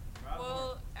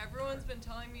 Well, everyone's been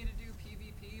telling me to do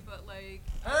PvP, but like,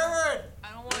 Herod!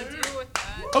 I don't want to deal with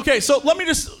that. Okay, so let me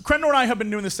just, Krendor and I have been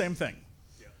doing the same thing.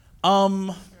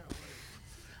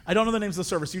 I don't know the names of the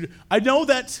servers. I know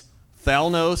that,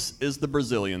 Thalnos is the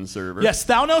Brazilian server. yes,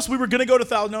 Thalnos, we were going to go to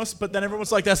Thalnos, but then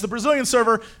everyone's like, that's the Brazilian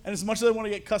server, and as much as I want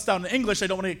to get cussed out in English, I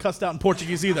don't want to get cussed out in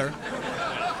Portuguese either.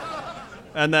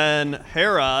 And then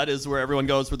Herod is where everyone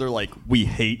goes where they're like, we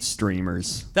hate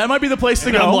streamers. That might be the place to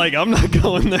And go. I'm like, I'm not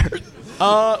going there.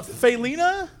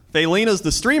 Phalina? Phalina's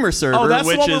the streamer server, Oh, that's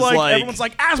which the one is where like everyone's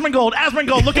like,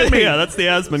 Asmongold, look at me. yeah, that's the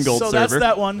Asmongold so server. that's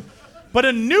that one. But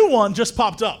a new one just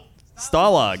popped up.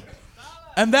 Stalag.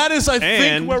 And that is, I And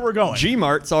think, where we're going.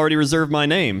 Gmart's already reserved my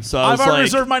name, so I I've was already like,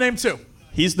 reserved my name too.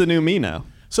 he's the new me now.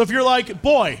 So if you're like,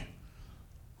 boy,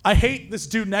 I hate this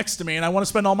dude next to me and I want to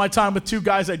spend all my time with two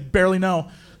guys I barely know,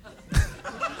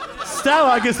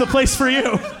 Stalag is the place for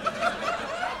you.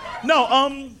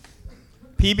 No,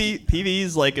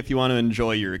 PvE's like if you want to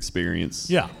enjoy your experience.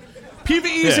 yeah.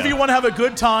 PvE is if Yeah. you want to have a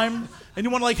good time and you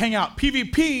want to like hang out.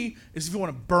 PvP is if you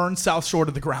want to burn South Shore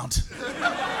to the ground.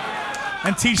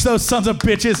 And teach those sons of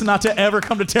bitches not to ever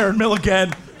come to Terran Mill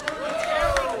again.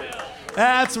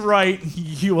 That's right,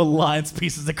 you Alliance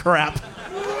pieces of crap.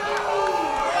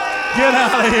 Get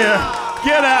out of here.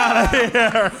 Get out of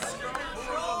here.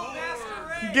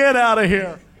 Get out of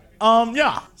here.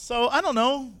 Yeah, so I don't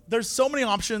know. There's so many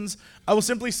options. I will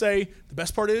simply say the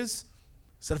best part is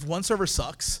that if one server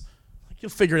sucks, like,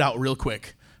 you'll figure it out real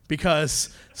quick because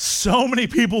so many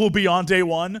people will be on day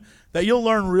one that you'll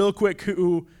learn real quick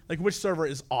which server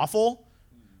is awful.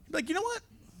 You're like, you know what?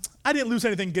 I didn't lose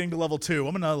anything getting to level 2.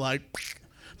 I'm gonna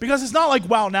because it's not like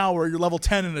WoW now where you're level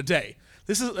 10 in a day.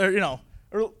 This is,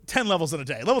 or 10 levels in a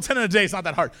day. Level 10 in a day is not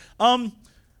that hard. But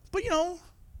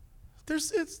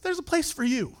there's a place for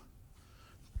you.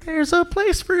 There's a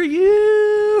place for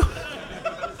you.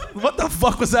 What the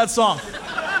fuck was that song?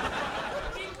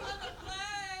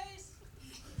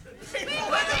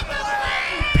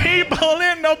 People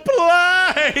in the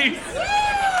place.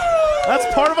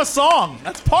 That's part of a song.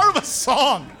 That's part of a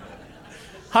song.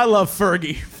 I love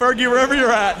Fergie. Fergie, wherever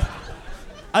you're at,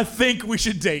 I think we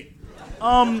should date.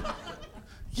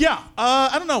 Yeah.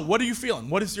 I don't know. What are you feeling?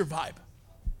 What is your vibe?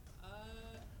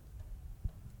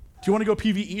 Do you want to go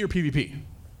PvE or PvP?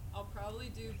 I'll probably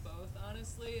do both,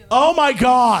 honestly. And Oh my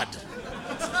God.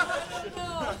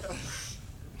 No.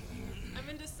 I'm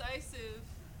indecisive.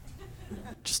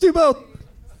 Just do both.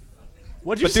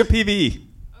 What'd you But say? do PvE.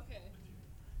 Okay.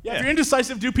 Yeah, if you're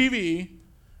indecisive, do PvE.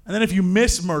 And then if you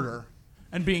miss murder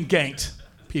and being ganked,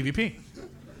 PvP.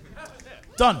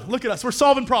 Done. Look at us. We're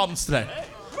solving problems today.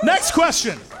 Next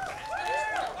question.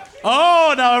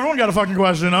 Oh, now everyone got a fucking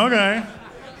question. Okay.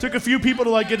 Took a few people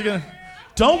to get together.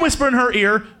 Don't whisper in her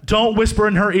ear. Don't whisper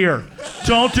in her ear.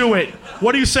 Don't do it.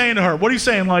 What are you saying to her? What are you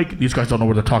saying? These guys don't know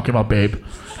what they're talking about, babe.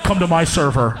 Come to my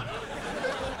server.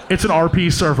 It's an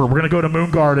RP server. We're gonna go to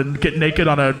Moonguard and get naked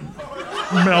on a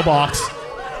mailbox.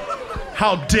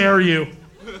 How dare you?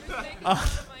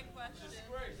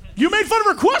 You made fun of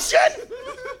her question?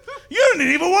 You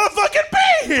didn't even want to fucking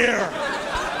be here.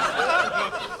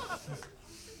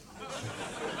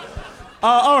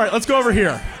 All right, let's go over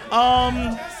here.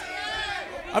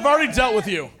 I've already dealt with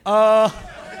you.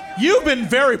 You've been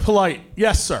very polite.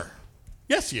 Yes, sir.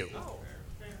 Yes, you. Well,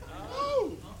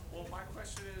 my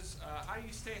question is, how do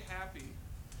you stay happy?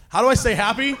 How do I stay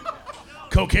happy?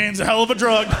 Cocaine's a hell of a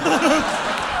drug.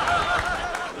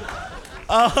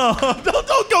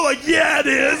 Don't go like, yeah, it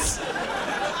is.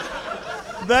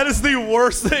 That is the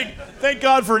worst thing. Thank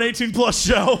God for an 18+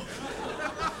 show.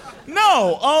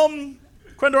 No,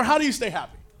 Crendor, how do you stay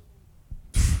happy?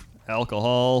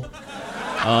 Alcohol.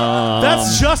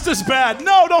 That's just as bad.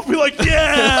 No, don't be like,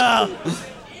 yeah.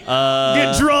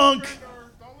 Get drunk.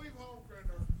 Don't leave home,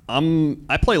 Crendor.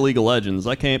 I play League of Legends.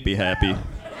 I can't be happy.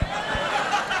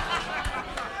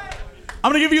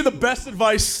 I'm gonna give you the best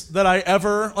advice that I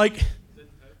ever,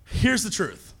 here's the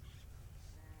truth.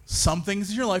 Some things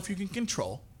in your life you can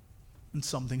control, and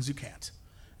some things you can't.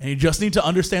 And you just need to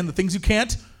understand the things you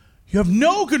can't, you have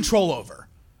no control over.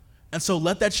 And so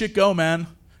let that shit go, man.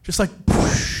 Just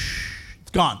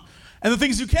it's gone. And the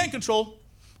things you can control,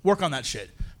 work on that shit.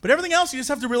 But everything else, you just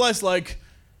have to realize,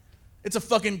 it's a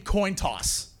fucking coin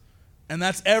toss. And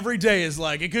that's every day is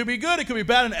it could be good, it could be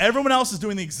bad, and everyone else is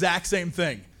doing the exact same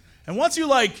thing. And once you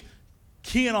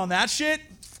key in on that shit,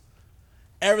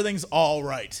 everything's all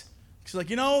right. She's like,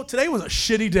 today was a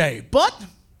shitty day, but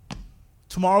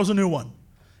tomorrow's a new one.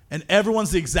 And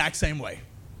everyone's the exact same way.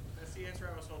 That's the answer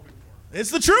I was hoping for.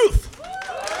 It's the truth.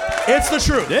 It's the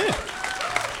truth. Yeah.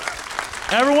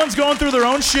 Everyone's going through their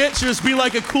own shit. So just be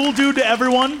like a cool dude to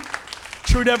everyone.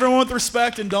 Treat everyone with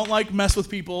respect and don't mess with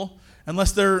people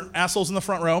unless they're assholes in the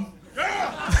front row.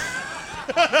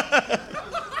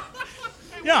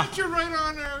 Yeah. Put your right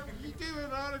on there. You gave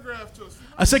an autograph to us.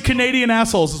 I said Canadian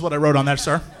assholes is what I wrote on that,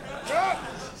 sir.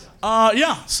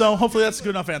 Yeah, so hopefully that's a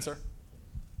good enough answer.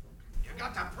 You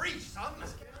got to preach, son.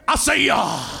 I say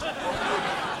ya.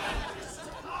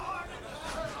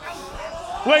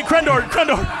 Wait, Crendor.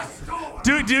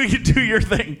 Do your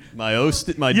thing. My Yes,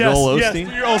 Joel yes, Osteen.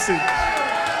 do your Osteen.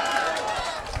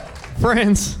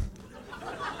 Friends,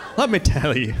 let me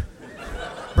tell you.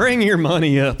 Bring your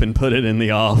money up and put it in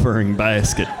the offering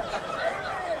basket.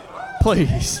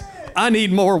 Please. I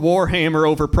need more Warhammer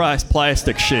overpriced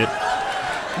plastic shit.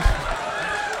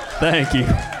 Thank you.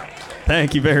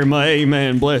 Thank you very much.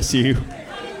 Amen. Bless you.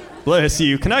 Bless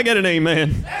you. Can I get an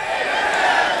amen?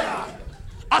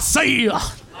 I say ya.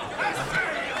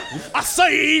 I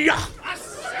say ya.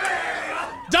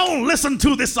 Don't listen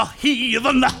to this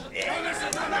heathen.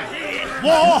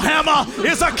 Warhammer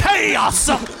is a chaos.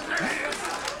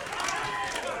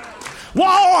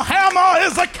 Warhammer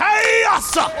is a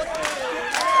chaos.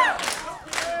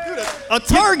 A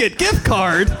Target gift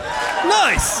card?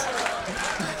 Nice.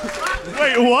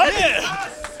 Wait, what? Yeah.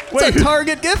 Wait, It's a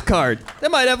Target gift card. They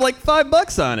might have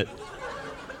 $5 on it.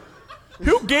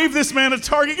 who gave this man a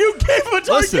Target? You gave him a Target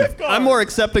Listen, gift card. I'm more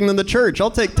accepting than the church.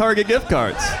 I'll take Target gift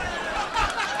cards.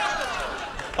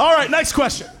 All right, next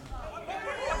question.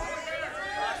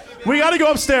 We got to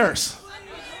go upstairs.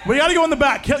 We got to go in the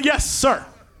back. Yes, sir.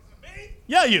 Me?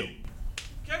 Yeah, you.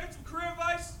 Can I get some career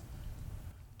advice?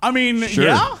 I mean, Sure.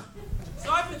 yeah?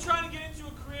 So I've been trying to get into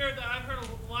a career that I've heard a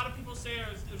lot of people say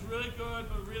is really good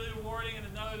but really rewarding, and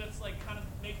another that's kind of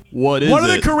making me... What is What are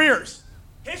it? the careers?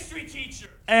 History teacher.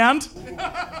 And?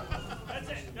 That's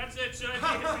it. Should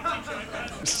I be a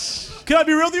history teacher? Can I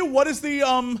be real with you? What is the,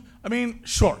 I mean,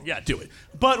 sure, yeah, do it.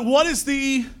 But what is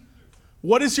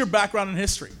your background in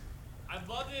history? I've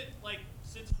loved it,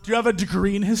 since... Do you have a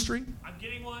degree in history? I'm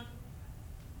getting one.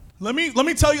 Let me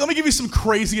give you some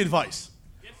crazy advice.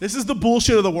 Yes. This is the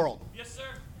bullshit of the world. Yes, sir.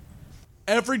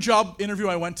 Every job interview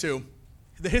I went to,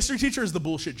 the history teacher is the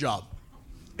bullshit job.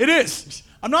 It is.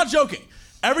 I'm not joking.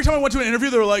 Every time I went to an interview,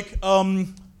 they were like,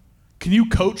 can you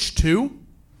coach too?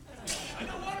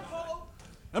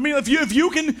 I mean, if you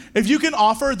can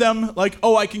offer them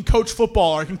I can coach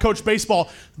football or I can coach baseball,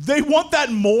 they want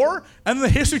that more, and the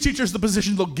history teacher is the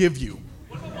position they'll give you.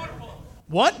 What about water polo?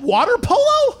 What? Water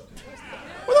polo?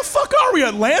 Where the fuck are we,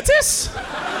 Atlantis?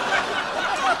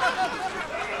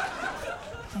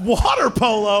 Water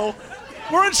polo?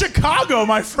 We're in Chicago,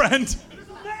 my friend.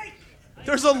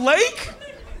 There's a lake?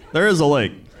 There is a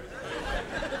lake.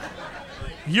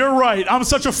 You're right. I'm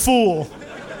such a fool.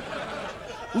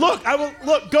 Look,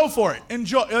 go for it.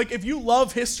 Enjoy. If you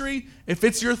love history, if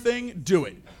it's your thing, do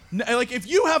it. If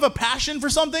you have a passion for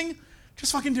something,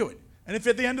 just fucking do it. And if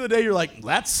at the end of the day you're like,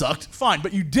 that sucked, fine,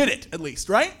 but you did it at least,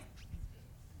 right?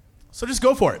 So just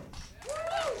go for it.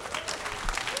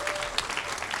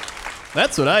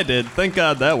 That's what I did. Thank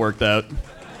God that worked out.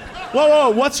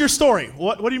 Whoa, what's your story?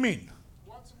 What do you mean?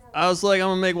 I was like, I'm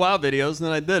gonna make WoW videos, and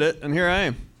then I did it, and here I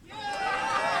am.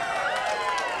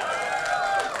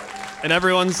 And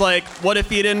everyone's like, what if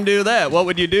you didn't do that? What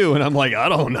would you do? And I'm like, I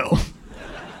don't know.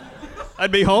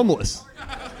 I'd be homeless.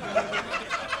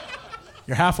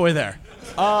 You're halfway there.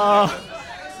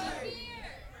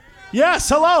 Yes,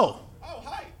 hello. Oh,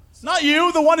 hi. Not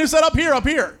you, the one who said up here.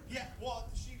 Yeah, well,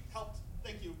 she helped.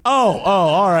 Thank you. Oh,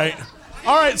 all right.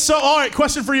 All right,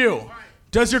 question for you.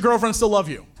 Does your girlfriend still love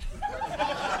you? I guess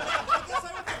I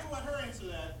would have to let her answer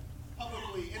that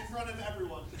publicly in front of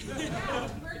everyone.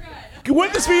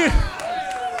 Wouldn't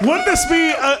this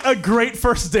be a great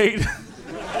first date?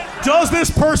 Does this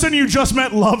person you just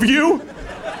met love you? We've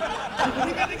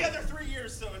been together 3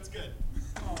 years, so it's good.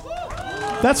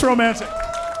 That's romantic.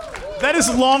 That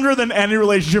is longer than any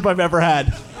relationship I've ever had.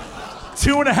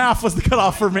 2.5 was the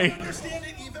cutoff for me. I don't understand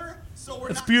it either, so we're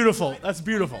That's not beautiful. That's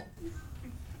beautiful.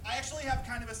 I actually have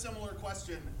kind of a similar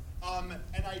question,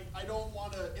 and I don't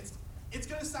want to. It's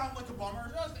gonna sound like a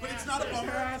bummer, but it's not a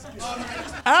bummer.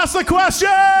 Ask the question!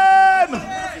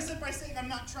 I preface it by saying I'm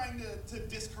not trying to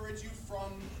discourage you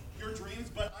from your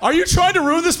dreams, but Are you trying to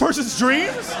ruin this person's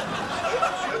dreams?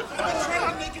 I've been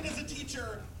trying to make it as a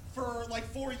teacher for like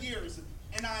 4 years,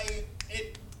 and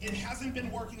it hasn't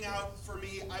been working out for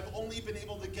me. I've only been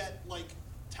able to get like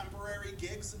temporary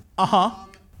gigs. Uh-huh.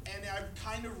 And I've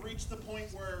kind of reached the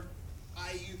point where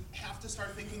I have to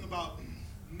start thinking about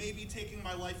maybe taking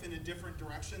my life in a different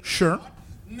direction. Sure.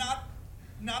 Not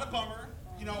a bummer.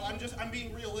 You know, I'm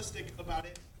being realistic about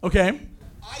it. Okay.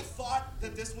 I thought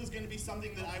that this was going to be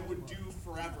something that I would do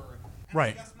forever. And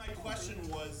Right. I guess my question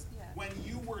was, when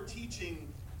you were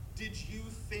teaching, did you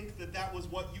think that that was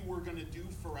what you were going to do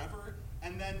forever?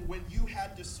 And then when you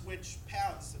had to switch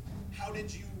paths, how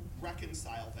did you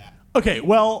reconcile that? Okay,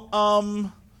 well,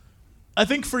 I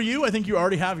think for you, I think you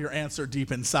already have your answer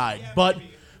deep inside. Yeah,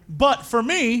 But for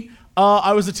me,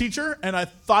 I was a teacher, and I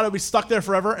thought I'd be stuck there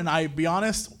forever, and I, be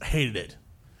honest, hated it.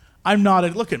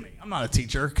 Look at me, I'm not a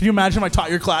teacher. Can you imagine if I taught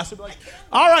your class? I'd be like,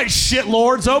 all right,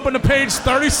 shitlords, open to page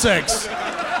 36.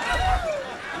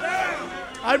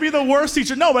 I'd be the worst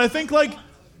teacher. No, but I think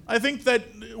that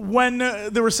when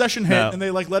the recession hit and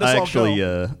they let us all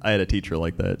go. I had a teacher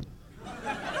like that.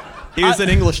 He was an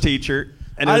English teacher,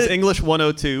 and it was English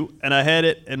 102, and I had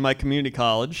it in my community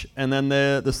college. And then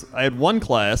I had one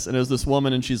class, and it was this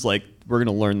woman, and she's like, we're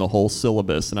going to learn the whole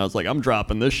syllabus. And I was like, I'm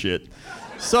dropping this shit.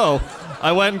 So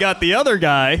I went and got the other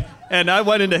guy, and I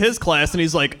went into his class, and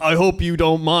he's like, I hope you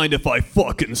don't mind if I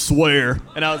fucking swear.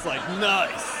 And I was like,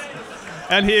 nice.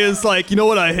 And he is like, you know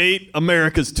what I hate?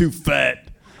 America's too fat.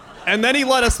 And then he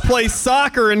let us play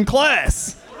soccer in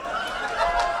class.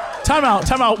 Time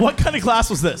out. What kind of class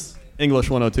was this? English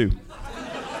 102.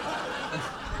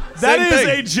 That Same is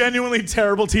thing. a genuinely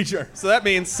terrible teacher. So that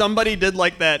means somebody did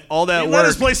all that He work. let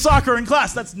us play soccer in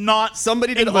class. That's not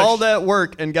Somebody did English. all that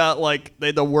work and got they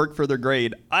had to work for their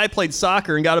grade. I played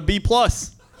soccer and got a B+.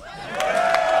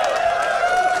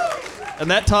 And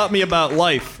that taught me about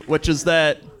life, which is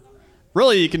that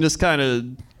really you can just kind of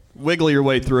wiggle your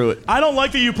way through it. I don't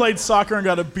like that you played soccer and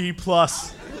got a B+.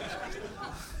 That's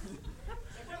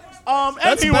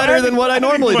better than what I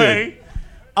normally do.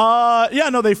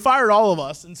 They fired all of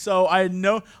us, and so I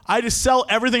had to sell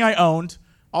everything I owned.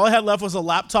 All I had left was a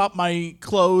laptop, my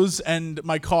clothes, and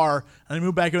my car, and I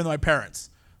moved back in with my parents.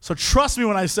 So trust me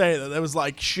when I say that was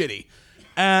shitty.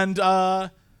 And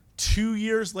 2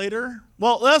 years later,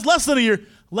 well, that's less than a year,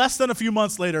 less than a few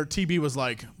months later, TB was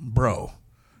like, bro,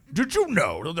 did you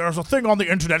know that there's a thing on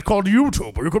the internet called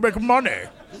YouTube where you can make money?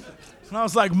 And I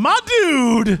was like, my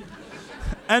dude.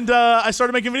 And I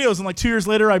started making videos, and 2 years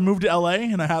later, I moved to LA,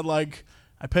 and I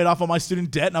paid off all my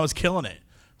student debt, and I was killing it.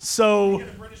 So, You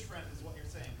get a British friend is what you're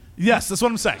saying. yes, that's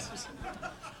what I'm saying.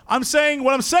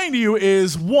 What I'm saying to you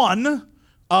is, one,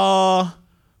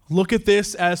 look at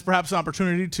this as perhaps an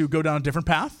opportunity to go down a different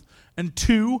path, and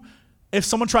two, if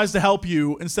someone tries to help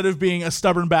you, instead of being a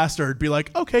stubborn bastard, be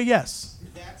like, okay, yes.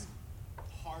 That's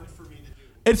hard for me to do.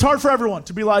 It's hard for everyone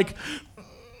to be like,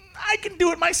 I can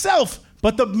do it myself.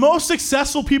 But the most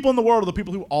successful people in the world are the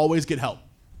people who always get help.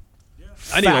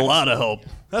 I need a lot of help.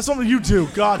 That's something you do.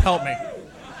 God help me.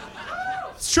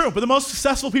 It's true, but the most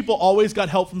successful people always got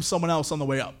help from someone else on the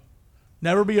way up.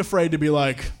 Never be afraid to be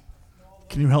like,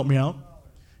 can you help me out?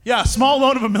 Yeah, small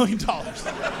loan of $1 million.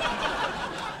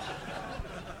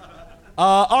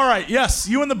 All right, yes,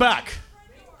 you in the back.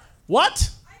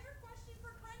 What?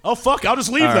 Oh, fuck, I'll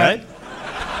just leave All that. right.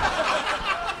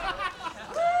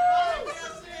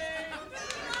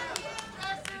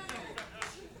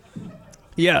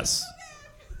 Yes.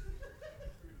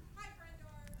 Hi, Brendor.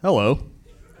 Hello.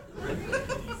 So I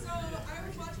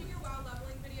was watching your WoW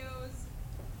leveling videos,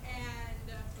 and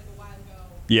like a while ago.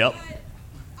 Yep. But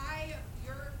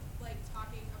you're like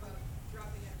talking about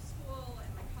dropping out of school, and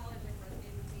my college like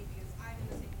resonated with me because I'm in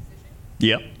the same position.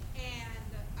 Yep. And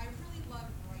I really love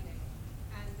writing.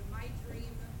 And my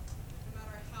dream, no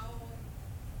matter how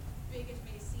big it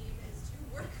may seem, is to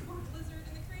work for Blizzard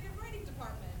in the creative writing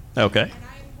department. Okay. And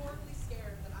I am horribly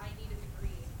scared that I need a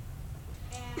degree.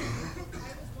 And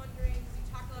I was wondering, because you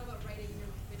talk a lot about writing in your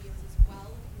videos as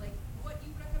well, like what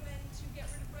you recommend to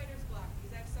get rid of writer's block,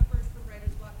 because I've suffered from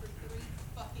writer's block for 3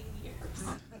 fucking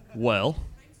years. Well,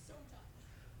 I'm so done.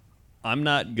 I'm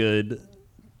not good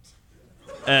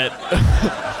at.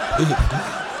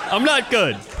 I'm not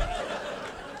good.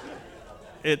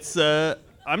 It's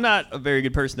I'm not a very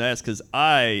good person to ask because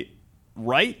I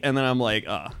write and then I'm like,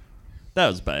 that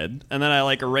was bad, and then I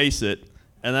like erase it,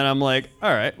 and then I'm like,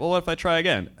 all right, well, what if I try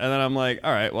again? And then I'm like,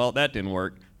 all right, well, that didn't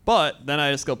work. But then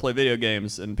I just go play video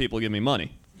games and people give me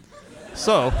money.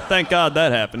 So thank God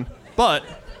that happened. But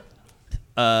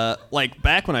like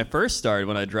back when I first started,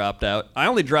 when I dropped out, I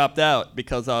only dropped out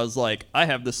because I was like, I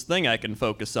have this thing I can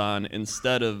focus on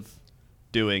instead of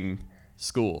doing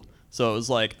school. So it was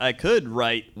like I could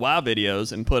write WoW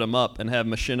videos and put them up and have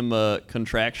Machinima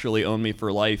contractually own me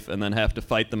for life and then have to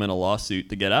fight them in a lawsuit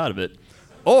to get out of it.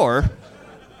 Or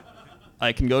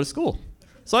I can go to school.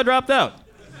 So I dropped out.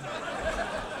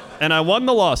 And I won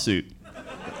the lawsuit.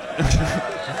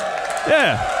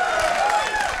 Yeah.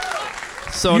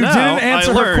 So You now didn't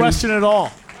answer I her learned, question at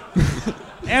all.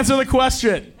 Answer the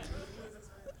question.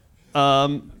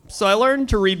 So I learned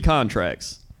to read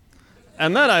contracts.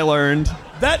 And then I learned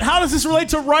How does this relate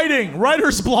to writing?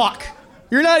 Writer's block.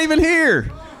 you're not even here.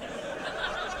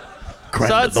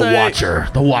 So I'd say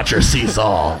The Watcher sees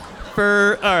all.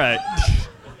 all right.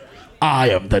 I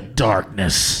am the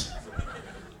darkness.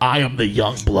 I am the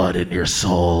young blood in your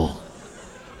soul.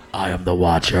 I am the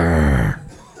Watcher.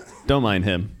 Don't mind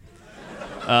him.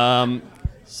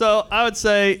 So I would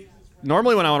say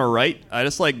normally when I want to write, I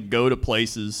just like go to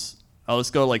places. I'll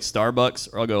just go to like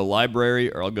Starbucks, or I'll go to a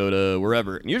library, or I'll go to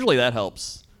wherever. And usually that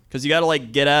helps because you got to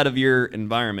like get out of your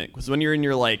environment. Because when you're in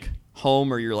your like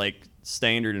home or your like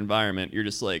standard environment, you're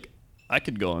just like, I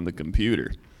could go on the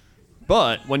computer.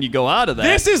 But when you go out of that,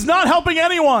 This is not helping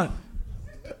anyone.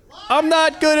 I'm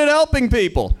not good at helping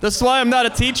people. That's why I'm not a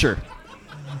teacher.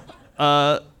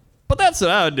 But that's what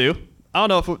I would do. I don't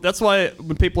know if that's why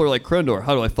when people are like, Krendor,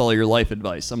 how do I follow your life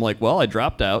advice? I'm like, well, I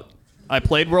dropped out. I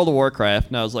played World of Warcraft,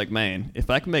 and I was like, man, if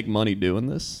I can make money doing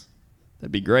this,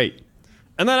 that'd be great.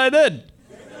 And then I did.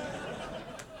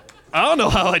 I don't know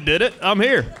how I did it. I'm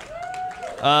here.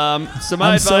 So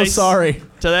my I'm so advice sorry.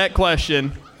 to that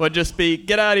question would just be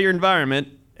get out of your environment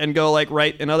and go like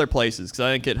write in other places because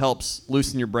I think it helps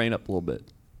loosen your brain up a little bit.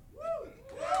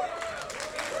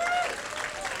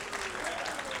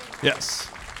 Yes.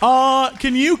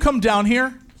 Can you come down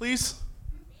here, please?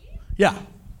 Yeah.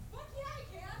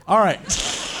 All right.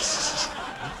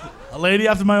 A lady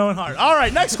after my own heart. All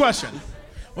right, next question.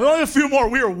 We only have a few more.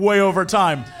 We are way over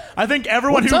time. I think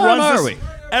everyone What who time runs are this we?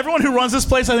 everyone who runs this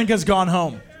place I think has gone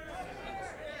home.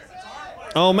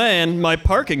 Oh man, my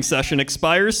parking session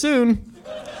expires soon.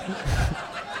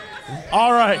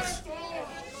 All right.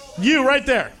 You right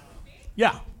there.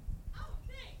 Yeah.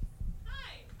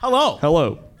 Hello.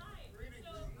 Hello.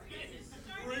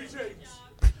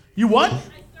 You what? I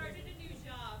started a new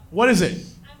job. What is it?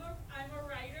 I'm a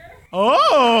writer.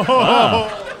 Oh.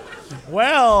 Wow.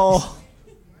 Well.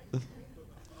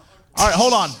 All right,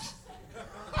 hold on.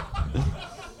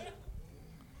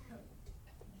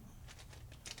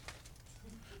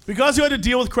 Because you had to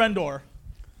deal with Krendor,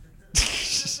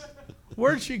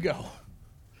 where'd she go?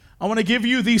 I want to give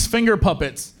you these finger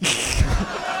puppets.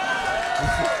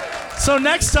 So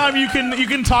next time you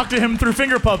can talk to him through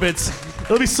finger puppets.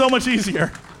 It'll be so much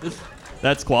easier.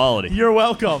 That's quality. You're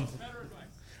welcome.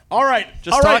 All right.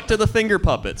 Just all talk right. to the finger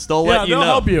puppets. They'll Yeah, let you they'll know.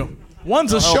 help you.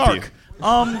 One's a They'll help shark.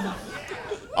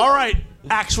 All right,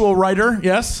 actual writer,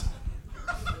 yes.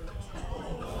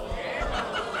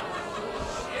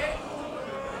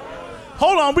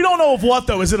 Hold on, we don't know of what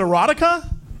though. Is it erotica?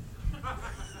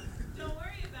 Don't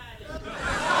worry about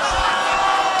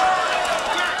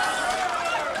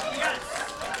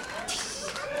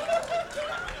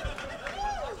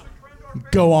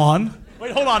it. Go on.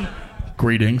 Wait, hold on.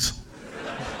 Greetings.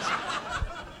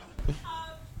 I'm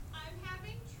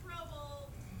having trouble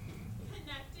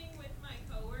connecting with my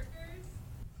coworkers.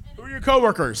 Who are your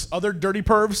coworkers? Other dirty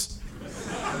pervs? No,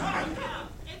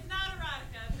 it's not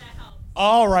erotica, if that helps.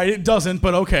 All right, it doesn't,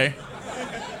 but okay.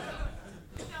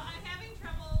 So I'm having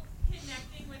trouble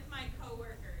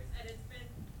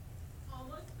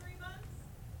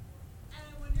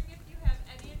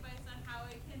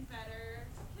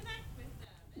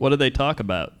What do they talk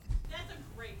about? That's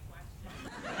a great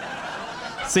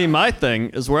question. See, my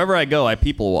thing is wherever I go, I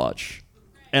people watch.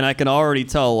 And I can already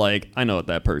tell, like, I know what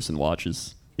that person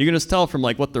watches. You can just tell from,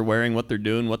 like, what they're wearing, what they're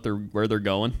doing, where they're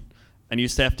going. And you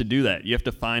just have to do that. You have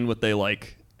to find what they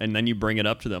like, and then you bring it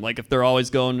up to them. Like, if they're always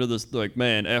going to this, like,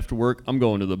 man, after work, I'm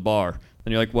going to the bar.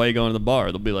 And you're like, why are you going to the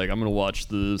bar? They'll be like, I'm going to watch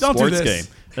the sports game.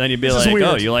 And then you'd be like,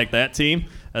 oh, you like that team?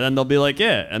 And then they'll be like,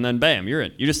 yeah. And then, bam, you're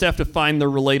in. You just have to find their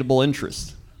relatable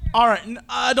interest. All right,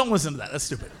 don't listen to that. That's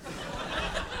stupid.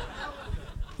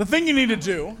 The thing you need to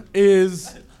do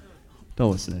is...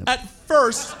 Don't listen to him. At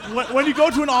first, when you go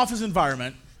to an office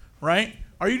environment, right,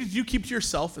 do you keep to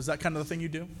yourself? Is that kind of the thing you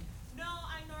do? No,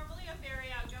 I'm normally a very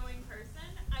outgoing person.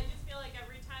 I just feel like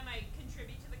every time I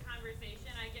contribute to the conversation,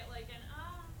 I get like an,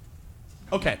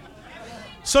 Okay.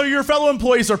 So your fellow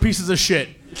employees are pieces of shit.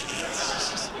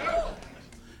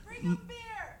 Bring up beer.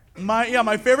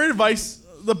 My favorite advice,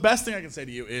 the best thing I can say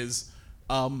to you is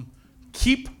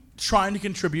keep trying to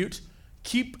contribute,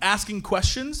 keep asking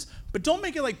questions, but don't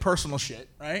make it like personal shit,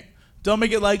 right? Don't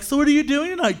make it like, so what are you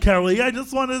doing tonight, Carly? I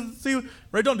just want to see,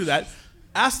 right? Don't do that.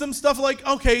 Ask them stuff like,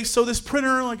 okay, so this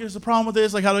printer, like, there's a problem with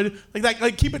this, like, how do I do, like that,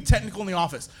 like, keep it technical in the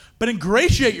office, but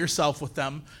ingratiate yourself with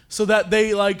them so that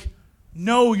they, like,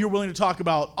 know you're willing to talk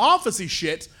about office-y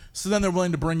shit, so then they're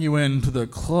willing to bring you into the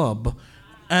club.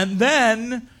 And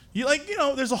then,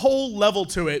 there's a whole level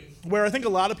to it where I think a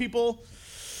lot of people,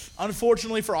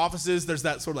 unfortunately for offices, there's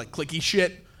that sort of, like, cliquey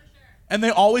shit. And they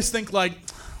always think, like,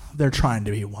 they're trying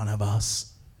to be one of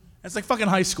us. It's like fucking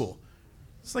high school.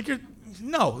 It's like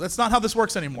no, that's not how this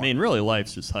works anymore. I mean, really,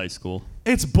 life's just high school.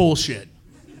 It's bullshit.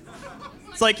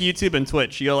 It's like YouTube and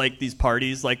Twitch. You go, like, these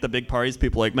parties, like the big parties,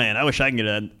 people are like, man, I wish I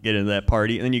can get into that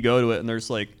party. And then you go to it, and there's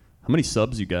like, how many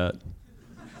subs you got?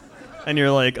 And you're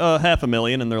like,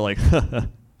 500,000. And they're like,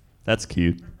 that's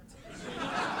cute.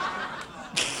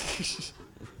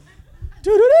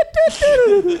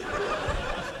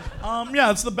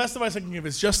 It's the best advice I can give.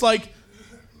 It's just like,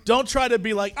 don't try to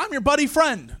be like, I'm your buddy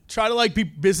friend. Try to like be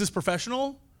business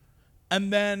professional.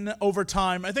 And then over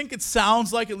time, I think it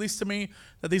sounds like, at least to me,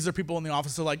 that these are people in the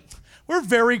office who are like, we're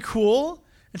very cool.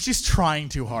 And she's trying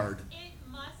too hard. It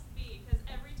must be, because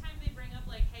every time they bring up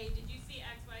like, hey, did you see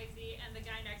XYZ? And the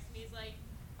guy next to me is like,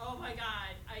 oh my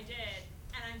God, I did.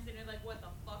 And I'm sitting there like, what the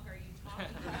fuck are you talking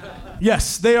about?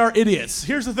 Yes, they are idiots.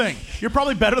 Here's the thing. You're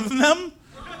probably better than them.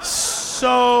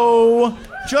 So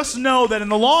just know that in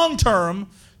the long term,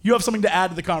 you have something to add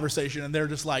to the conversation. And they're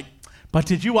just like, but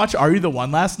did you watch Are You the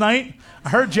One last night? I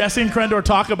heard Jesse and Crendor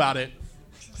talk about it.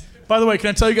 By the way, can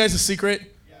I tell you guys a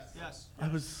secret? Yes.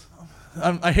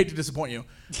 I hate to disappoint you,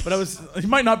 but you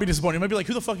might not be disappointed. You might be like,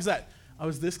 who the fuck is that? I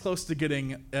was this close to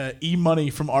getting E-Money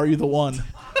from Are You the One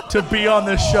to be on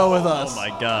this show with us. Oh my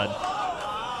God.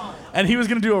 And he was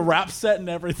going to do a rap set and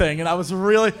everything, and I was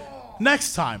really...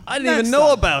 Next time. I didn't even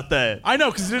know about that. I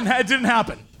know, because it didn't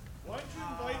happen. Why'd you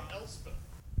invite Elspeth?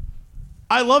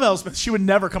 I love Elspeth. She would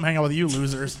never come hang out with you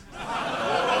losers.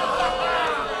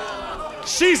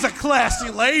 She's a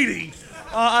classy lady.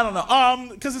 I don't know.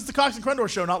 Because it's the Cox and Crendor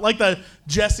show, not like the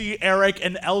Jesse, Eric,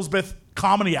 and Elsbeth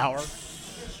comedy hour.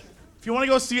 If you want to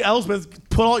go see Elsbeth,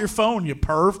 put out your phone, you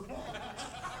perv.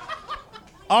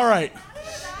 All right.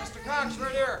 Mr. Cox,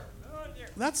 right here.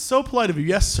 That's so polite of you.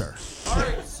 Yes, sir. All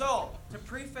right, so to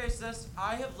preface this,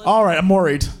 I have listened. All right, I'm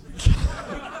worried.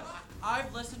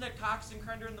 I've listened to Cox and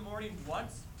Crendor in the morning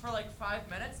once for like 5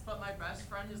 minutes, but my best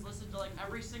friend has listened to like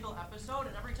every single episode,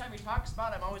 and every time he talks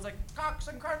about it, I'm always like, Cox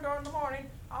and Crendor in the morning.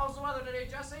 How's the weather today,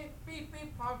 Jesse? Beep,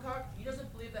 beep, honk, honk. He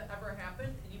doesn't believe that ever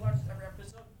happened, and he watches every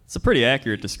episode. It's a pretty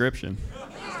accurate description.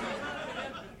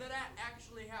 That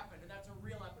actually happened, and that's a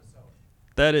real episode.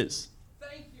 That is.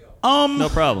 Thank you. No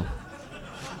problem.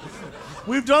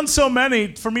 We've done so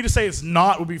many, for me to say it's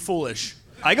not would be foolish.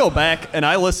 I go back and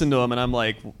I listen to them and I'm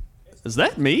like, is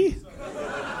that me?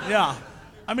 Yeah.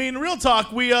 I mean, real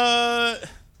talk, we've been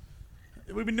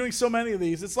doing so many of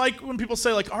these. It's like when people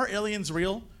say, like, are aliens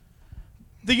real?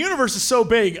 The universe is so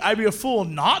big, I'd be a fool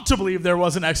not to believe there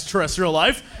was an extraterrestrial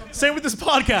life. Same with this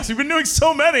podcast. We've been doing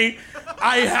so many,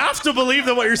 I have to believe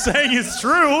that what you're saying is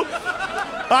true.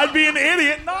 I'd be an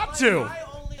idiot not to. I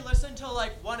only listened to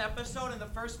like one episode in the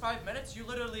first 5 minutes. You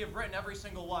literally have written every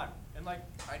single one. And like,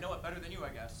 I know it better than you, I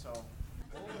guess, so.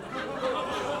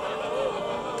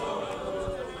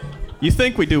 You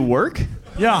think we do work?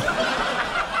 Yeah.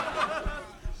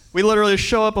 We literally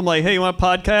show up, I'm like, hey, you want a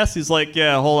podcast? He's like,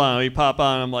 yeah, hold on. We pop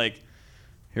on, I'm like,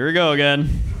 here we go again.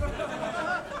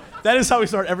 That is how we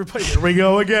start everybody. Here we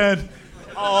go again.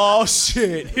 Oh,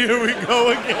 shit. Here we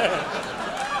go again.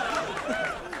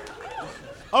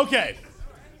 Okay.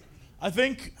 I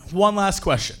think one last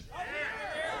question.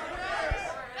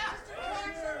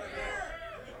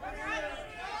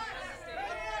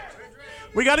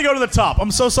 We got to go to the top.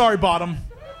 I'm so sorry, Bottom.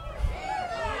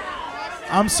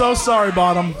 I'm so sorry,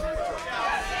 Bottom.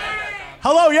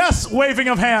 Hello, yes. Waving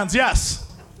of hands, yes.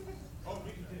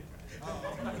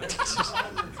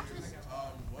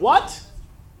 What?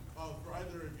 For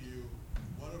either of you,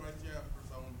 what advice do you have for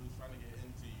someone who's trying to get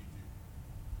into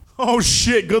YouTube? Oh,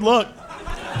 shit. Good luck.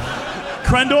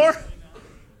 Krendor?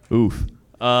 Oof.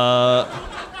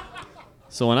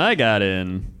 So when I got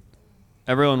in,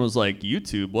 everyone was like,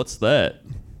 YouTube, what's that?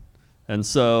 And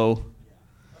so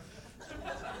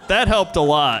that helped a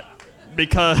lot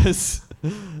because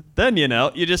then,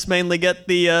 you just mainly get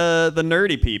the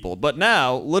nerdy people. But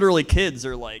now, literally kids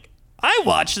are like, I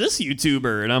watch this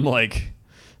YouTuber. And I'm like,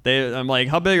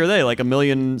 how big are they? Like 1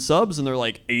 million subs? And they're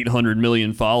like 800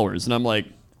 million followers. And I'm like,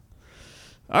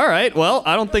 all right, well,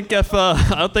 I don't think if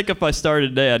I started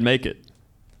today, I'd make it.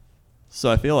 So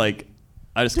I feel like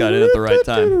I just got in at the right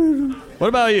time. What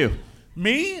about you?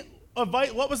 Me?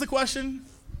 What was the question?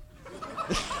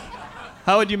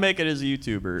 How would you make it as a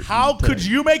YouTuber? How could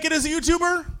you make it as a YouTuber?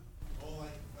 Well, like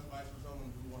advice for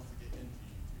someone who wants to get into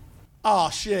YouTube. Oh,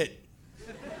 shit.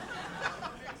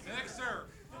 Next, sir.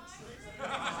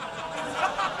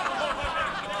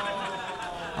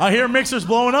 I hear Mixer's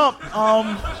blowing up.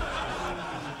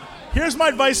 Here's my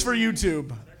advice for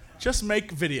YouTube. Just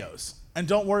make videos. And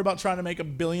don't worry about trying to make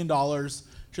 $1 billion.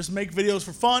 Just make videos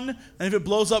for fun. And if it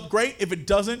blows up, great. If it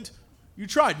doesn't, you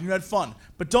tried. You had fun.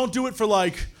 But don't do it for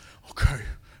like, okay,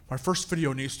 my first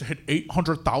video needs to hit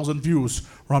 800,000 views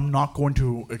or I'm not going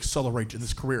to accelerate in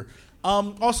this career.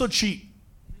 Also cheat.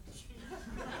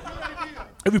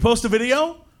 If you post a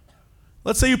video,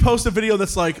 let's say you post a video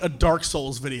that's like a Dark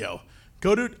Souls video.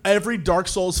 Go to every Dark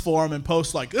Souls forum and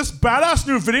post like, this badass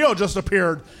new video just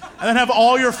appeared. And then have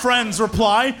all your friends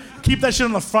reply. Keep that shit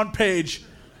on the front page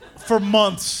for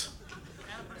months.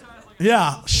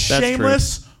 Yeah,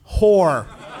 shameless whore.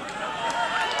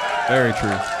 Very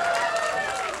true.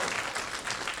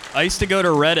 I used to go to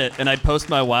Reddit and I'd post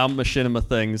my WoW Machinima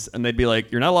things and they'd be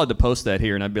like, you're not allowed to post that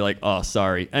here. And I'd be like, oh,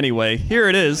 sorry. Anyway, here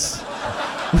it is.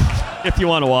 If you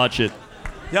want to watch it.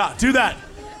 Yeah, do that.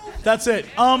 That's it.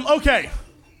 Okay.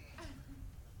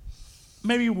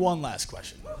 Maybe one last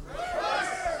question.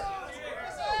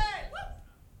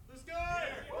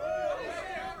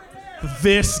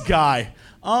 This guy.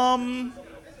 I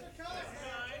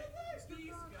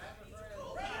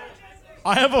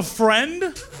have a friend.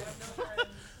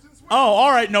 Oh,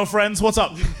 all right, no friends. What's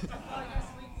up?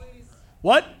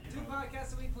 What? 2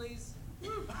 podcasts a week, please.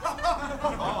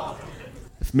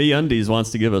 If MeUndies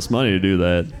wants to give us money to do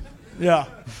that. Yeah.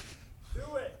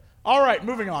 Do it. All right,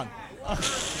 moving on.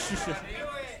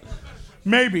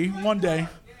 Maybe one day.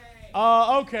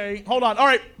 Okay, hold on. All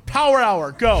right, Power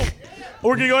Hour, go.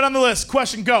 We're gonna go down the list.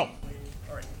 Question, go.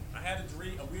 All right, I had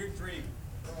a weird dream.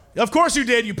 Of course you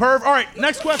did, you perv. All right,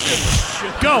 next question.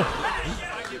 Go.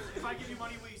 If I give you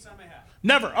money, will you sign my hat?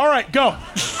 Never. All right, go.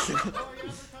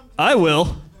 I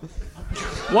will.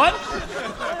 What?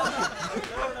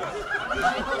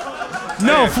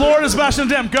 No, Florida Sebastian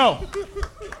Dem, go.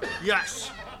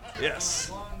 Yes.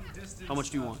 Yes. How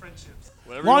much do you want?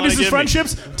 Long distance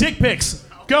friendships, dick pics,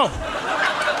 go.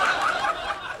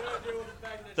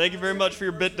 Thank you very much for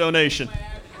your bit donation.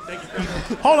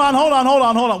 Hold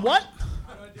on. What?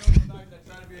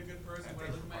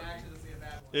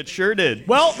 It sure did.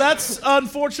 Well, that's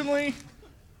unfortunately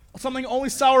something only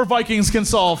Sour Vikings can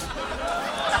solve.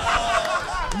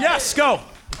 Yes, go.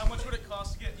 How much would it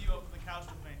cost to get you up on the couch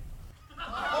with me?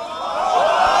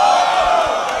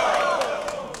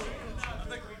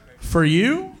 For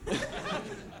you?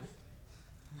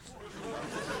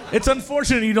 It's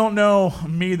unfortunate you don't know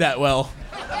me that well.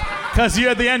 Because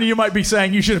at the end, you might be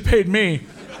saying you should have paid me.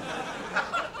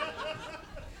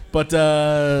 But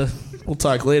we'll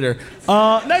talk later.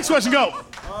 Next question, go.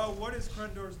 What is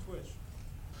Krendor's Twitch?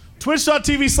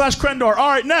 Twitch.tv/Krendor. All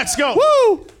right, next, go.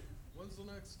 Woo! When's the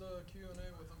next Q&A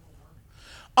with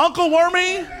Uncle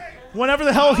Wormy, whenever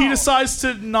the hell he decides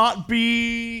to not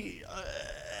be,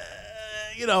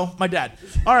 my dad.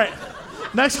 All right,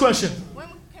 next question. When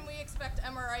can we expect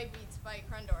MRI beats by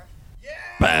Krendor?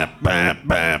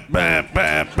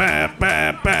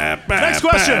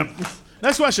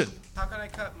 Next question. How can I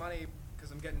cut money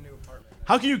because I'm getting a new apartment?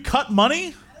 How can you cut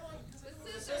money?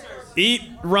 Eat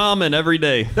ramen every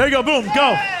day. There you go, boom,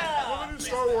 go. When will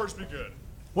Star Wars be good?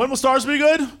 When will stars be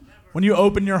good? When you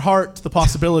open your heart to the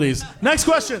possibilities. Next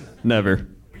question. Never.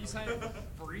 Were you saying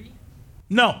free?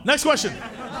 No, next question. I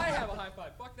have a high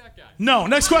five. Fuck that guy. No,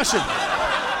 next question.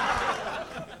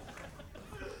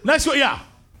 Next one, yeah.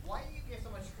 Why do you give so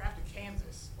much crap to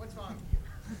Kansas? What's wrong with you?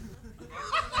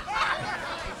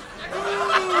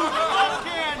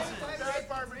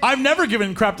 I've never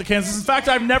given crap to Kansas. In fact,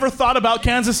 I've never thought about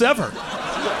Kansas ever.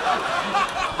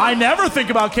 I never think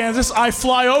about Kansas. I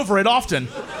fly over it often.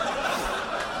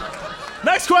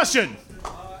 Next question. Any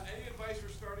advice for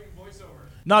starting voiceover?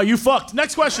 No, you fucked.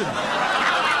 Next question.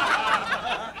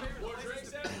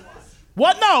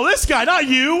 What? No, this guy, not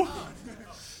you.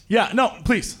 Yeah, no,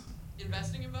 please.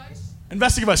 Investing advice?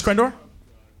 Investing advice, Krendor.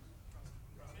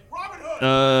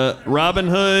 Robin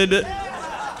Hood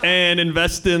and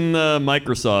invest in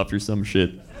Microsoft or some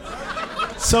shit.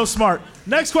 So smart.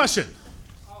 Next question.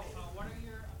 What are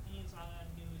your opinions on a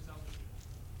new Zelda game?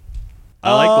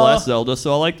 I like the last Zelda,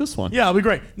 so I like this one. Yeah, it'll be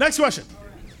great. Next question.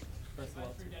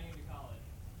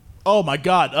 Oh my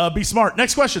God. Be smart.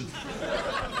 Next question. Is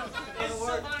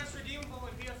Sylvanas redeemable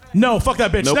in PFA? No, fuck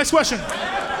that bitch. Nope. Next question. What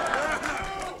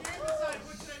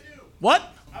should I do? What?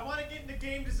 I want to get into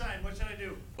game design. What should I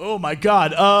do? Oh my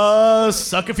God.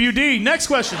 Suck a few D. Next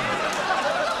question. Can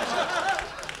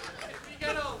we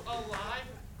get a live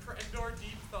Krendor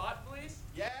deep thought, please?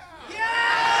 Yeah.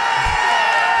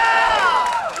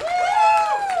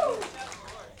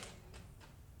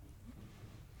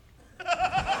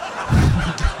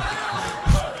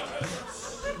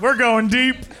 We're going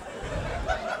deep.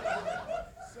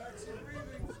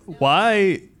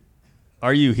 Why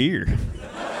are you here?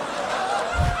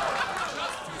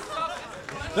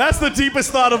 That's the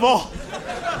deepest thought of all.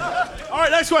 All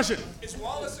right, next question. Is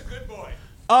Wallace a good boy?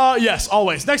 Yes,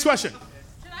 always. Next question.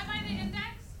 Should I buy the index?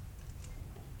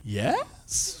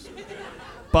 Yes.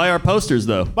 Buy our posters,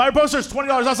 though. Buy your posters,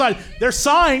 $20 outside. They're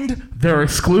signed. They're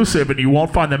exclusive, and you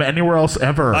won't find them anywhere else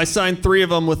ever. I signed 3 of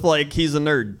them with, like, he's a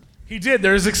nerd. He did.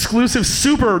 There's exclusive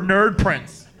super nerd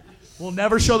prints. We'll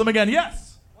never show them again.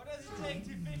 Yes. What does it take to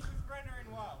fish with Krendor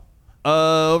and WoW?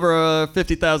 Over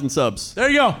 50,000 subs. There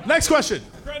you go. Next question.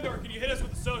 Krendor, can you hit us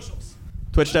with the socials?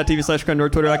 Twitch.tv/Krendor,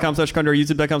 Twitter.com/Krendor,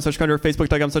 YouTube.com/Krendor,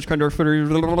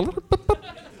 Facebook.com/Krendor,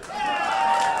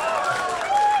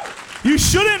 You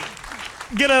shouldn't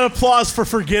get an applause for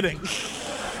forgetting.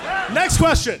 Next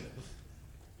question.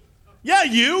 Yeah,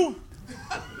 you.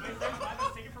 I was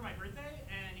taken for my birthday,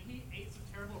 and he ate some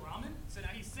terrible ramen, so now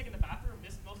he's sick in the bathroom,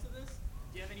 missed most of this.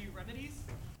 Do you have any remedies?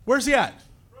 Where's he at?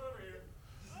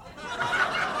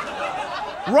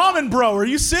 Ramen bro, are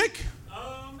you sick?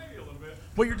 Maybe a little bit.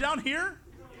 Well, you're down here?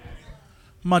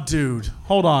 My dude.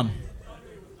 Hold on.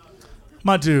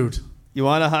 My dude. You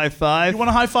want a high five? You want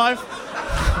a high five?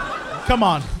 Come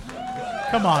on.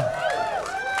 Come on.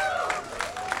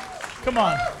 Come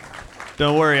on.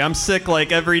 Don't worry, I'm sick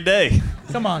like every day.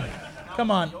 Come on.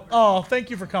 Come on. Oh, thank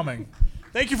you for coming.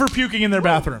 Thank you for puking in their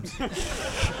bathrooms.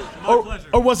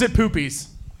 Or was it poopies?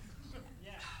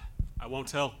 I won't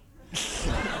tell.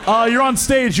 You're on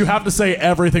stage. You have to say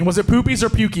everything. Was it poopies or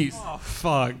pukies? Oh,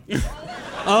 fuck.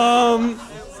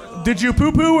 Did you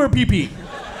poo-poo or pee-pee?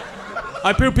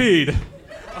 I poo-peed.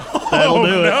 That'll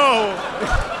do it. No.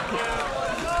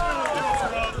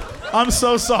 I'm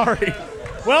so sorry.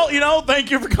 Well,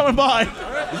 thank you for coming by.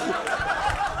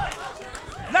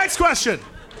 Next question.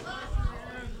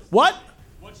 What?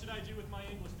 What should I do with my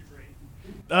English degree?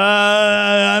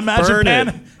 I imagine Burn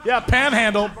it. Yeah,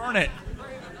 panhandle. Burn it.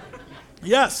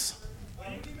 Yes.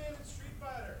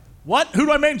 What? Who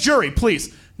do I main? Jury,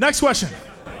 please. Next question.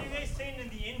 What are you guys saying in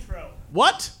the intro?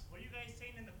 What? What are you guys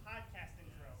saying in the podcast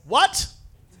intro? What?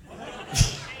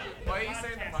 Why are you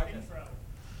saying the podcast?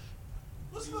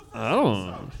 I don't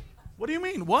know. What do you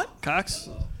mean? What? Cox?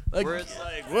 Like, Where it's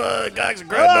like, what? Cox and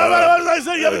what Krendor. did I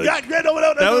say? You haven't got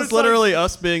Krendor. That was literally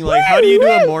us being like, how do you do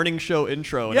a morning show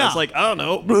intro? And I was like, I don't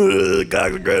know.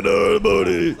 Cox and Krendor in the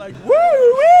morning. Like, woo, woo,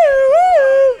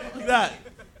 woo. Like that.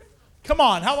 Come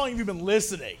on. How long have you been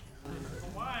listening? A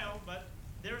while, but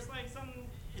there's like some.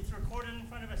 It's recorded in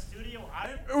front of a studio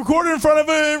audience. Recorded in front of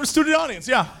a studio audience.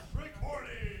 Yeah.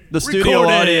 The studio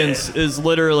Recorded. audience is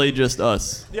literally just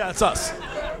us. Yeah, it's us.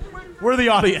 We're the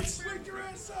audience.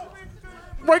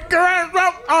 Wake your ass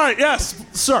up. All right. Yes,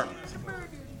 sir. If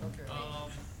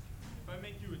I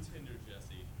make you a Tinder,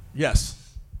 Jesse. Yes.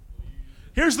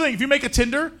 Here's the thing. If you make a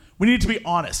Tinder, we need to be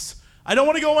honest. I don't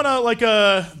want to go on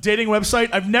a dating website.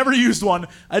 I've never used one.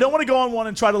 I don't want to go on one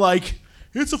and try to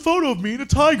it's a photo of me and a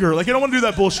tiger. I don't want to do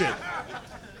that bullshit.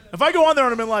 If I go on there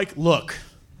and I'm like, look,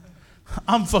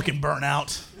 I'm fucking burnt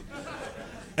out.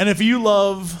 And if you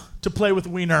love to play with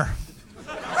wiener,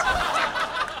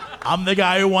 I'm the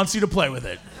guy who wants you to play with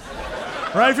it.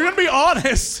 Right? If you're going to be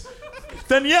honest,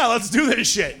 then yeah, let's do this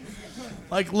shit.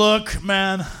 Like, look,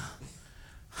 man,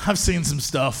 I've seen some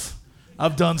stuff.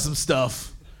 I've done some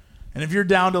stuff. And if you're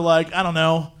down to I don't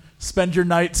know, spend your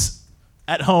nights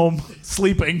at home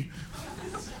sleeping,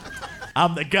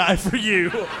 I'm the guy for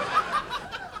you.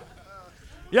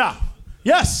 Yeah.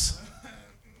 Yes.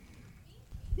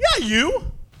 Yeah, you. Would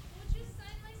you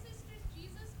sign my sister's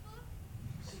Jesus book?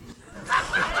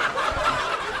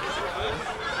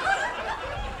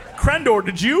 Krendor,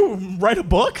 did you write a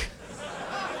book?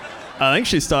 I think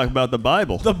she's talking about the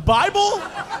Bible. The Bible?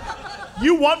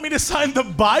 You want me to sign the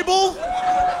Bible?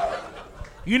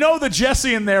 You know the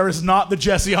Jesse in there is not the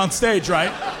Jesse on stage,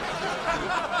 right?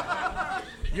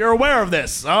 You're aware of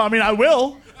this. I mean, I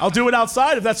will. I'll do it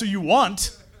outside if that's what you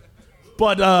want.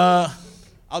 But,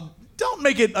 don't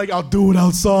make it like I'll do it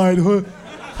outside.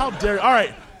 How dare you? All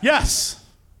right. Yes.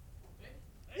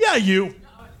 Yeah, you. Can you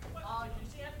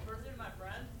say happy birthday to my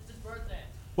friend? It's his birthday.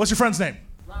 What's your friend's name?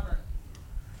 Robert.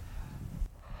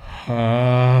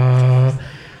 Happy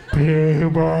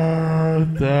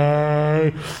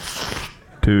birthday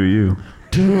To you.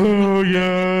 to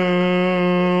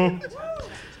you.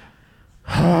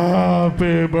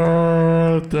 Happy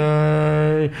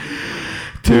birthday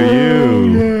to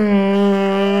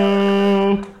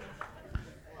you.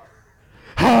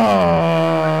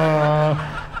 Happy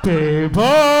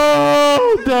birthday.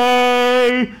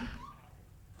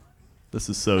 This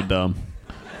is so dumb.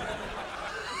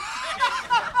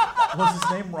 What's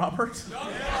his name? Robert?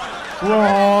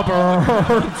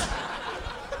 Robert.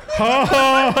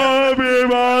 Happy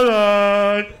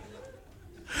birthday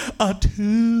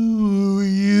to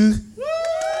you.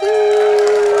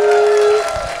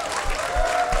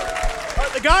 All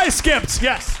right, the guy skipped.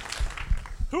 Yes.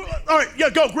 Who? All right, yeah,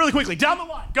 go really quickly. Down the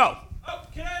line. Go. Oh,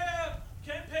 can I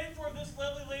pay for this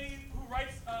lovely lady who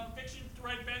writes fiction to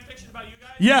write fan fiction about you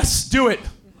guys? Yes, do it.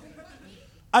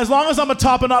 As long as I'm a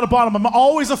top and not a bottom, I'm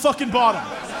always a fucking bottom.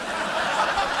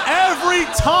 Every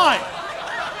time.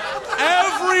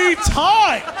 Every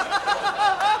time.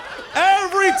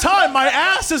 Every time my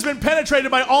ass has been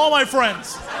penetrated by all my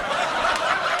friends.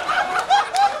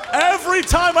 Every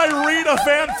time I read a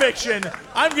fan fiction,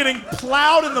 I'm getting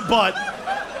plowed in the butt.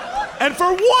 And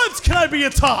for once, can I be a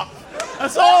top?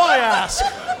 That's all I ask.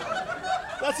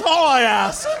 That's all I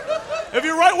ask. If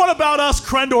you write one about us,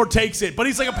 Krendor takes it, but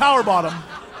he's like a power bottom.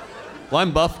 Well,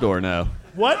 I'm Buffdor now.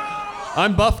 What?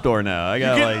 I'm Buffdor now. I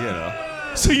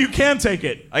got, So you can take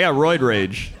it. I got roid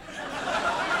rage.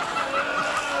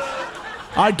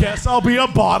 I guess I'll be a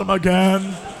bottom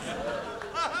again.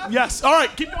 Yes. All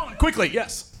right, keep going. Quickly,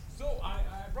 yes. So I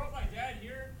brought my dad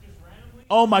here just randomly.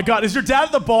 Oh my God, is your dad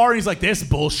at the bar and he's like, this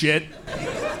bullshit? He's from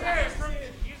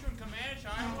Comanche,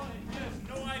 Iowa, and he has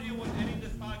no idea what any of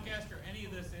this podcast or any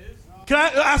of this is. Can I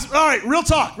ask, all right, real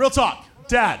talk.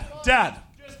 Dad.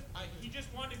 He just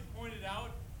wanted to point it out,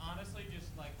 honestly,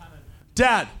 just like kind of.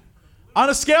 Dad, on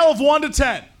a scale of 1 to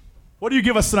 10, what do you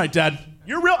give us tonight, Dad?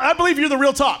 You're real, I believe you're the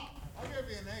real talk. I'll give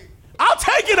you an 8. I'll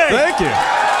take an 8. Thank you.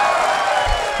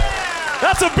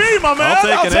 That's a B, my man.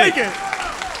 I'll take an it.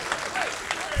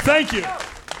 Thank you.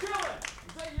 Dylan,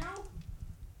 is that you?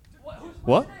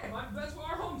 What? That's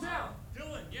our hometown.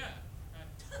 Dylan, yeah.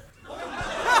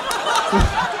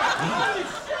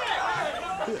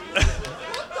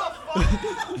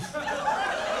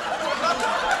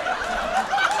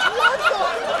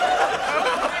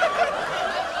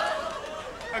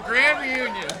 A grand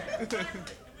reunion.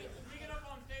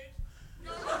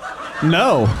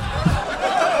 No.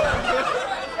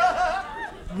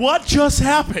 What just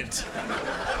happened?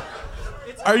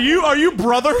 Are you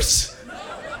brothers?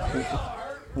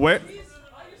 Where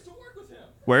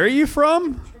are you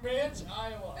from? Comanche,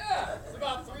 Iowa. Yeah, it's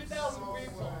about 3,000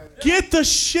 people. Get the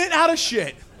shit out of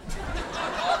shit.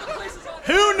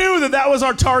 Who knew that was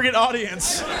our target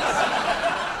audience?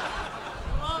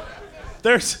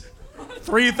 There's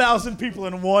 3,000 people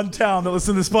in one town that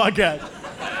listen to this podcast.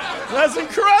 That's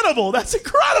incredible.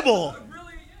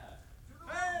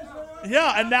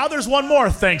 Yeah, and now there's one more.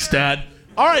 Thanks, Dad.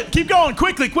 All right, keep going.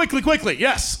 Quickly.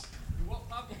 Yes. What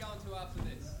pub you going to after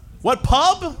this? What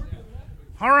pub?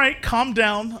 All right, calm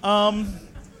down. I'm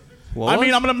going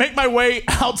to make my way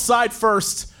outside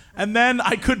first, and then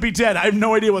I could be dead. I have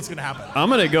no idea what's going to happen. I'm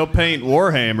going to go paint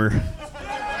Warhammer.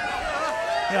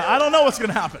 Yeah, I don't know what's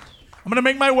going to happen. I'm going to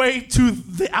make my way to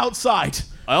the outside.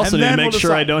 I also need to make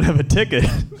sure I don't have a ticket.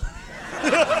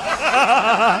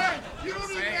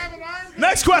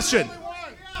 Next question.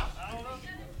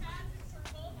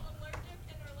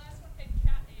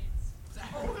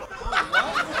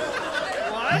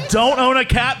 Don't own a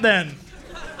cat then.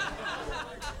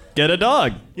 Get a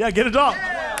dog. Yeah, get a dog.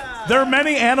 There are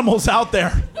many animals out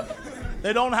there.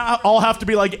 They don't all have to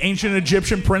be like ancient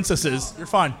Egyptian princesses. You're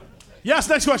fine. Yes,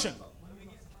 next question.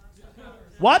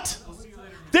 What?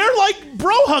 They're like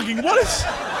bro hugging. What is...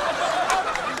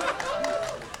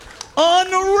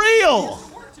 Unreal.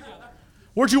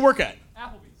 Where'd you work at?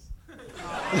 Applebee's.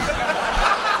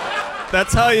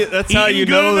 That's how you Eating good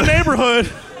know in the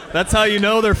neighborhood. That's how you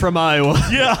know they're from Iowa.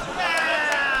 Yeah.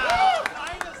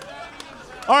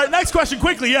 All right, next question,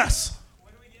 quickly. Yes.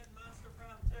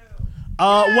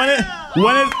 When it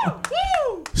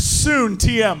soon.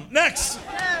 TM. Next.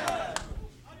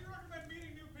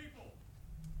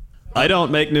 I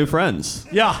don't make new friends.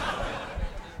 Yeah.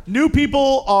 New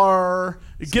people are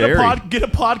get a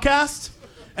podcast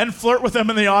and flirt with them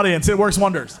in the audience. It works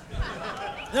wonders.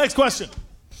 Next question.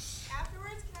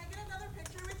 Afterwards, can I get another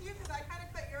picture with you? Because I kind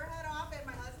of cut your head off and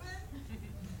my husband.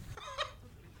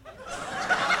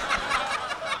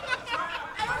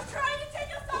 I was trying to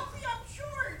take a selfie on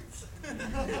shorts.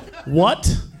 What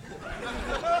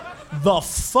the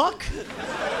fuck?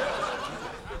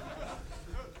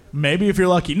 Maybe if you're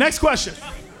lucky. Next question.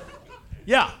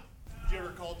 Yeah. Did you ever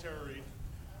call Tara Reid?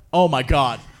 Oh my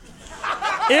God.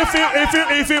 If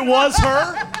it was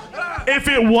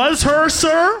her,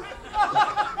 sir.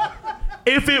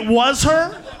 If it was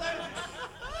her,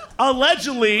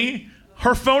 allegedly,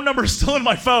 her phone number is still in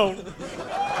my phone.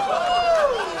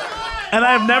 And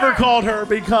I have never called her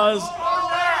because.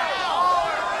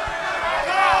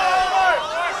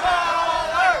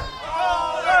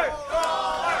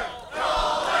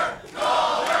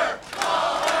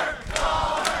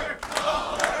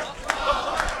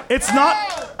 It's not.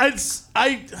 I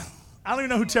don't even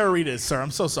know who Tara Reid is, sir.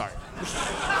 I'm so sorry.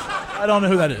 I don't know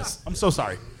who that is. I'm so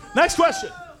sorry. Next question.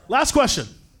 Last question.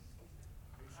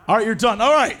 All right, you're done.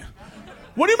 All right.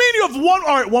 What do you mean you have one?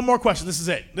 All right, one more question. This is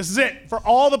it. This is it for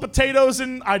all the potatoes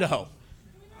in Idaho.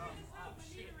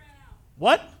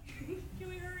 What? Can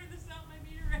we hurry this up? My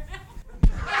meter ran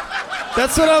out.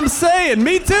 That's what I'm saying.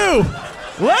 Me too.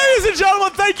 Ladies and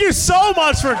gentlemen, thank you so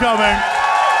much for coming.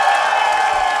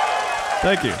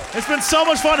 Thank you. It's been so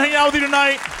much fun hanging out with you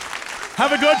tonight.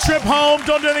 Have a good trip home.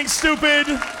 Don't do anything stupid.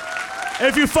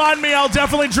 If you find me, I'll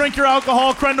definitely drink your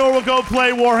alcohol. Crendor will go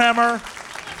play Warhammer.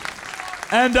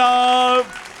 And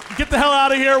get the hell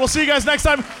out of here. We'll see you guys next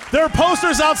time. There are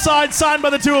posters outside signed by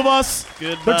the two of us.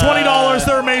 Goodbye. They're $20.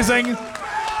 They're amazing.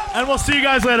 And we'll see you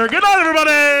guys later. Good night,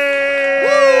 everybody.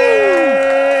 Woo!